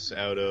doing this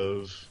out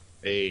of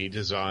a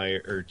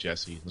desire, or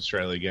Jesse, let's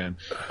try that again.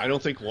 I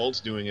don't think Walt's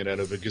doing it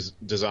out of a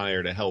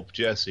desire to help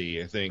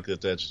Jesse. I think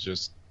that's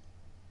just,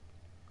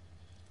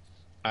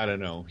 I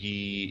don't know,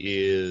 he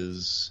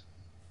is,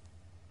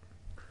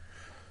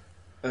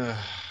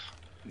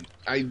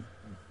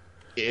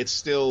 it's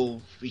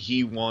still,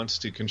 he wants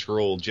to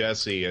control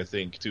Jesse, I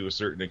think, to a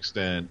certain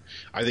extent.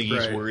 I think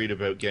he's worried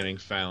about getting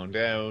found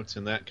out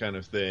and that kind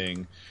of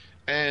thing.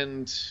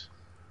 And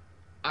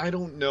I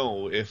don't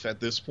know if at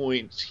this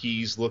point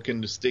he's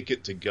looking to stick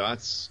it to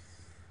Gus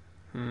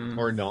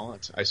or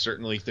not. I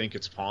certainly think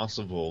it's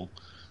possible.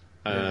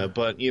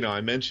 But,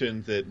 I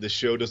mentioned that the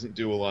show doesn't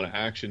do a lot of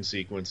action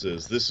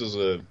sequences. This is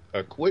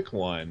a quick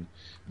one,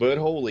 but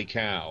holy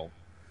cow.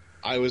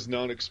 I was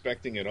not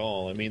expecting it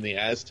all. I mean, the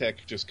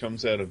Aztec just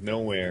comes out of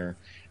nowhere,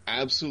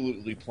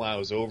 absolutely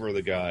plows over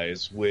the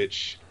guys,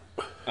 which,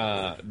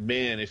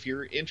 man, if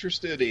you're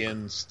interested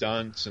in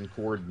stunts and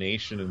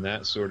coordination and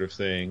that sort of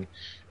thing,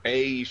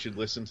 A, you should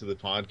listen to the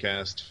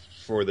podcast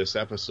for this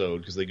episode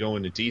because they go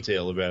into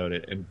detail about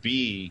it, and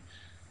B,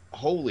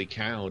 holy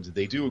cow, did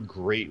they do a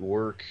great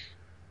work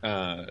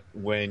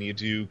when you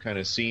do kind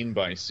of scene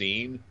by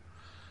scene.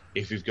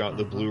 If you've got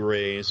the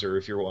Blu-rays or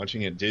if you're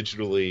watching it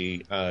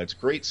digitally, it's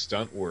great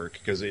stunt work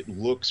because it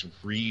looks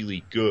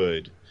really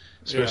good,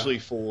 especially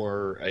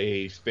for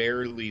a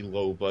fairly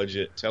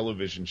low-budget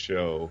television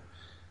show.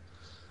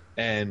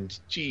 And,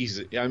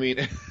 geez, I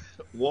mean,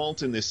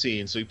 Walt in this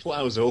scene, so he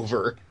plows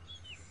over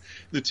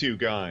the two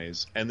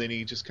guys, and then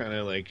he just kind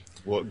of,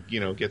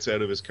 gets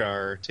out of his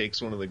car,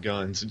 takes one of the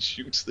guns, and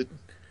shoots the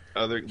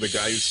guy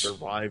who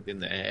survived in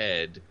the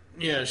head.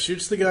 Yeah,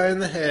 shoots the guy in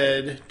the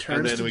head,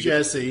 turns to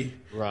Jesse,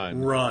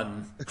 run.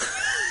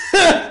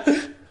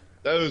 That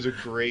was a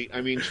great...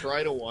 I mean,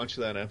 try to watch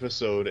that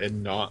episode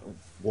and not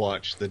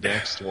watch the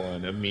next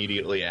one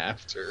immediately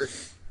after.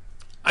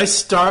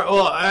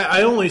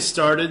 I only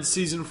started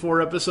season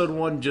 4, episode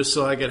 1, just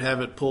so I could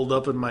have it pulled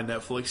up in my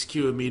Netflix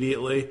queue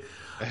immediately.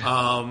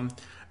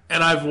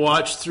 And I've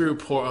watched through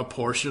a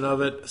portion of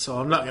it, so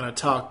I'm not going to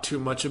talk too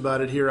much about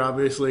it here,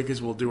 obviously,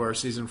 because we'll do our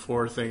season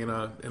 4 thing in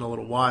a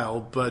little while.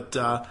 But,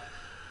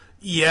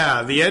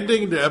 the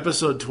ending to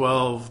episode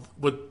 12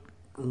 with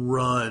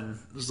run.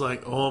 It was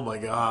like, oh my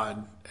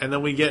God. And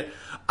then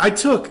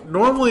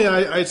normally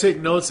I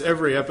take notes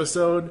every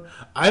episode.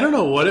 I don't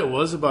know what it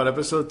was about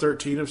episode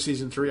 13 of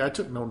season 3. I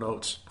took no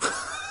notes.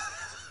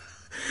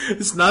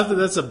 It's not that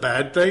that's a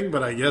bad thing,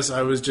 but I guess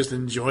I was just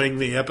enjoying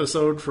the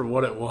episode for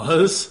what it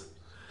was.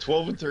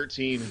 12 and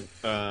 13,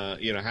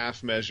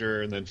 half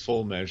measure and then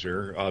full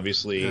measure,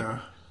 obviously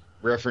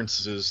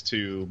references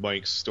to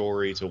Mike's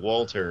story to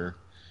Walter.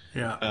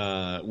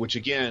 Yeah. Which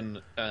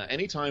again,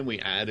 anytime we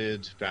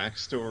added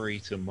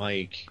backstory to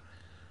Mike,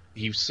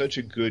 he's such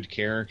a good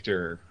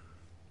character.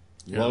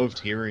 Loved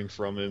hearing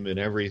from him and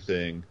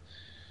everything.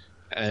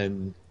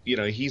 And,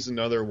 he's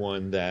another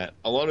one that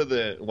a lot of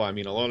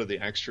the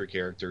extra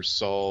characters,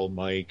 Saul,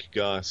 Mike,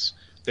 Gus,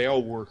 they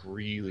all work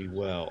really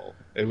well.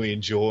 And we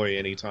enjoy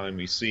any time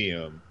we see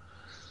them.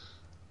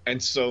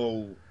 And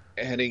so,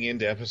 heading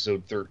into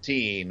episode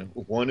 13,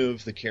 one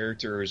of the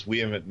characters we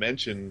haven't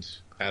mentioned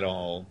at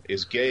all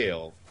is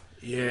Gale,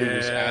 who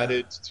was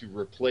added to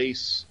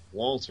replace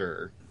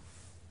Walter.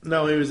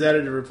 No, he was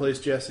added to replace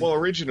Jesse. Well,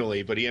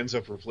 originally, but he ends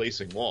up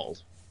replacing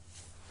Walt.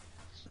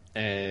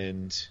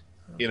 And,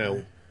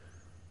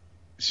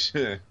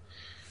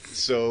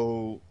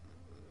 so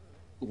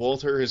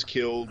Walter has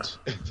killed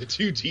the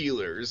 2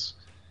 dealers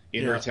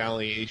in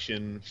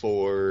retaliation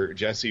for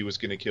Jesse was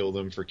going to kill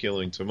them for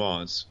killing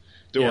Tomas.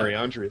 Don't worry,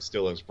 Andrea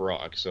still has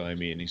Brock, so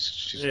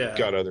she's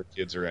got other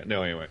kids around.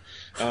 No, anyway.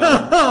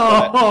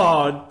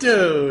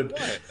 Dude.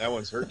 What? That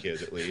one's her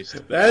kid, at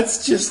least.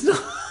 That's just not...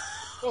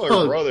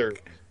 Well,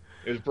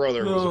 his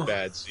brother was a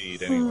bad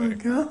seed, anyway.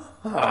 Oh,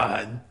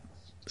 God.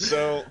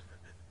 So,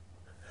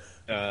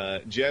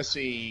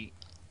 Jesse,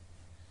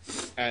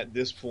 at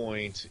this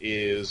point,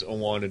 is a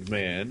wanted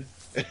man.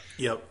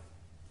 Yep.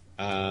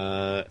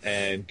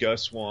 And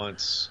Gus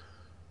wants...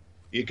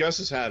 Gus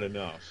has had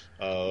enough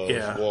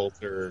of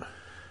Walter.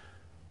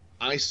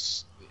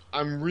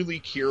 I'm really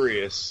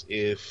curious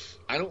if...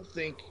 I don't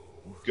think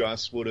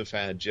Gus would have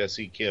had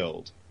Jesse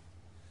killed.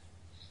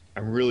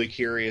 I'm really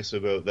curious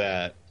about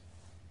that.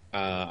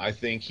 I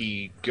think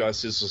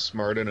Gus is a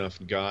smart enough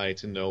guy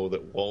to know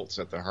that Walt's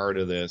at the heart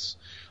of this.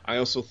 I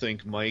also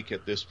think Mike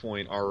at this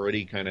point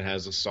already kind of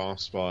has a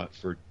soft spot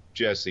for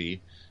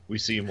Jesse. We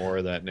see more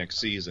of that next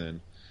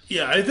season.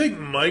 Yeah, I think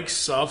Mike's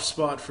soft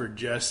spot for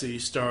Jesse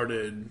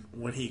started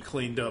when he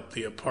cleaned up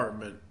the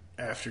apartment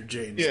after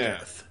Jane's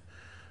death.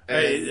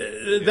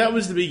 That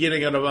was the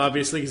beginning of it,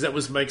 obviously, because that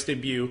was Mike's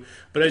debut.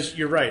 But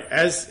you're right,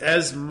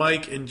 as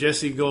Mike and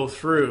Jesse go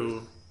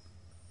through,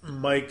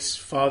 Mike's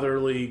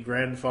fatherly,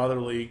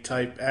 grandfatherly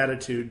type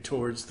attitude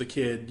towards the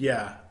kid,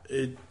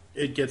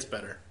 it gets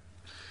better.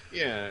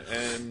 Yeah,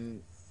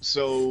 and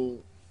so,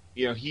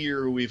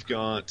 here we've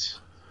got...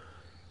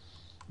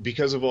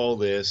 Because of all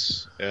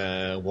this,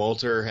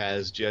 Walter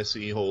has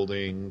Jesse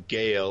holding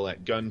Gale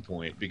at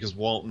gunpoint because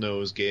Walt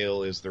knows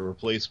Gale is the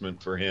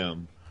replacement for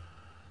him.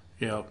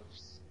 Yep.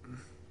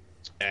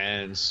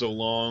 And so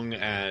long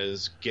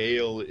as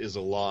Gale is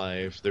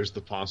alive, there's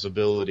the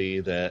possibility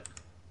that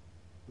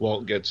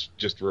Walt gets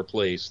just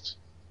replaced.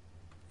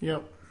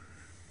 Yep.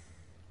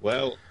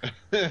 Well...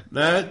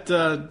 that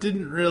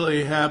didn't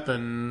really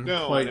happen.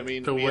 No, quite we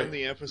end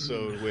the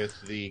episode with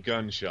the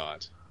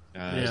gunshot.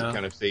 As it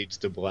kind of fades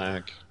to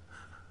black.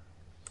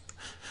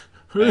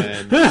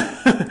 And,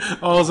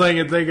 all I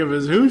can think of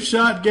is, who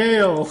shot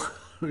Gale?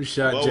 Who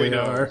shot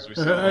JR?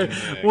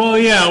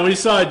 We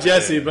saw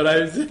Jesse, but I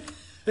was...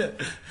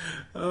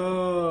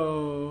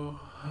 oh.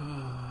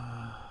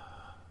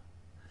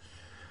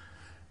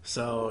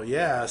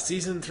 So,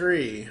 season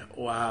 3.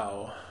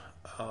 Wow.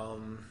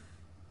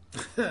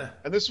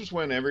 And this was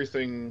when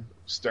everything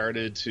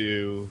started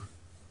to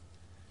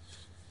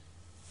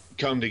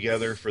come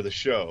together for the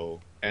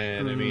show.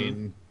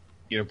 And,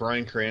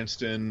 Bryan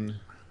Cranston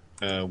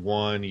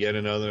won yet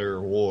another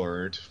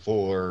award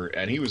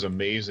and he was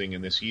amazing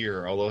in this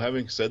year. Although,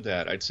 having said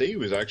that, I'd say he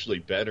was actually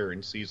better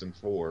in season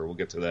 4. We'll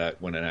get to that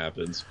when it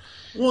happens.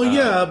 Well,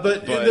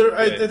 but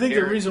I think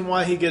the reason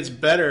why he gets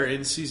better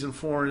in season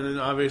 4 and then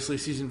obviously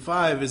season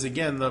 5 is,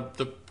 again,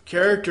 the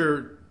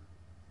character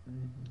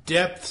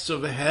depths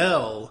of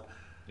hell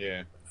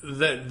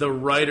that the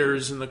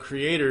writers and the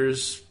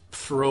creators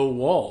throw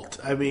Walt.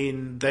 I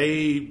mean,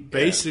 they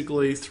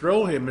basically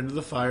throw him into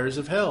the fires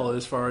of hell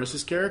as far as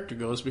his character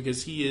goes,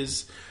 because he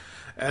is,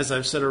 as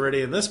I've said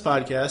already in this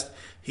podcast,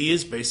 he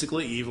is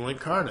basically evil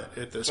incarnate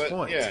at this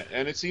point. Yeah,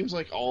 and it seems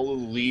like all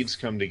of the leads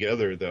come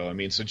together, though. I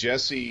mean, so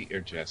Jesse,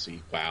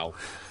 wow.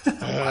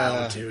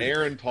 Wow, dude.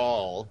 Aaron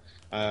Paul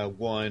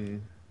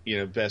won,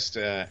 Best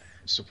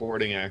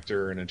Supporting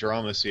Actor in a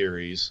Drama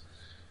Series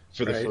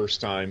for the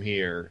first time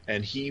here,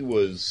 and he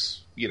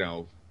was,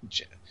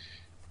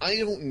 I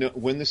don't know.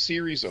 When the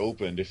series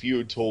opened, if you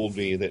had told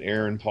me that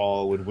Aaron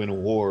Paul would win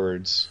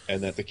awards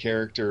and that the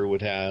character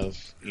would have,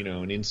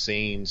 an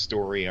insane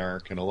story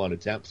arc and a lot of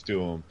depth to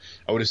him,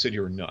 I would have said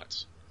you were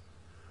nuts.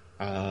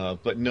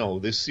 But no,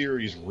 this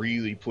series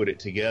really put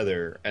it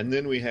together. And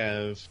then we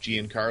have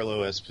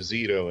Giancarlo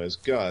Esposito as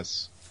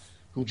Gus,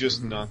 who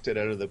just knocked it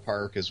out of the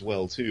park as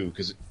well, too.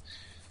 Because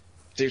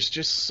there's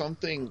just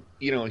something,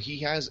 he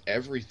has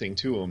everything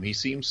to him. He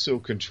seems so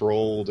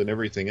controlled and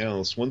everything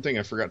else. One thing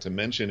I forgot to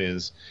mention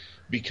is,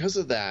 because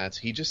of that,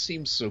 he just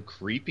seems so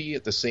creepy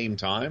at the same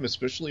time,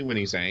 especially when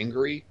he's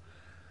angry.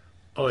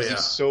 Oh, yeah.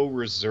 He's so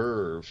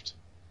reserved.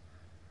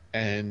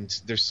 And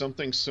there's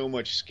something so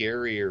much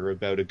scarier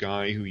about a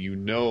guy who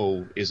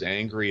is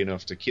angry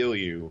enough to kill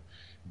you,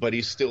 but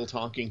he's still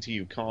talking to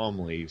you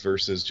calmly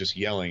versus just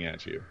yelling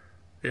at you.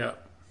 Yeah.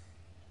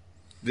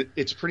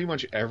 It's pretty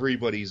much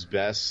everybody's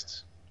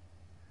best.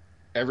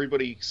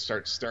 Everybody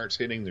starts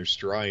hitting their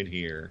stride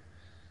here.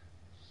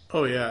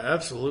 Oh, yeah,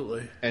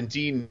 absolutely. And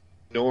Dean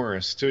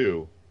Norris,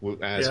 too,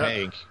 as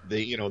Hank.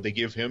 They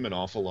give him an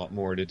awful lot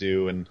more to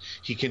do, and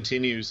he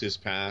continues his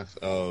path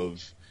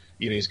of...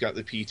 he's got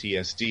the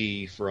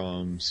PTSD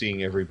from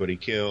seeing everybody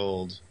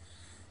killed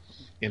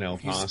in El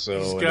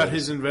Paso. He's got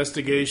his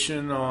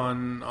investigation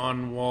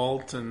on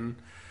Walt on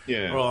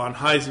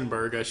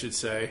Heisenberg, I should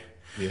say.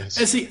 Yes.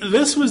 And see,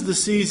 this was the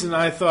season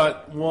I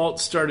thought Walt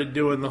started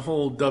doing the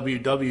whole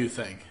WW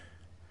thing.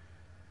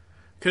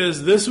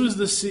 Because this was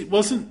the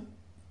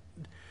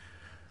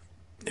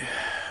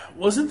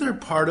wasn't there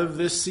part of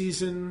this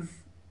season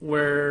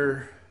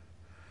where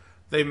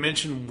they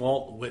mentioned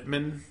Walt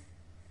Whitman?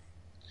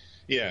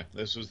 Yeah,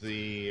 this was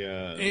the...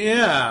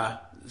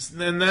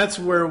 and that's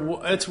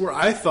where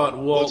I thought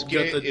Walt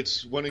got the...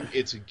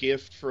 It's a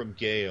gift from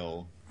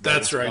Gale.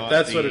 That's right,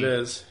 that's what it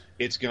is.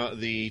 It's got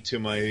the, to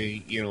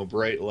my,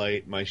 bright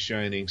light, my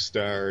shining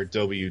star,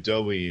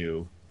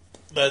 WW.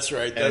 That's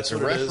right, that's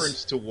what it is. It's a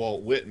reference to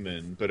Walt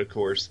Whitman, but of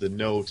course the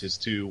note is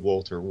to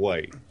Walter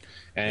White.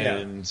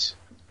 And,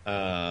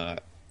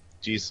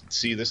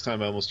 see, this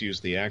time I almost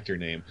used the actor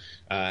name.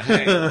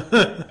 Hank,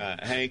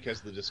 Hank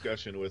has the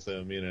discussion with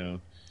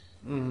him,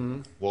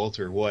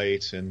 Walter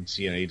White, and,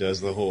 he does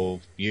the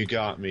whole, you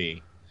got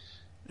me.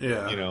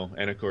 Yeah.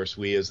 And of course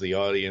we as the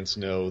audience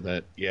know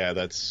that,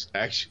 that's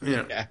actually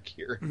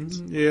accurate.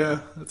 Yeah,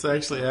 that's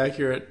actually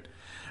accurate.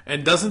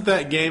 And doesn't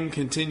that game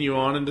continue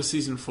on into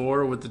season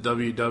 4 with the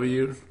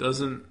WW?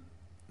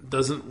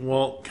 Doesn't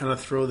Walt kind of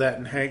throw that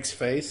in Hank's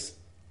face?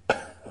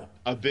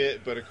 A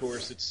bit, but of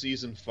course it's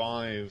season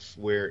 5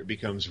 where it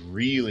becomes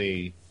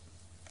really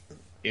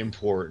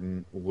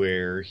important,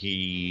 where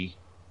he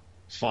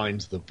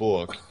finds the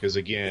book. Because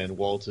again,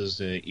 Walt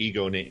is an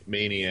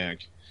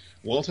egomaniac.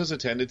 Walt has a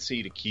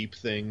tendency to keep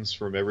things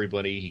from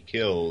everybody he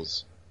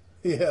kills.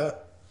 Yeah.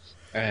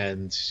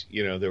 And,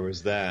 there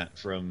was that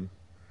from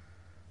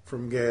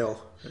Gale,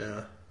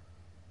 yeah.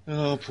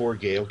 Oh, poor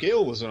Gale.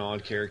 Gale was an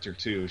odd character,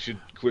 too. Should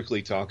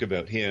quickly talk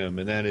about him,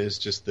 and that is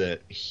just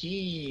that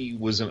he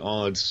was an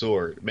odd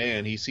sort.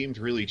 Man, he seemed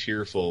really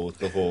cheerful with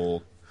the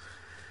whole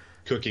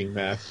cooking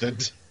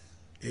method.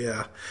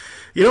 Yeah.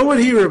 You know what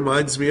he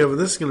reminds me of, and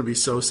this is going to be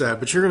so sad,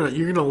 but you're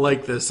gonna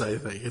like this, I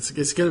think. It's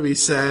going to be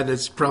sad,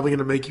 it's probably going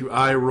to make you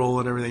eye roll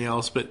and everything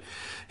else, but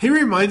he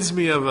reminds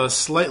me of a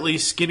slightly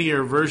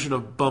skinnier version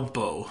of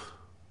Bumpo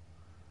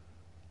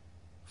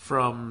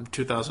from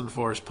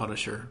 2004's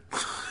Punisher.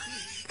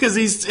 Because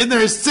he's in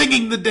there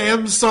singing the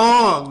damn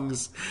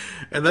songs.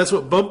 And that's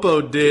what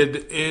Bumpo did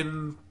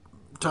in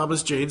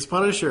Thomas Jane's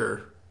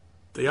Punisher.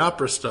 The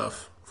opera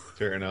stuff.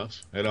 Fair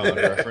enough. An odd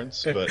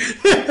reference, but...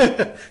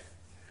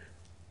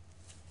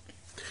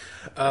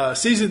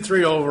 Season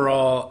 3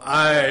 overall,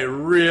 I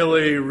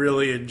really,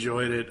 really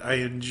enjoyed it. I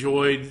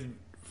enjoyed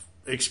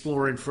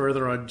exploring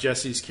further on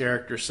Jesse's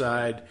character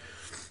side.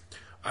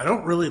 I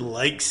don't really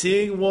like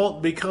seeing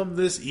Walt become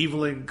this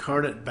evil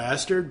incarnate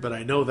bastard, but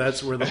I know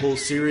that's where the whole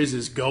series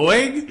is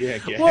going.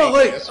 Well,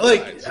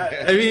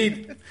 I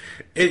mean,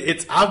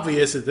 it's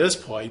obvious at this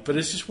point, but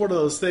it's just one of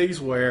those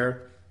things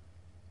where,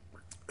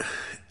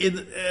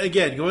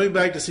 again, going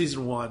back to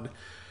season 1,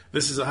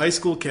 this is a high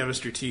school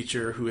chemistry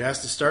teacher who has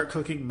to start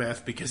cooking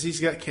meth because he's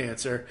got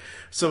cancer.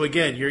 So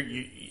again,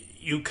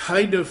 you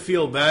kind of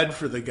feel bad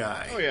for the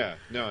guy. Oh yeah,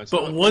 no.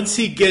 But once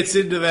he gets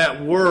into that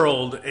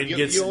world and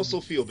you also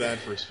feel bad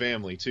for his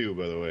family too.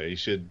 By the way, you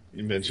should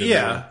mention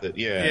that.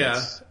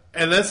 Yeah.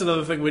 And that's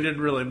another thing we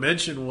didn't really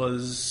mention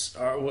was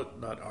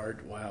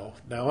Wow,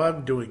 now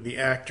I'm doing the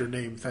actor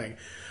name thing.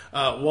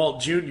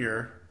 Walt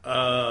Jr.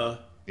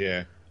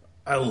 Yeah.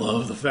 I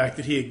love the fact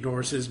that he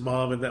ignores his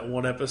mom in that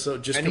one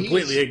episode, just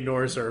completely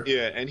ignores her.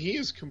 Yeah, and he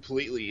is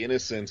completely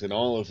innocent in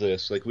all of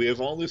this. Like, we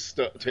have all this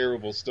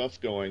terrible stuff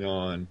going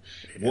on.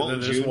 Walt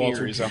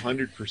Jr. is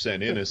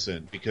 100%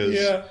 innocent because,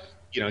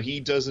 he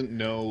doesn't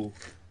know...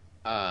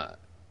 and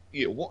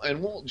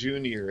Walt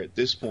Jr. at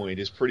this point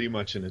is pretty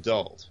much an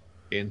adult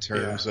in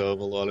terms of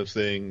a lot of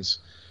things,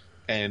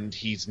 and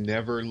he's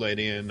never let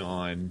in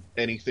on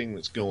anything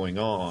that's going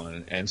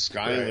on, and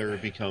Skyler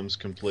becomes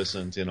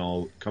complicit in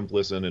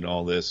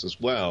all this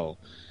as well.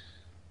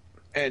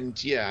 And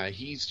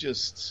he's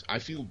just, I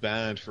feel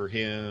bad for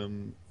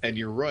him, and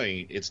you're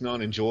right, it's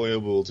not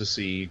enjoyable to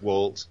see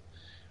Walt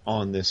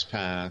on this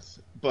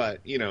path, but,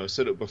 I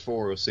said it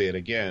before, I'll say it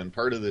again,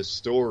 part of this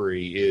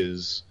story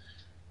is,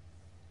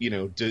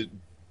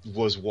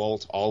 was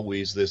Walt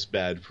always this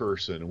bad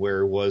person?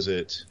 Where was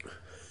it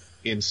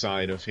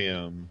inside of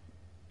him?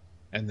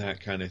 and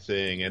that kind of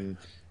thing. And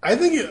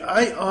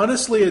I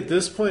honestly, at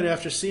this point,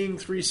 after seeing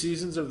 3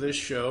 seasons of this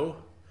show,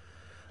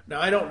 now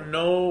I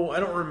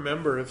don't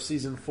remember if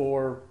season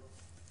 4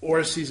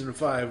 or season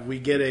 5 we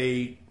get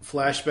a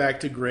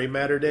flashback to Gray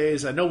Matter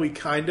days. I know we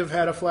kind of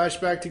had a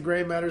flashback to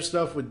Gray Matter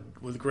stuff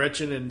with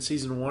Gretchen in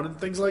season 1 and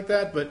things like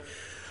that, but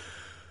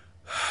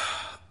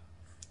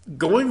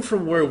going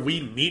from where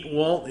we meet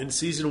Walt in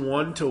season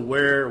 1 to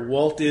where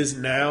Walt is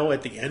now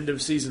at the end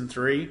of season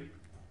 3,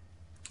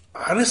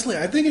 honestly,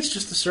 I think it's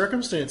just the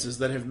circumstances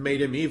that have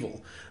made him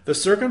evil. The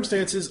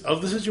circumstances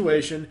of the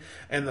situation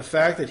and the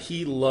fact that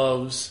he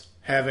loves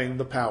having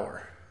the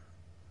power.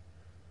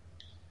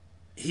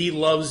 He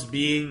loves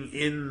being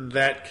in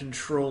that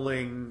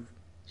controlling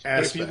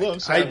aspect.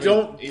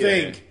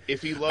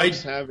 If he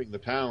loves having the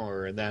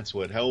power and that's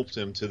what helped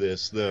him to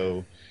this,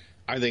 though,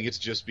 I think it's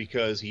just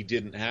because he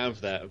didn't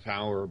have that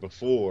power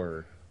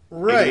before.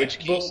 Right. In which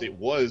case it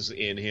was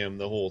in him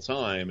the whole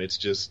time. It's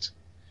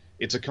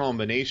a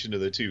combination of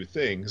the two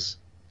things.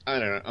 I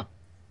don't know.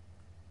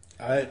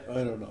 I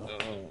don't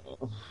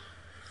know.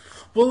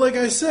 Well, like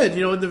I said,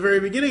 in the very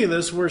beginning of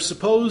this, we're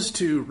supposed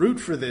to root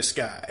for this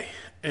guy.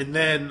 And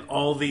then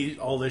all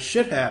this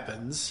shit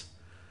happens.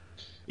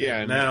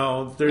 Yeah.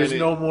 Now there's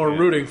no more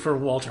rooting for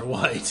Walter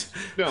White.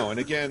 No, and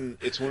again,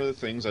 it's one of the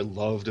things I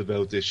loved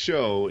about this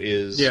show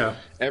is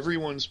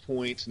everyone's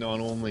point,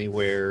 not only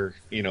where,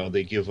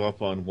 they give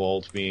up on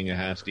Walt being a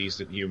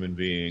half-decent human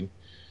being,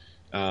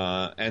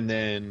 and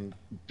then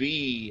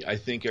B, I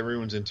think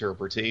everyone's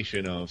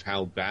interpretation of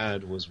how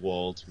bad was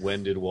Walt,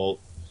 when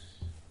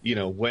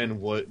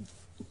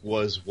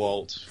was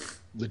Walt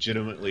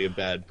legitimately a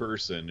bad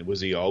person?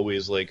 Was he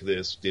always like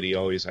this? Did he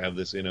always have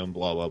this in him?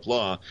 Blah, blah,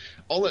 blah.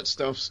 All that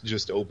stuff's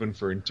just open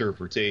for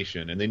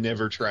interpretation, and they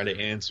never try to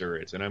answer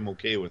it, and I'm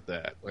okay with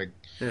that.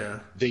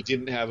 They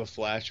didn't have a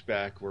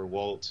flashback where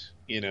Walt,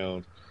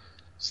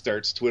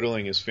 starts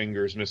twiddling his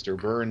fingers Mr.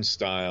 Burns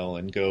style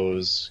and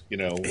goes,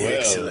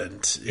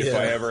 Excellent. If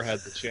I ever had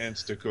the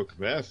chance to cook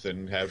meth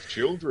and have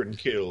children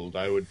killed,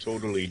 I would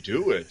totally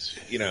do it,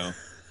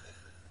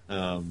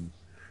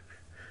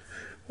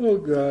 Oh,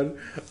 God.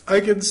 I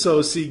can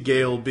so see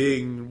Gale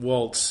being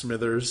Walt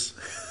Smithers.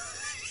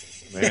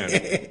 Man,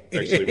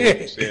 actually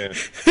works,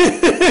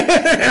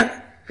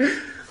 yeah.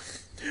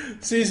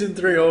 Season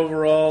 3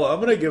 overall, I'm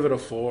going to give it a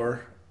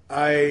 4.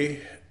 I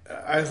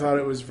thought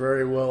it was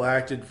very well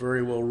acted,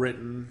 very well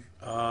written.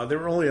 There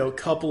were only a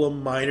couple of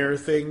minor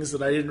things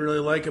that I didn't really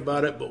like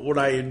about it, but what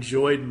I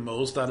enjoyed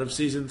most out of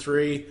Season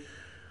 3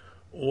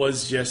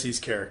 was Jesse's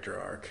character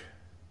arc.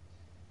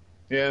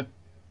 Yeah.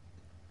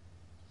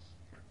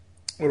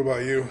 What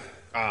about you?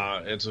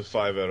 It's a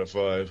 5 out of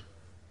 5.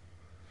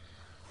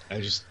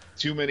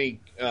 Too many.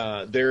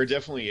 There are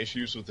definitely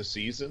issues with the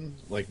season.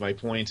 Like, my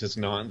point is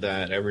not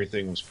that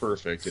everything was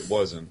perfect. It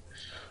wasn't.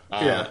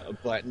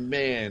 But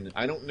man,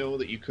 I don't know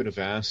that you could have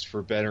asked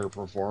for better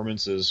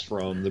performances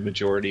from the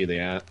majority of the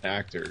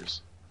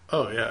actors.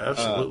 Oh yeah,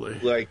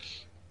 absolutely.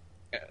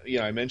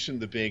 I mentioned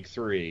the big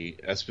three: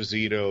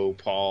 Esposito,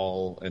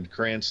 Paul, and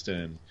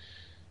Cranston.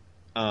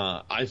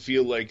 I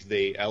feel like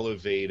they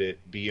elevate it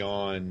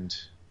beyond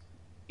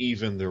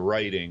even the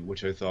writing,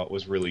 which I thought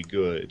was really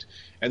good.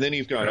 And then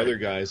you've got other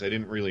guys I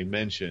didn't really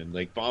mention,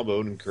 like Bob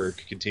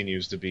Odenkirk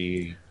continues to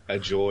be a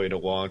joy to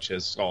watch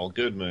as Saul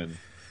Goodman.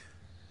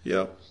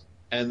 Yep.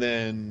 And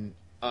then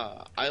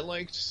I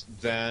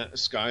liked that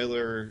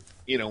Skylar,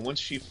 once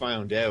she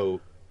found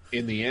out,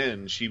 in the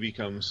end, she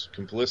becomes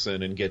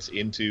complicit and gets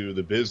into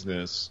the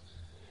business.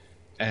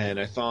 And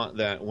I thought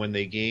that when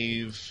they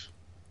gave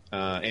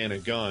Anna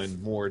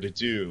Gunn more to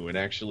do and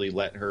actually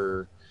let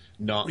her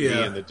not be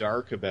in the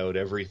dark about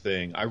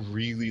everything, I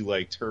really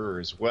liked her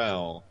as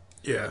well.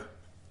 Yeah.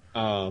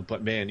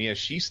 But man,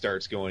 she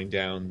starts going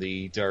down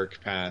the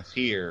dark path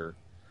here.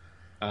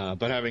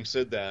 But having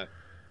said that,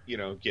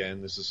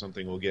 again, this is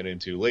something we'll get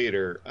into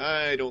later.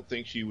 I don't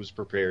think she was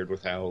prepared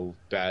with how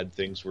bad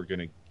things were going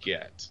to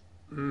get.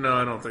 No,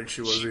 I don't think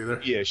she was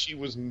either. Yeah, she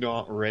was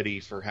not ready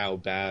for how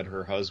bad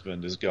her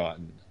husband has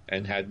gotten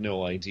and had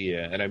no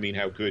idea. And I mean,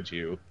 how could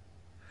you?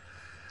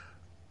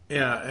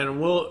 Yeah, and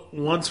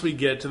once we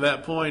get to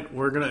that point,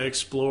 we're going to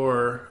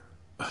explore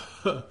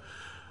how,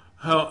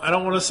 I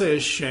don't want to say a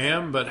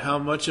sham, but how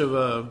much of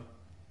a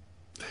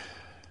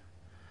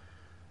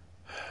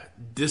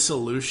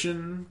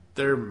dissolution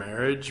their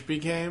marriage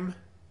became.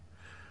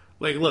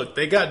 Like, look,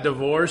 they got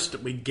divorced,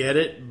 we get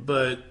it,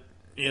 but,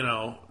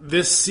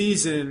 this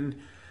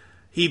season,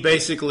 he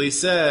basically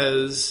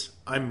says,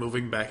 I'm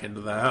moving back into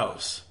the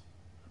house,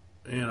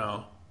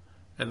 and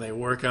they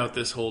work out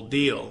this whole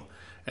deal.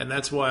 And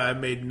that's why I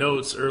made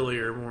notes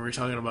earlier when we were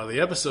talking about the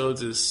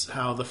episodes, is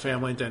how the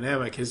family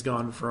dynamic has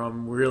gone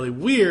from really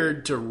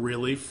weird to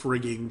really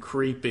frigging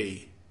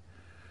creepy.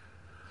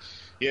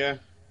 Yeah,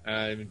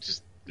 I'm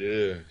just...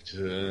 Yeah.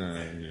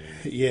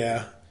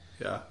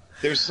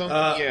 There's some...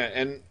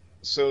 and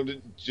so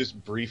to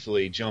just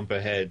briefly jump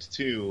ahead,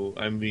 too,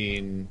 I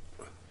mean,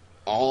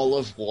 all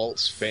of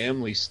Walt's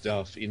family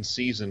stuff in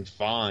Season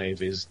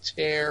 5 is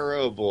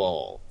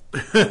terrible.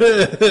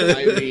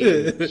 I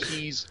mean,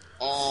 he's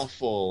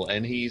awful,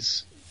 and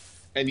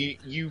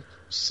you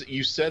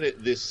said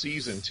it this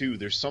season too.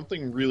 There's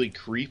something really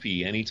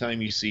creepy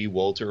anytime you see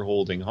Walter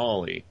holding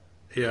Holly.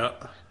 Yeah.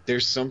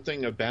 There's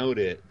something about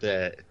it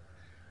that,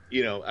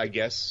 I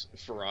guess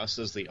for us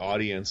as the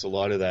audience, a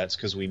lot of that's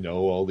because we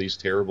know all these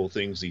terrible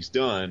things he's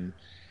done.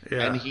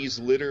 Yeah. And he's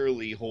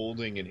literally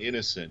holding an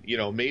innocent.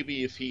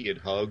 Maybe if he had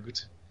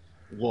hugged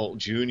Walt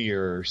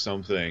Jr. or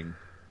something,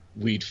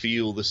 we'd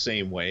feel the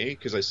same way.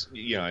 Because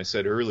I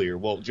said earlier,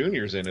 Walt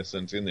Jr.'s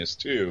innocent in this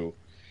too.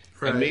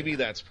 Right. And maybe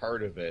that's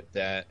part of it,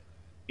 that,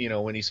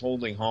 when he's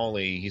holding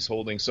Holly, he's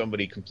holding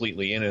somebody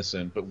completely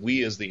innocent. But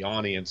we as the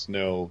audience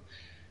know,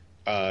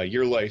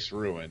 your life's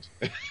ruined.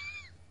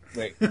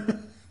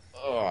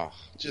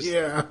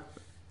 Yeah.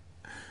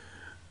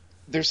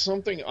 There's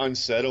something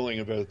unsettling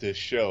about this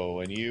show,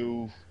 and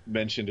you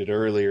mentioned it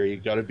earlier. You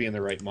got to be in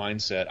the right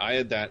mindset. I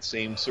had that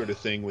same sort of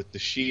thing with The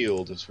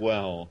Shield as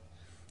well.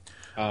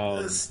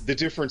 The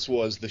difference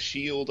was The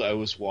Shield I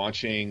was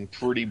watching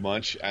pretty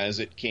much as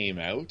it came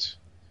out.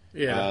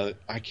 Yeah.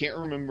 I can't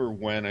remember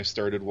when I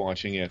started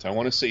watching it. I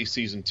want to say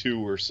season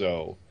 2 or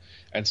so.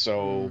 And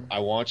so I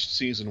watched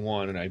season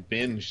 1 and I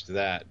binged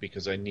that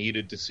because I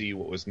needed to see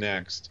what was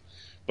next.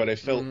 But I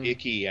felt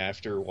icky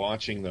after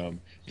watching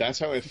them. That's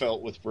how I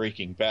felt with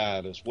Breaking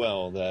Bad as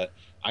well, that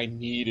I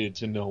needed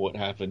to know what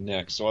happened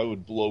next. So I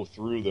would blow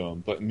through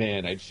them. But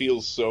man, I'd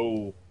feel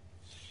so...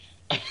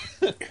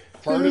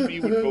 Part of me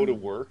would go to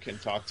work and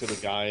talk to the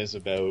guys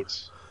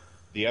about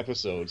the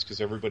episodes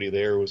because everybody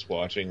there was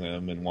watching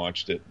them and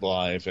watched it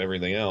live,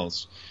 everything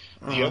else.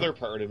 The other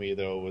part of me,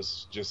 though,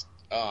 was just...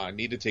 I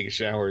need to take a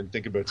shower and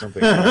think about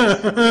something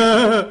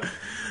else.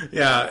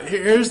 Yeah,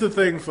 here's the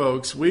thing,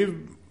 folks.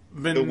 We've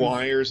been... The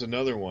Wire's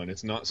another one.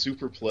 It's not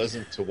super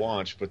pleasant to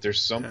watch, but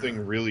there's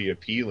something really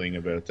appealing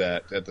about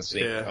that at the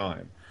same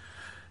time.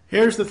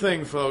 Here's the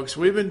thing, folks.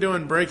 We've been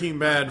doing Breaking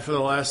Bad for the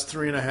last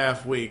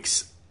 3.5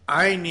 weeks.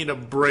 I need a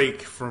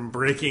break from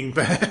Breaking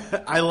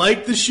Bad. I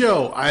like the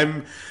show.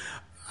 I've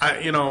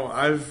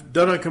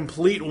done a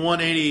complete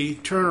 180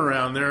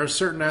 turnaround. There are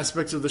certain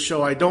aspects of the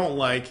show I don't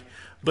like,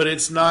 but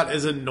it's not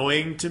as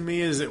annoying to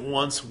me as it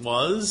once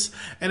was.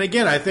 And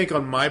again, I think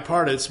on my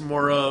part, it's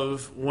more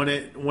of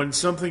when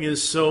something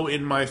is so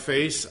in my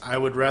face, I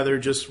would rather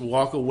just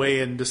walk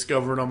away and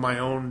discover it on my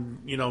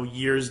own,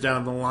 years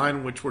down the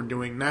line, which we're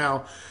doing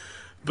now.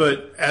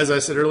 But as I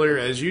said earlier,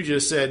 as you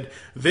just said,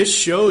 this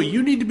show,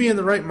 you need to be in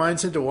the right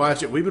mindset to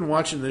watch it. We've been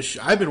watching this.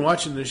 I've been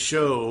watching this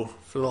show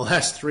for the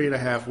last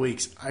 3.5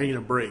 weeks. I need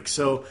a break.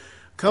 So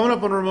coming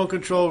up on Remote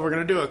Control, we're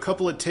going to do a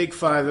couple of Take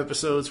 5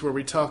 episodes where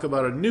we talk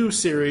about a new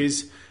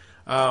series,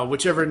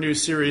 whichever new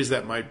series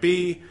that might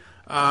be,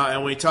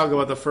 and we talk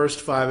about the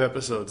first 5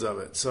 episodes of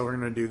it. So we're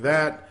going to do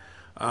that.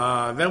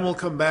 Then we'll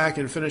come back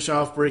and finish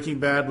off Breaking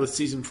Bad with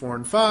Season 4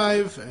 and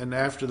 5, and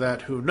after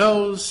that, who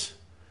knows?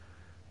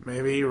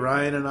 Maybe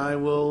Ryan and I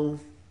will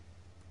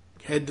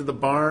head to the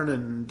barn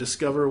and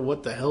discover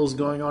what the hell's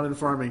going on in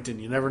Farmington.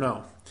 You never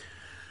know.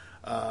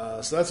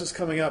 So that's what's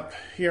coming up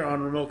here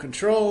on Remote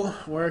Control.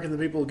 Where can the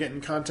people get in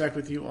contact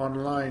with you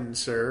online,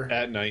 sir?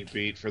 At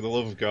Nightbeat. For the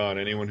love of God,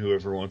 anyone who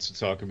ever wants to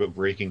talk about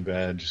Breaking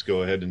Bad, just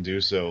go ahead and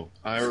do so.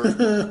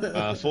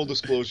 Full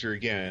disclosure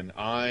again,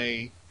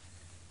 I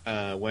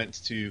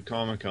went to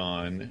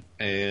Comic-Con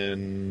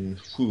and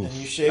you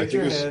shaved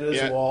your head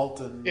as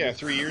Walt. Yeah,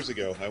 3 years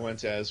ago. I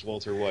went as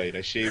Walter White.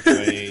 I shaved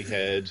my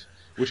head,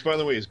 which, by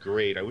the way, is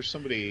great. I wish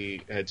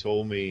somebody had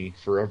told me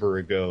forever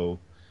ago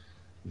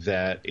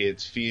that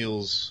it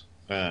feels,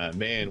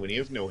 when you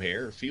have no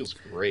hair, it feels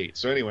great.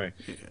 So anyway.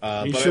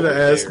 You should have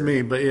asked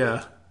me, but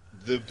yeah.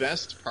 The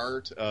best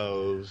part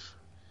of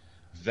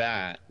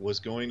that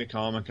was going to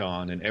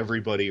Comic-Con and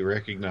everybody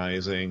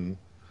recognizing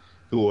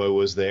who I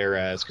was there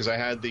as, because I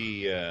had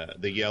the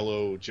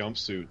yellow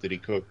jumpsuit that he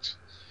cooked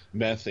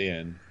meth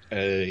in,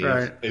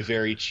 a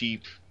very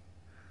cheap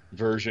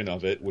version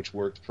of it, which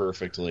worked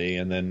perfectly,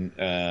 and then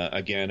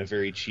again a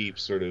very cheap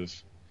sort of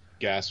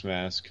gas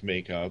mask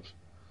makeup.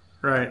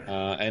 Right.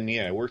 And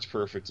yeah, it worked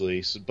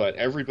perfectly. But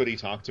everybody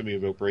talked to me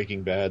about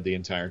Breaking Bad the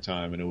entire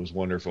time, and it was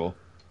wonderful.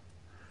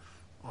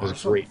 It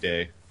was a great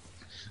day.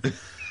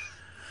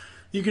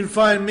 You can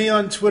find me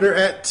on Twitter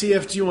at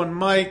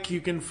TFG1Mike. You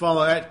can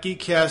follow at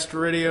Geekcast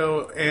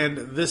Radio and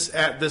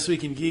at This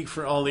Week in Geek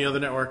for all the other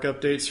network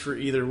updates for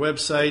either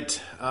website.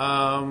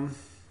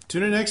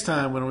 Tune in next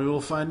time when we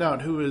will find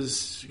out who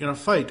is going to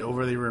fight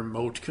over the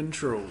remote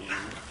control.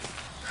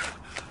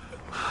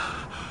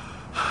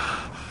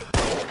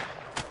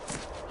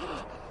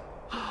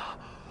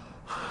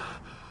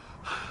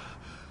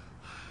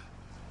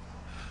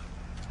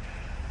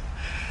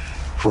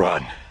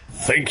 Run.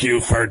 Thank you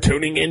for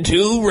tuning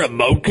into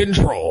Remote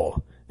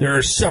Control. There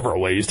are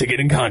several ways to get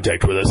in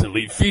contact with us and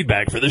leave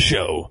feedback for the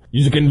show.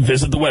 You can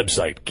visit the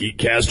website,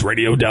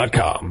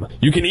 geekcastradio.com.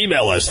 You can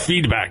email us,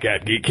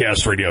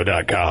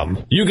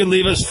 feedback@geekcastradio.com. You can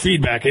leave us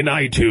feedback in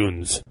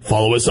iTunes.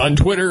 Follow us on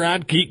Twitter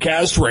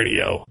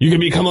 @GeekCastRadio. You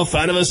can become a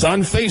fan of us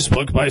on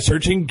Facebook by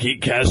searching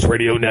Geekcast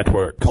Radio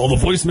Network. Call the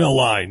voicemail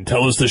line.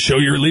 Tell us the show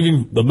you're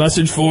leaving the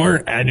message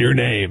for and your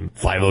name.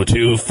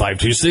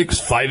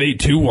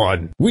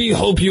 502-526-5821. We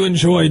hope you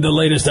enjoyed the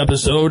latest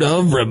episode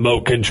of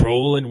Remote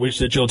Control and wish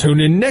that you'll tune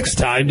in next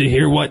time to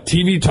hear what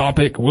TV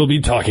topic we'll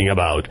be talking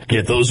about.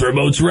 Get those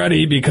remotes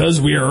ready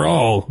because we are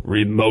all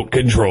remote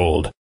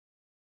controlled.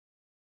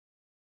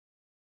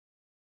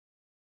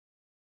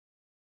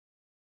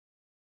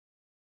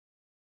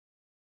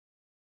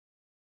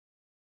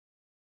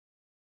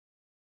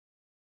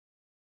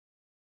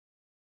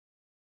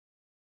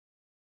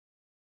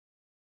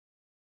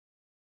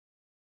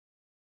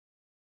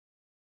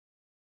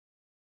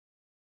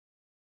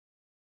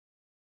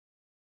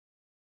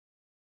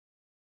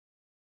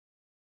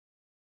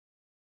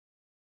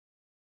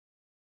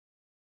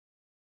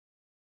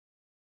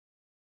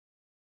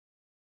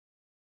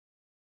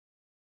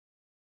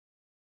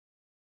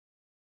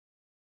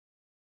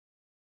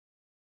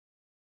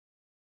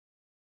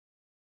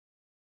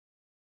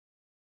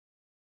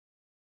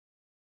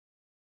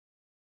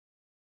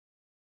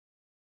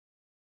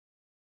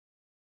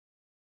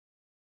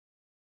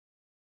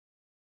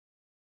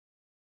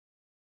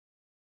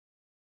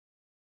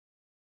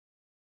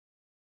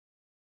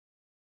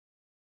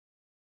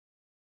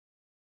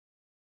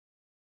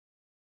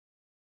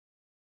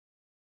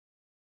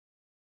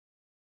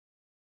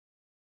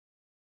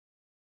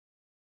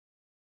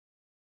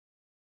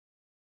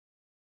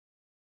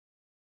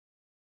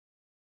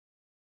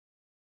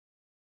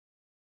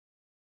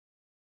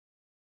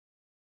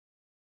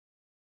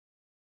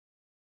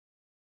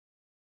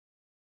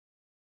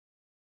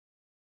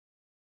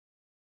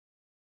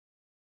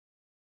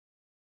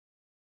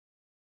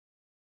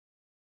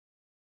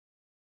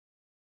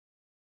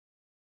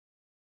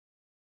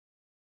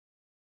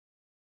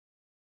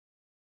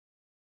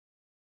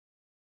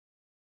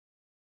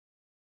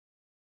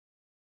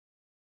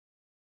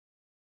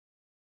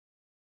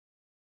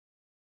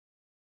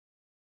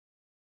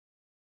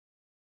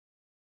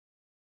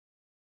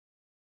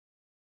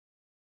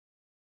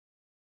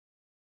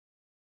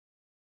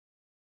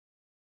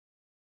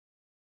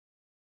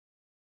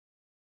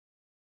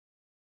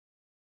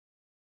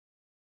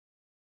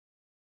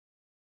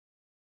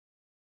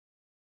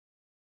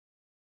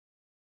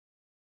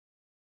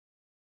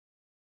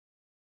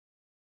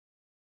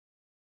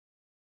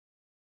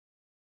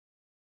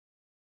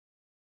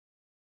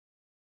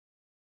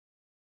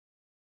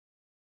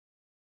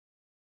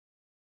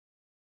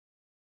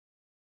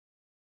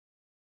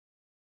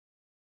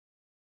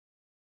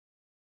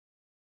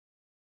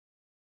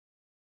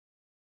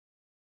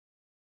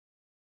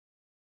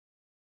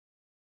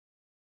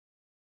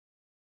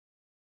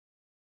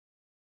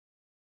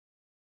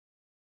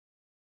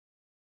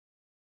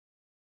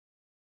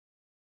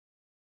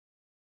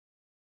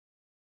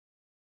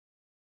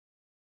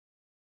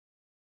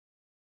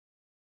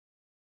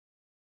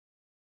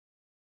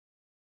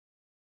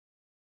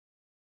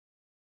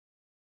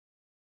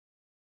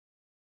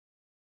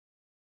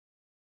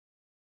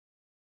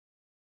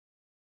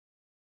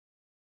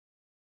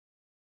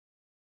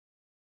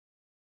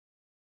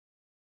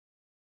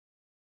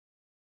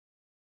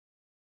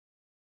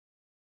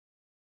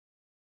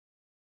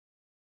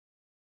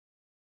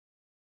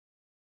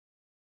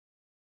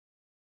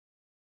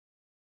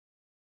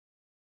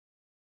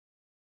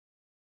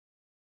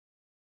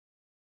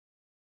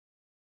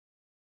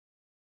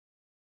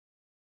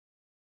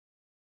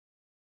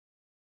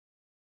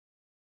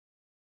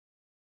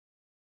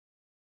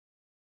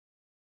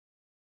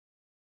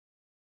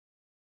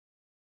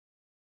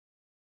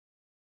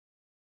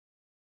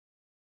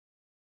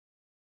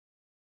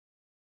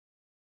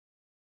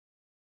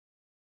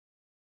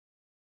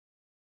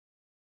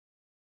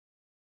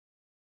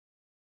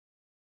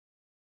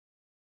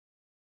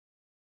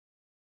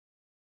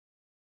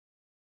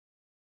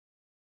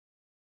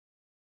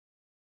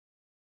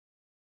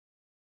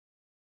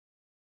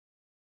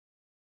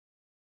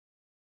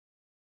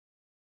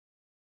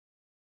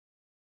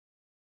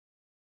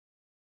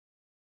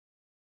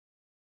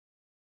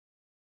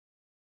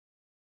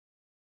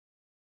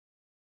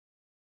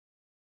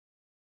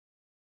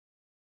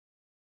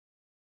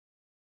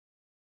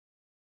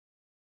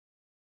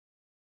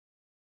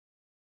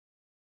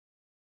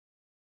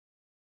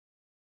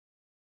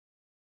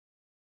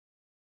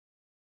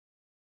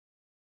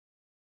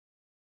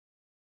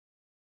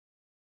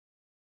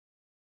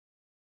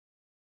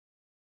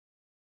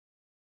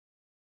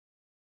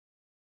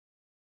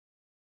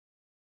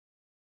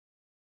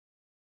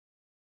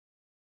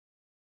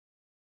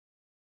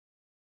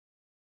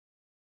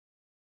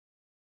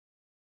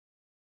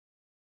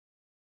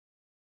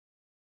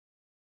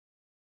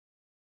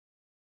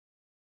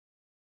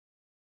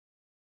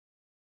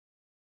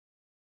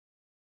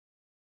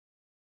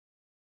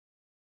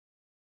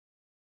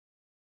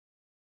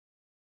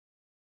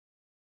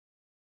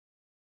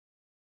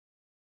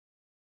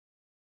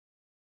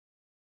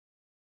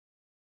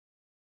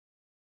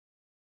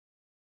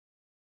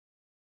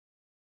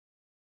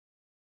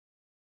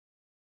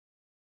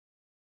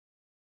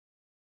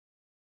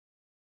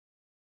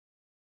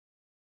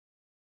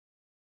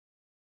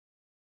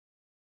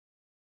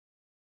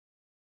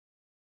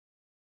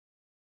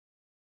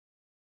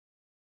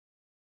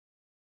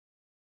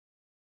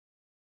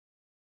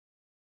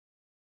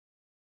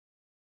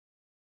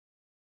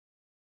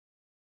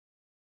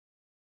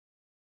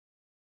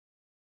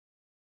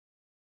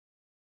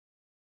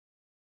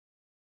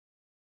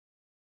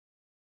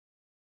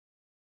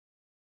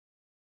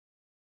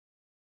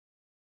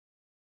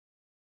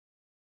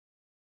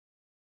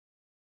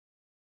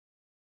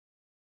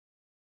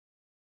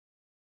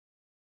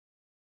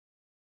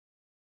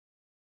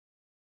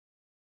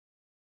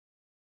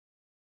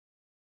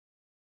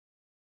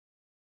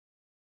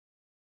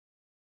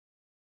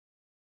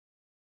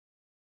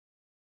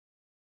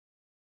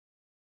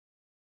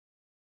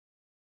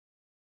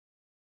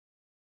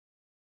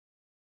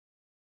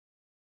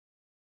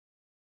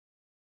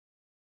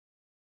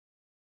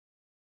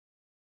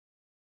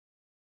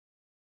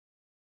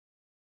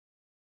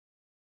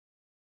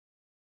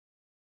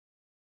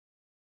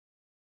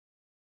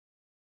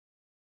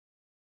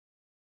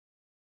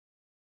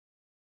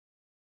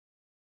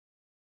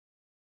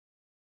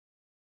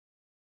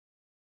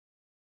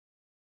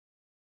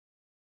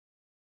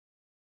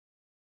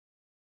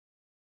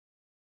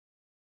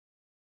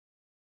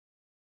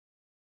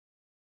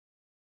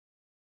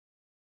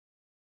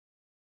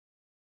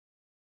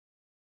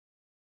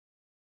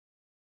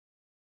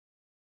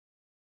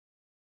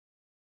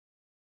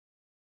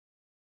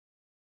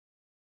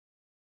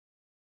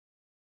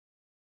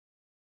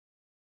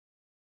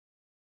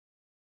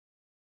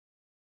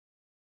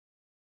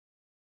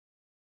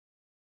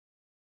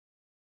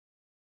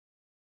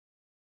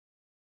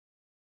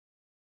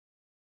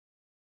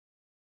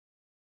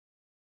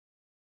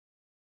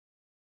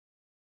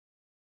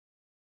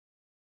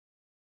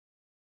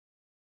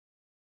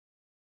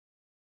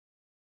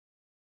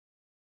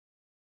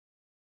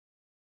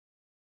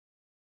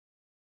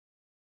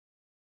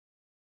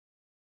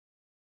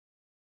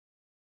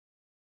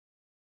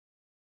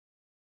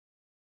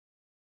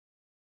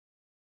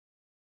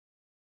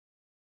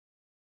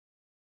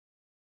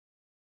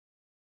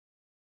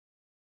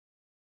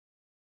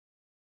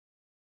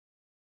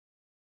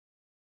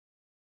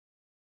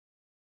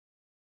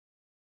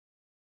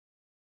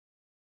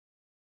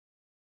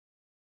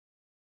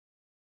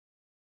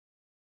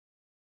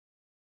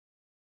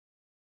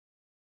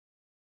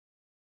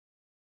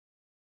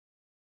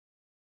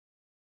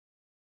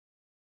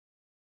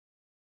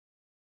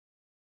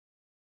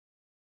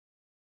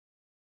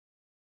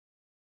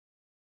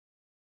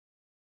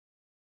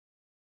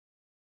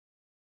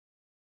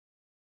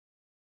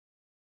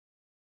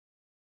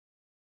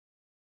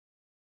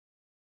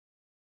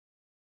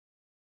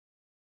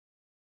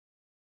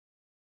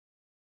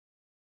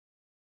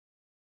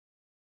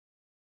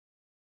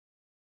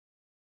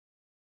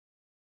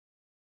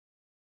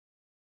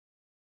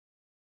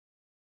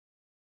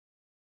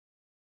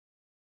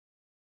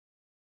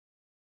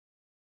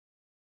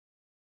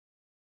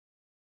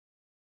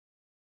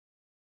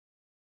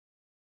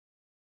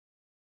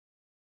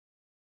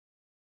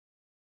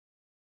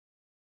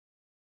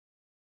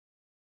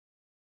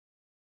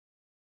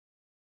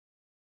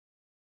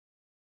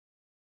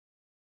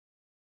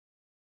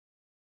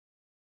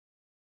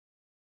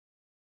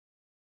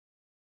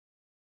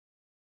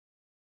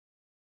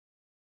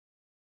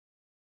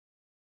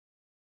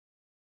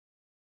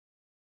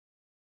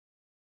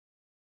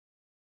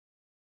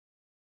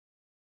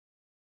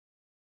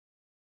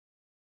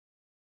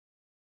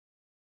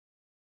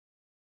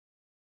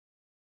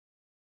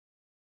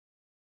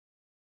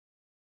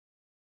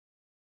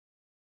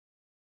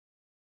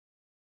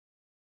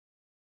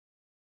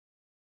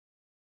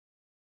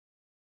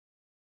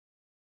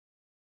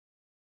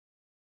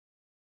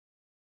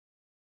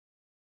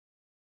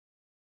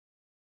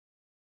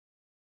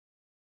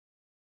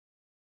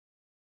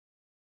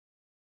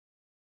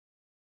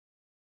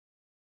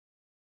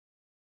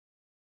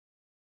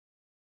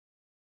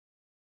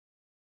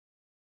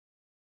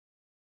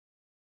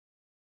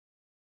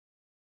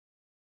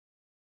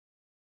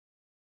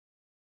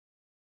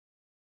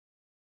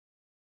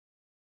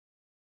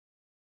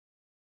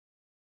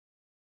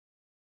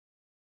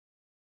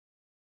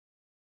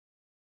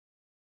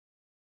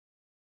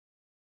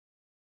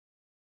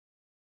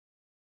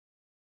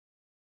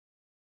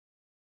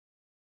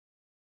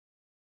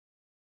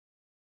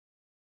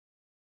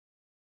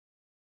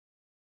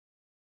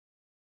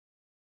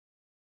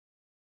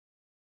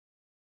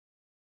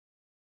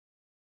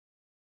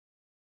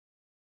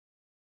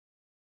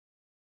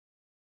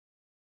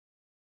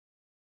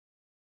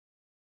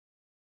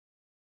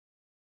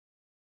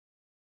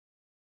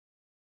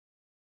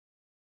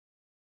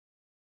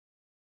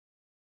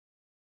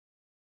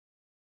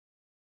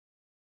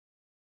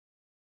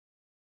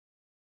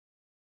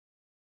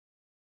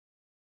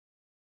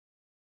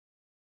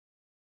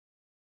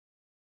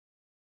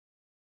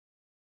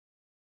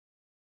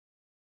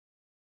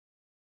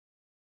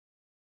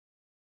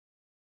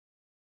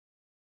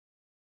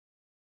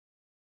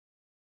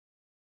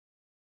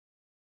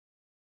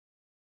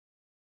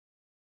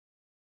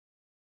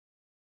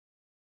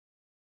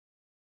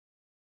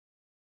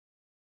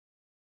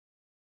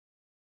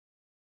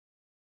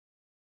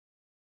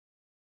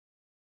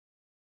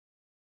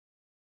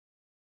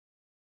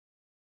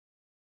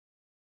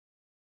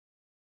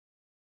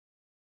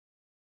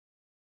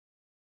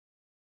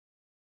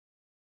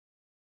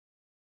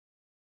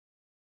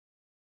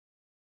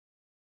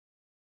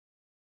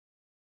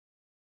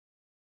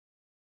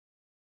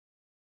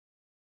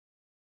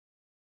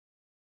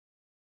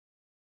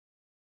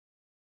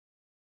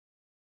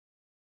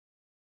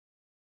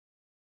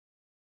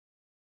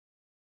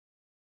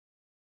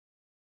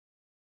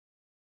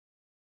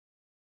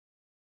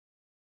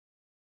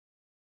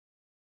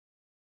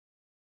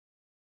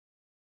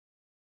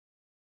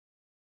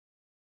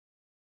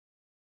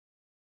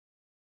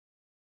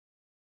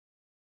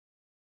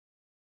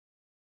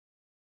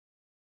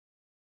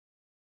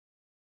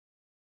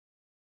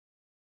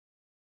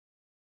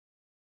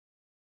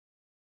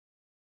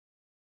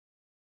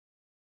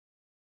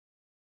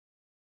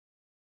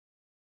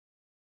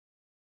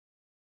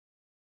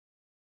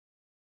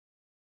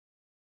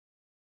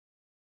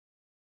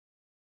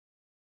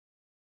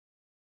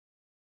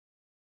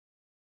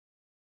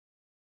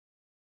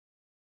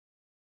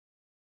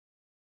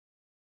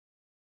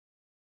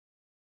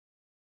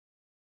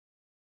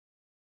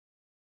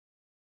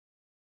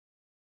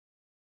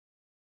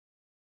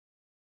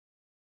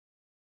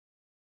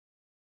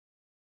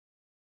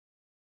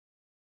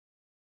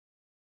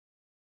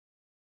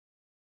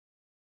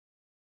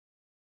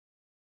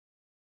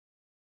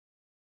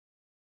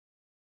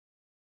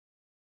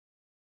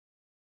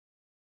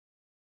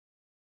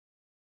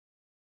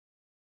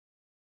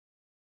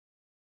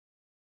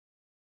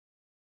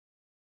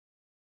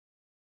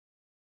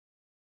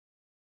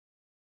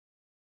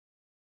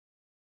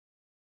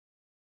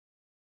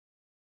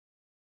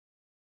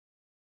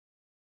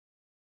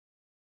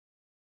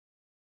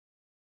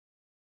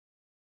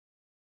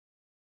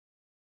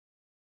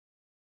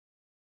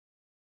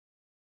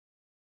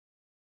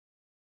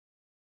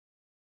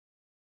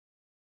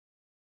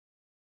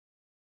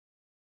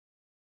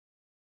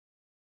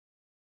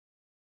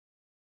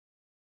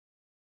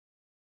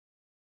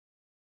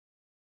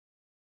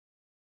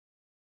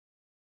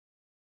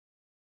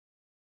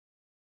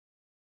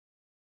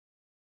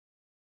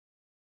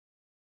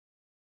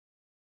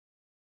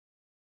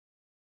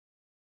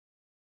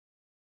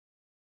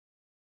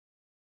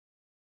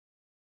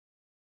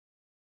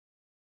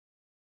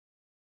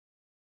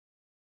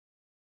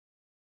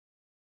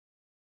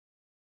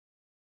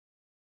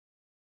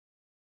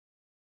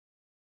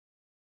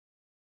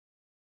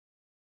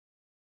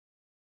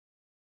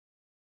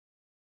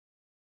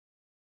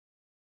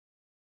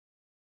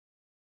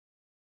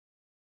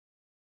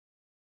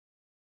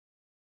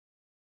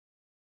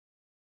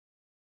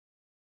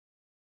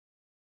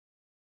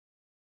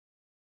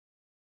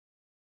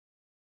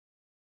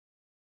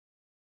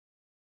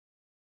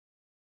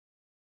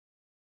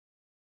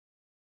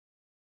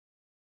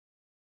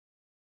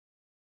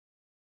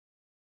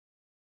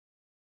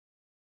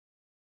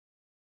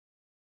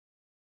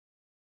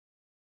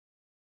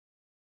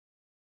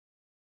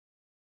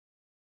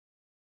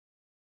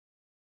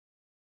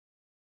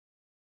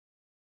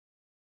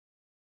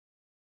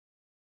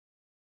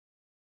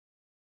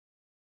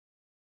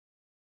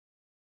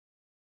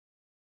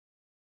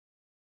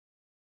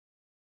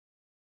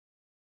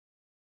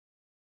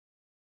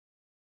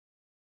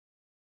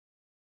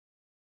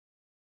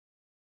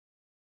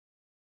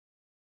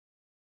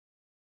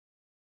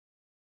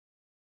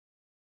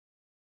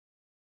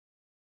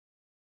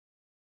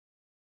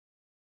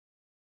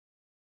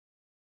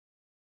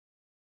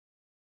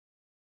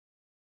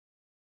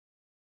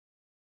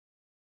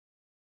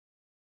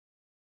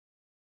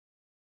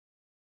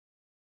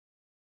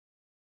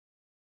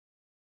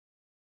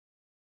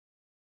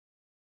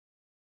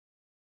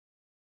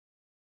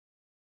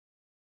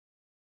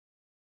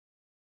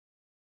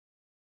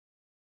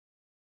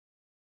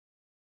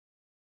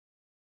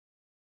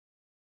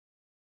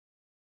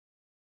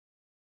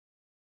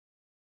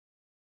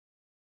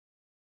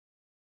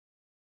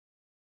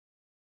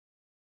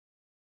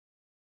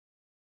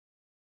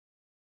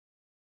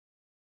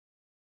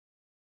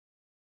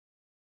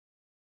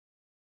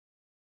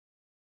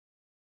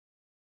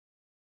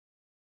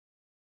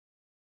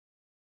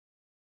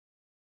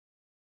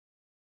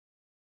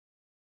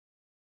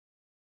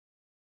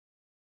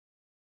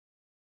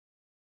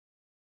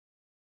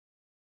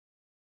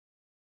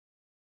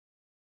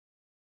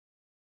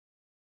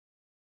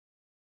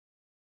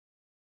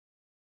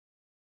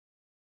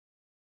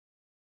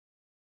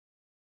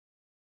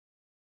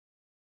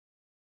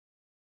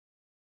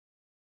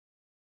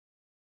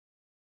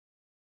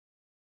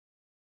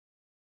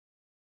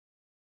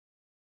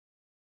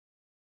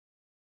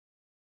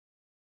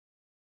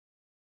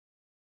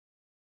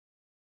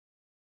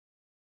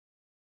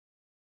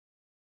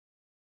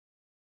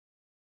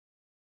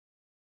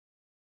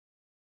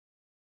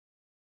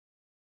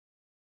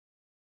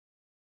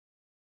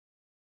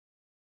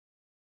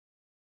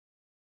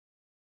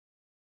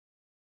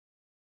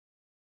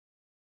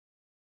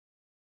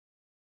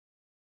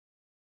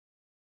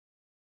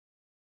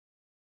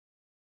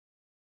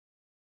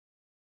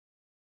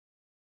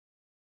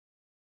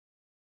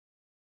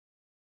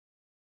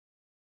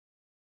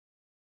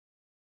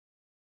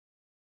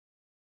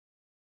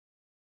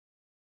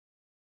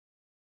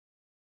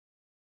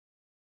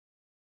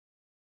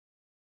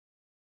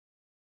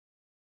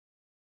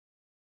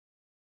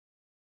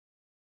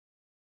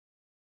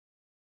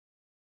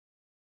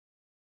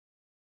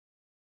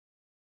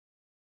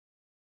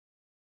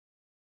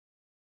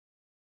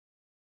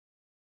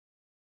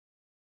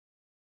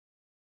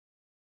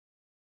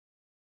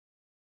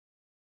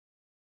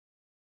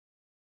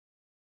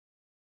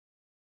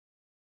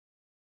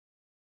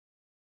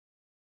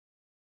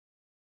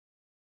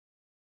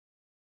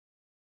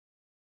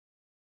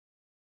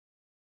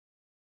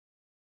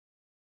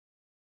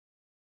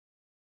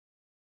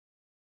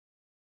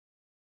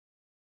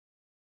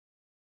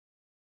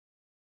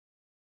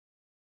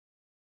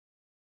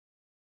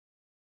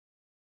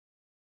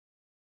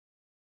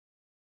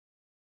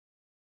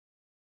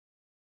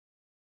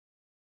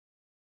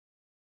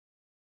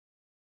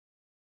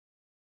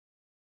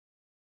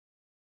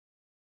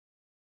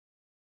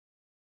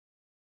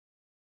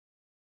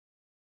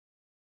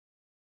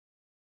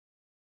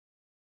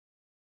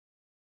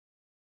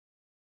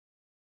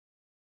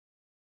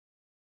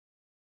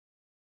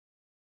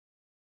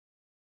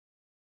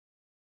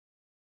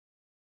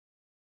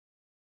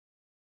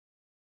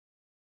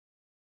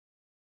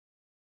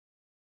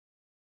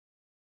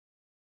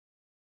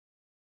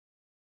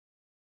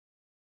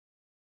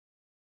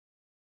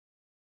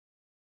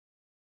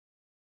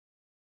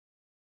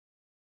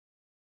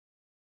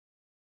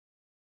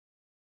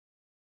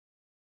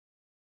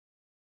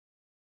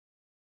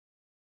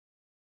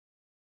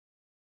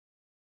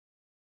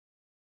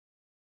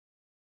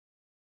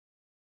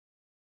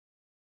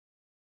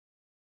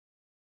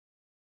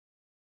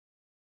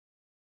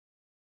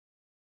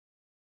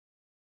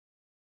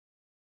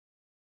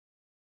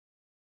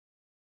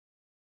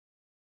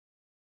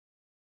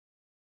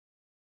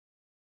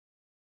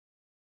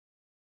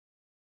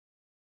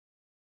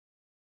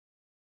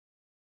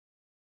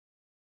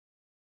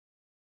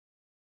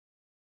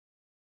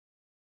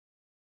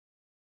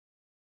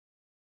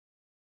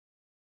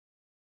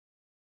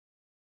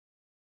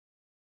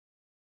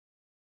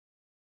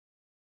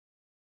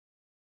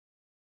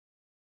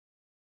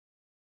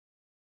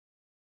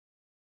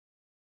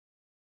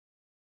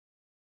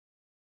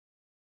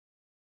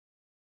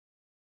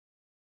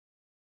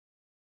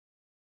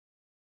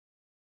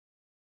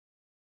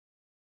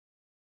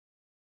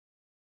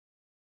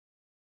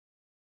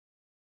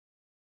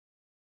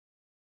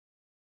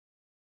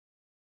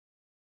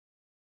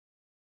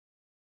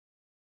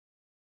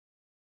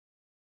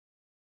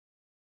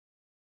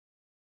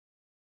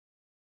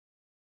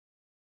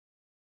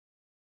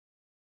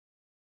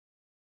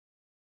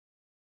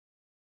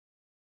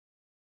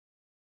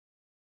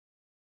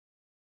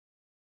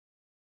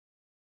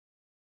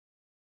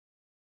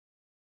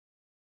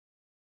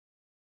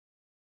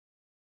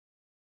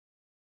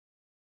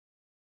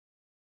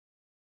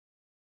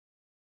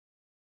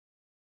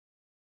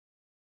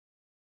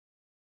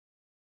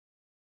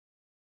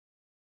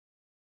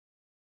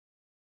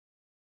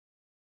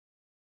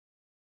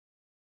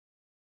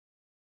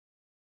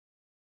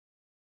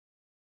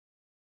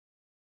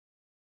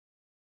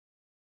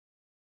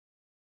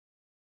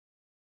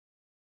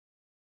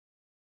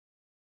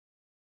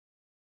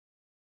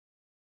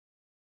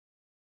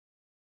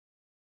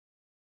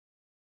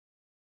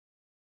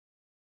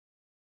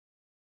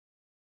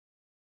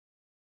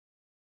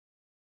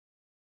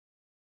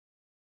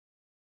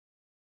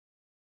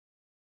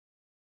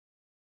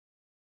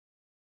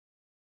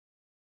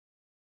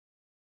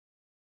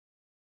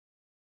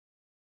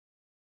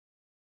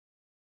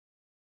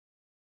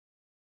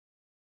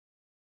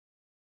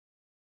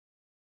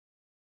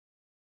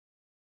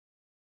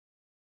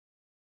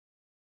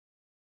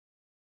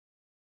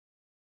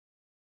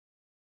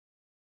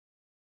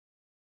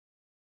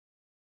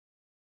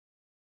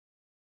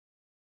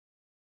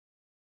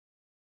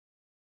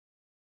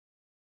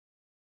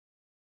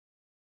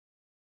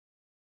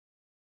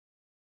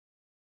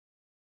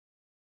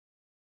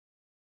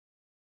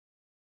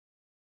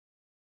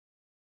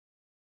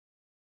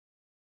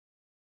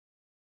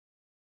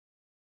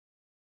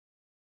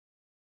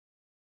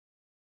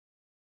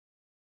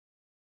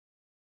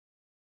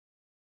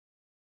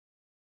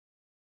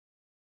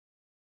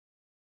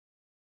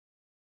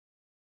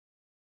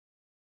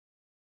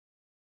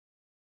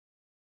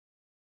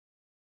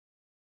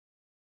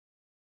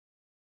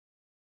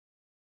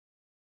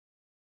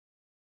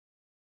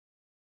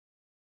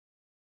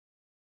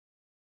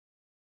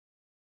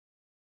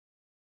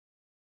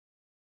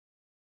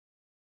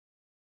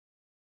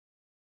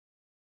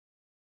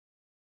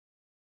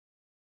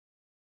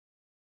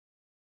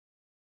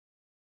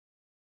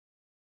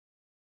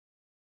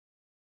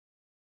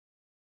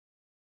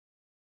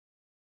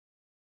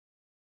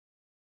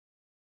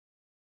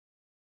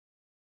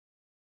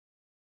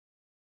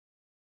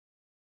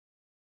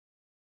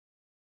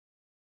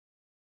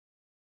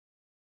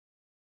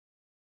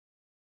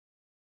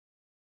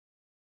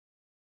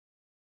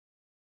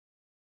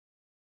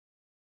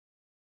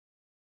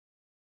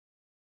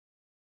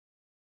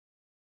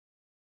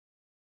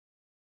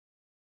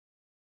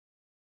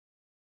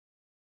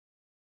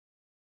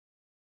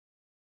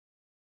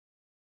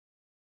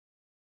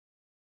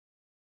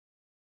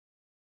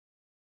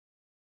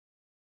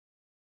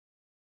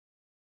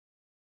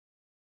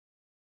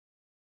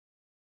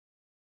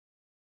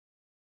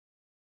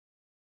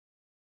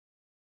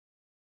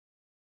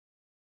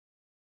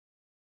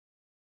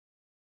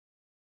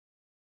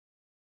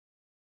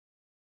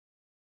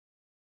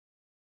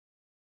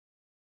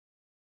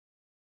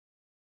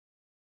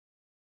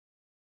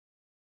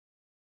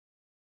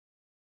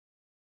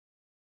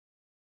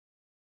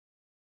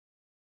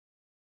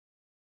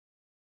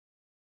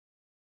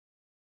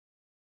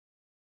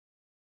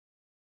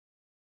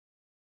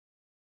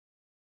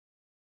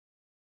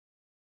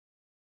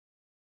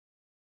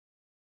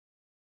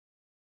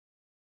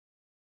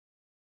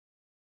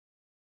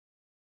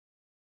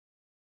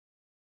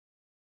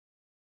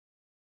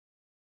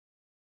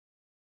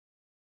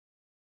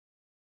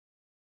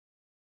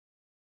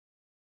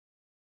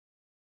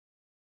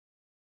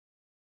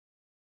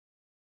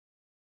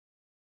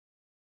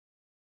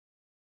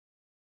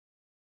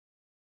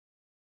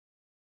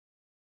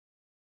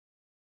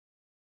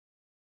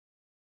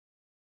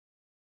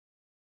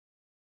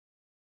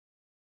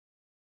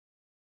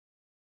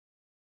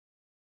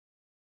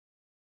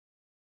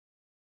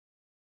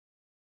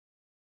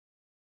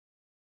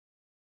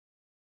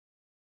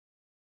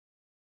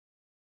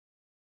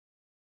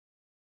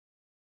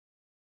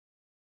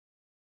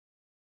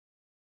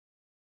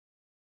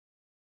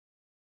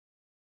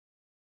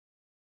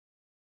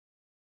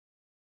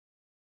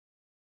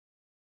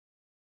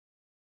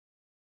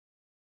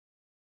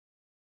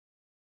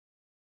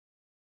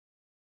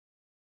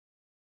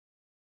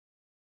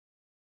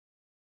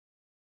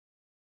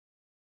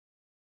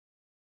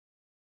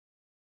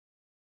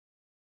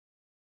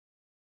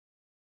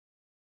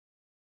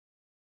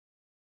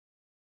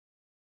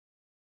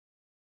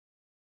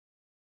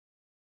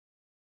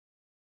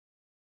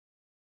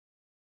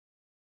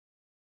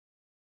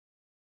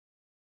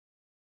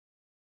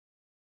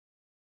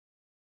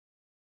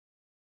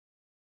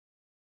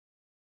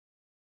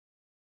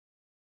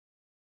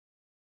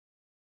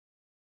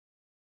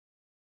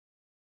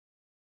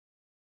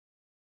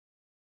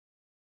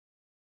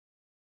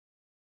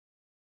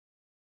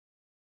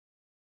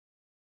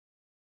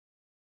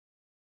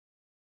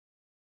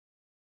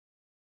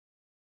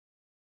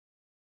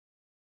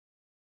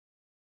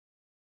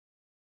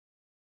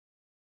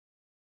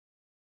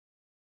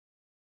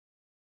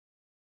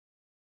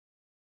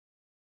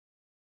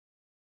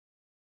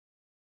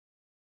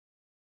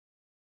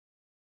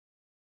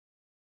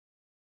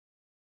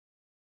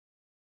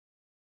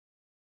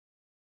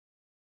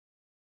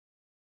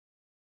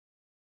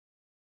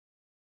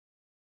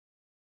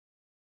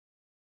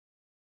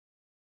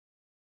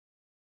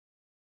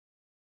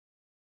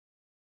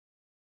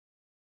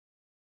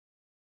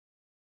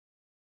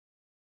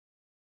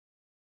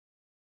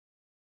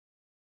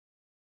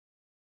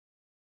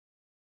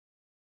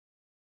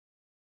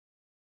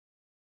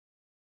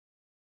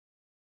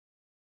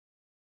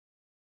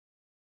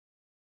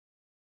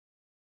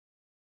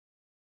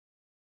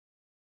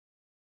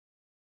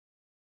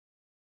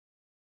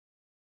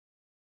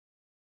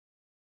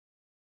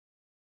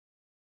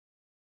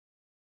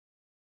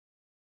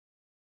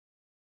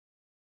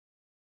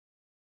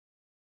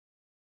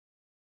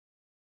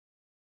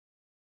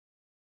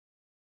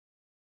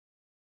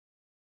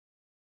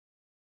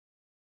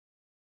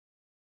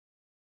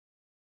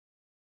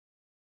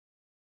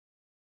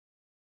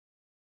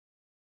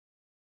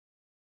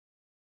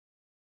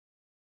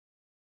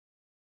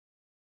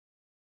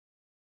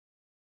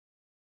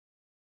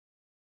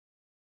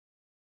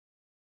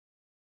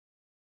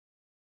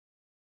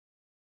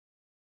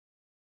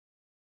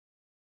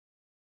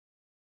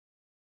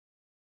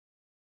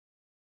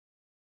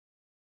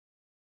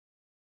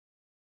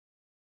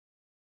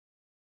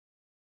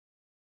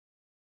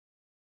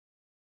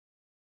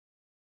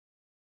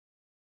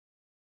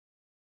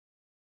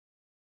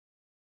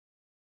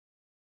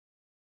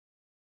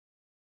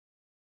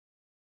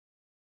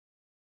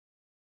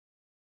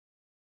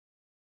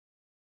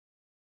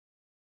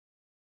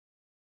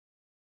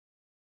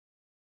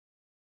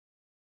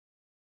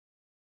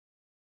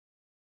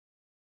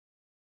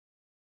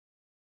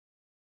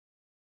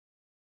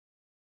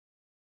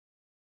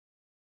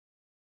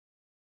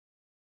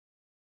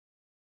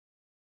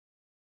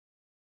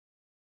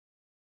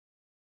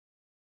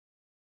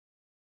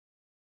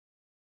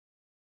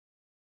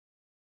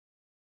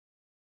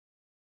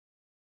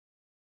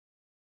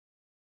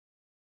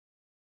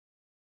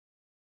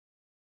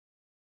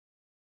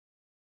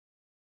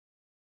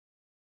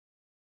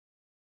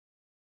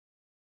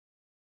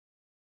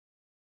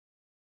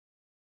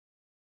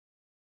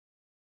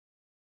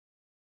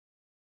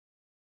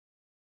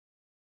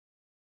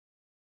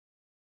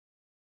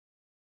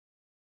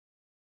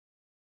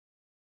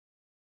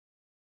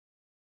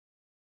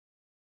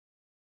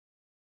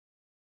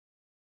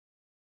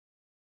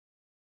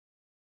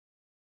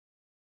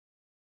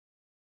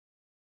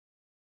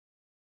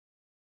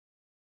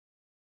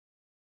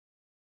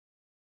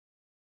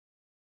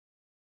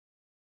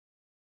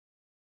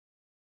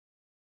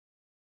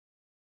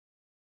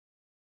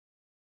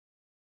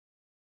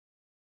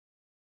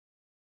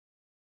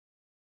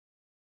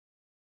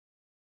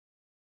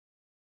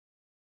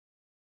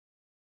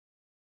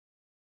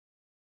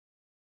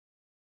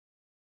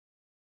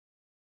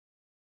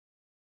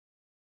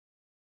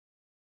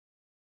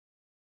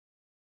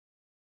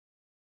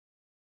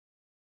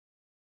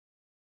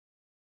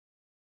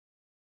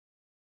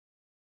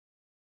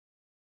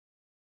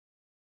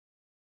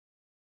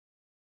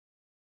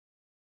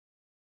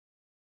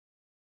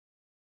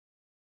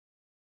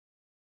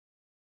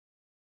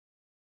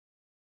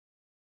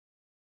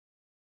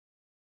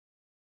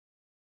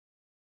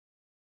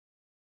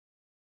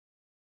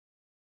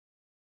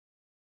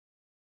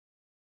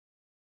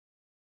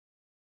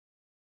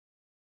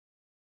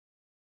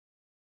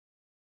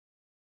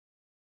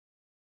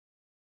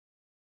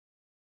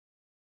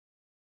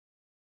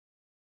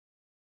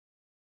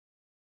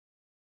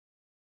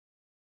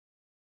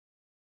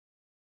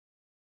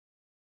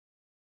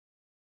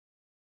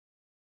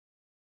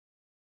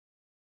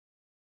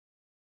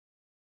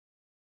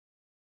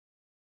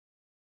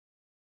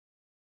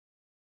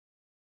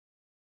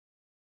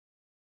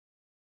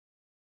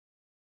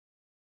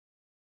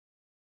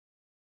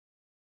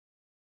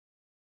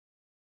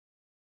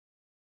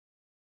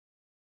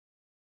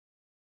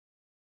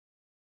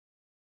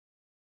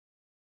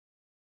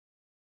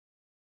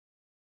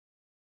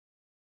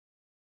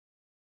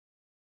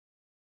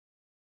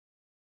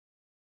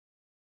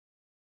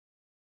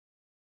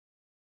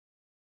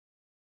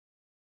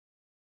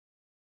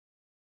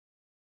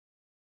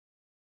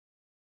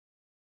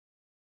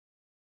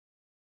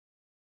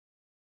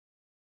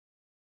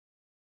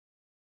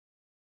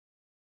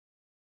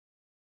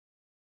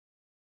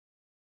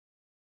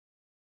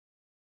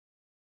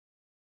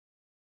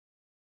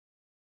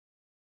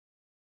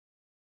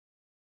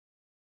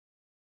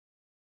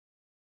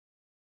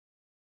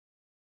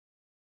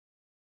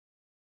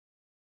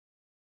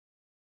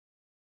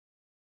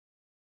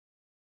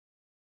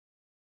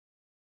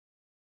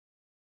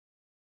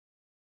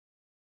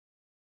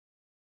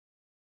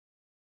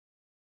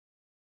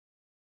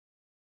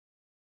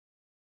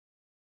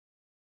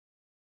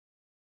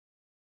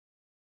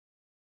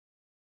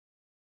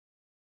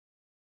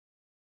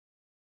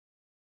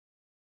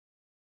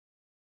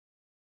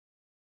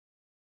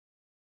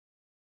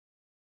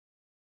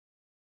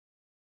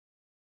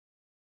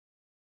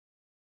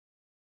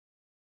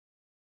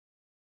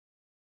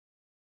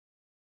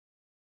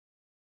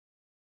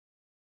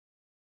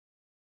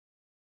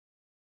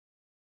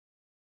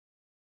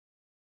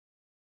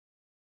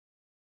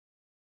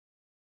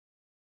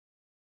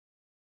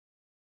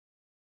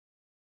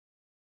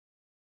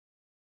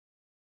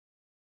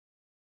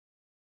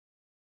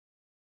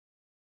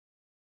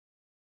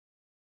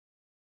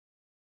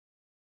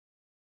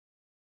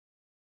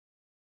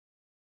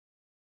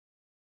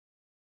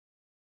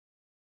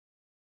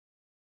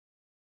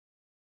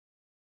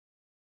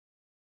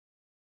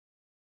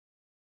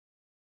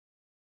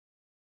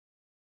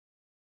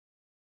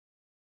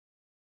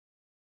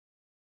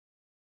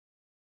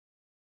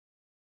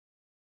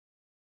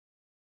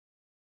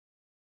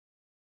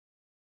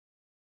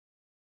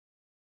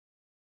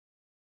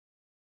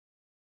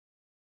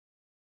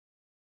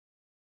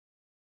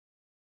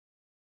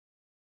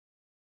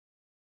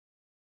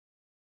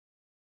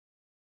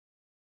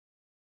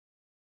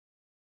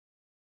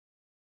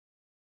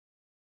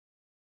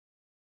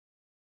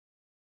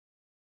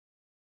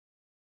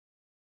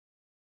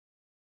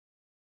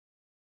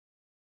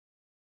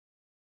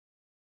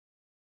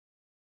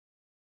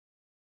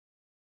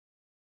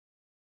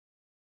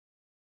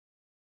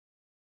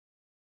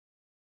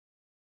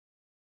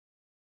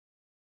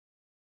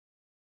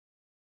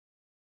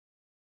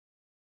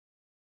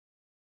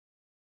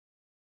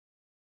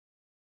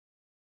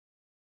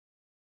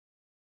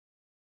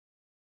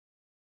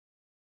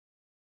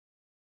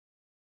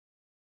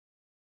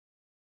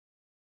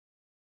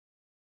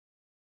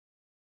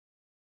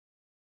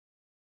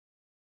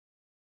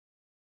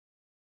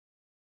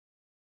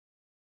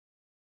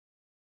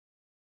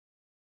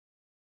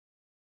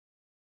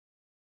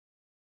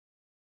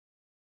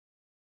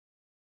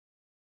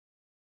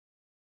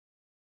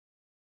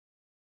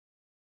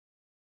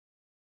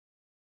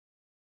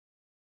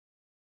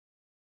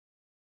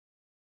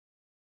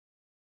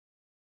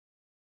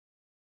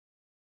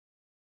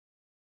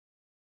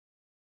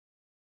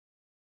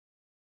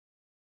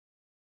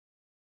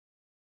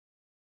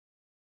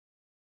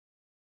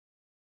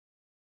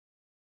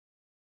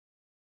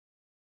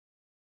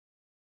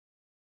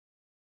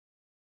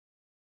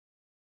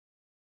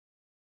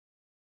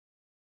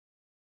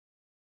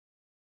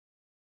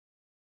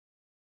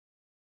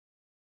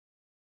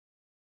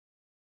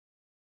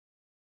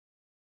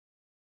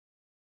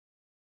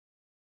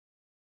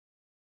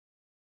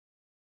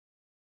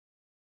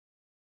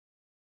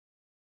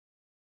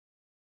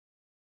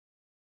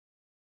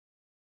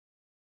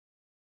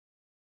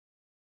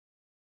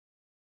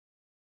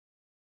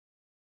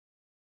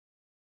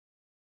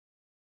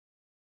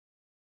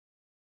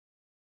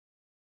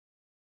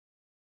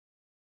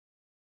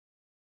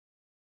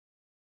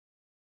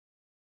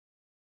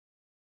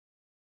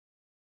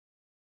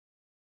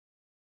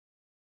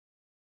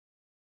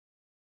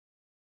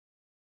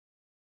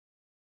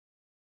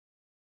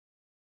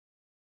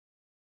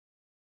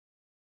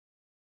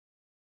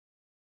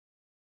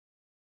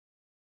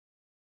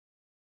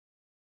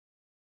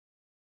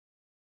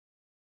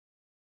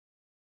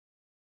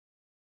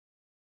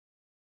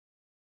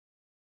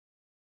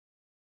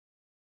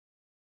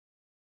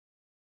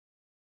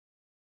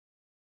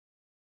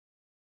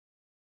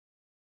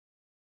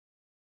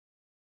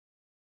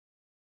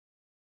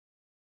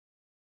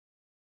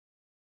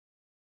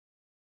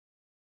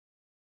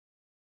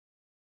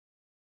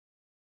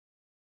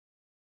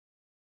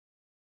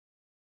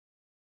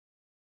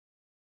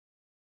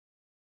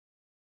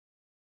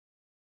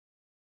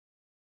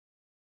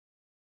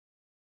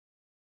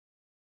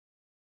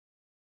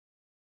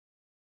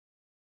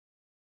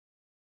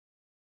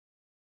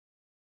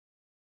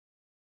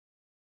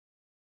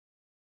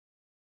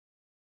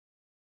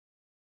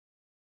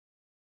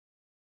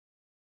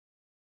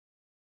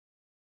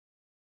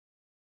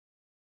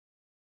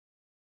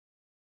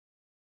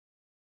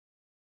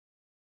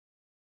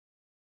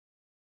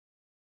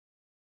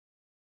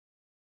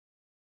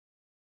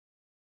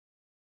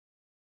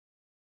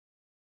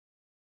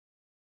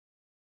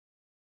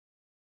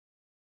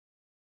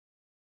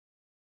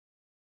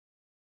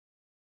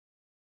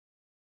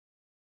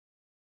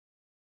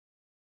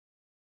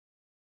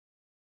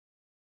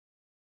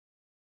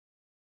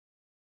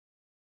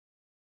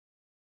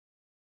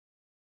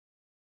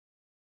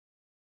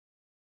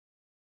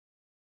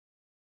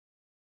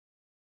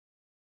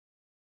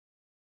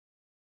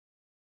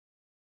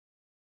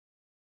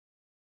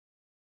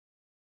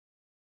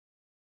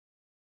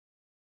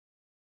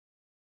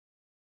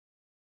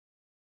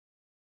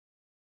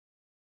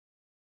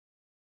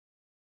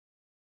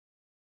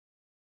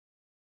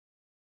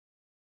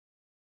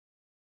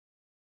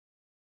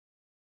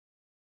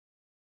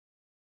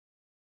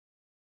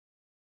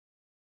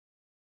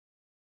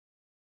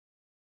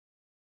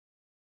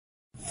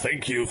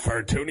 Thank you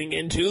for tuning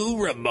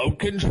into Remote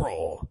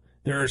Control.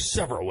 There are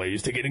several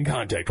ways to get in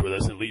contact with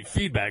us and leave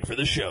feedback for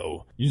the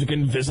show. You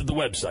can visit the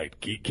website,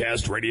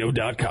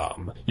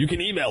 geekcastradio.com. You can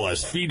email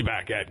us,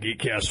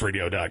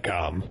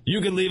 feedback@geekcastradio.com.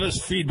 You can leave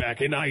us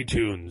feedback in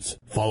iTunes.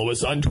 Follow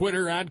us on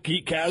Twitter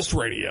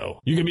 @GeekCastRadio.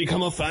 You can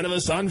become a fan of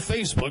us on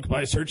Facebook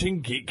by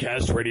searching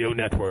Geekcast Radio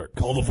Network.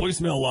 Call the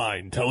voicemail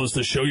line. Tell us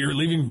the show you're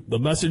leaving the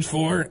message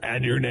for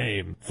and your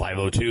name.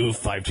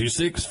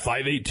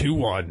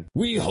 502-526-5821.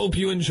 We hope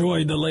you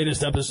enjoyed the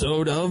latest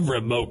episode of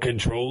Remote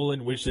Control,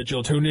 and wish that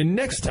you'll tune in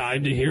next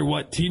time to hear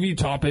what TV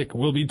topic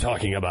we'll be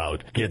talking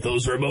about. Get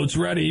those remotes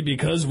ready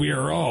because we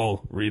are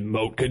all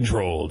remote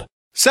controlled.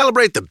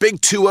 Celebrate the big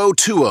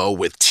 2020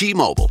 with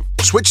T-Mobile.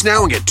 Switch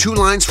now and get 2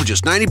 lines for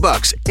just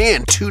 $90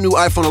 and 2 new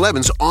iPhone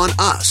 11s on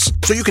us.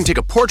 So you can take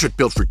a portrait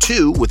built for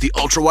 2 with the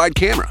ultra-wide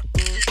camera.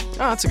 Oh,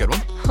 that's a good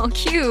one. Oh,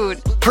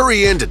 cute.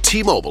 Hurry in to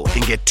T-Mobile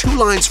and get 2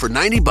 lines for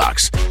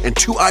 $90 and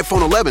 2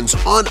 iPhone 11s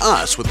on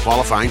us with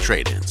qualifying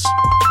trade-ins.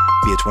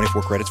 Via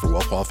 24 credits for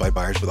well-qualified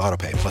buyers with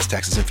AutoPay, plus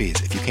taxes and fees.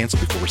 If you cancel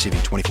before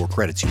receiving 24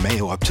 credits, you may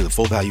owe up to the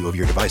full value of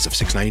your device of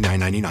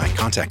 $699.99.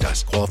 Contact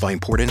us. Qualifying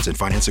port-ins and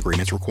finance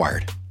agreements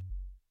required.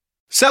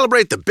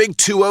 Celebrate the big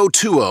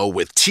 2020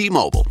 with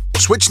T-Mobile.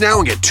 Switch now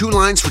and get 2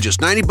 lines for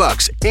just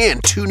 $90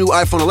 and 2 new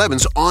iPhone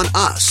 11s on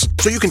us.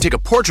 So you can take a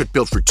portrait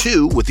built for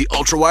 2 with the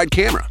ultra-wide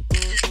camera.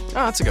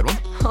 Oh, that's a good one.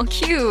 Oh,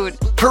 cute.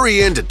 Hurry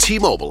in to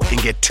T-Mobile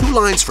and get 2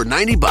 lines for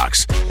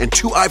 $90 and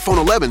 2 iPhone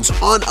 11s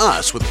on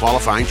us with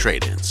qualifying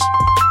trade-ins.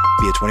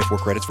 Via 24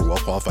 credits for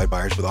well-qualified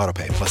buyers with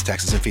AutoPay, plus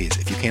taxes and fees.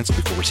 If you cancel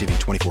before receiving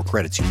 24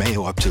 credits, you may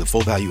owe up to the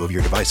full value of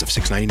your device of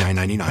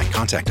 $699.99.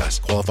 Contact us.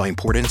 Qualifying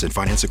port-ins and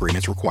finance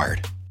agreements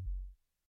required.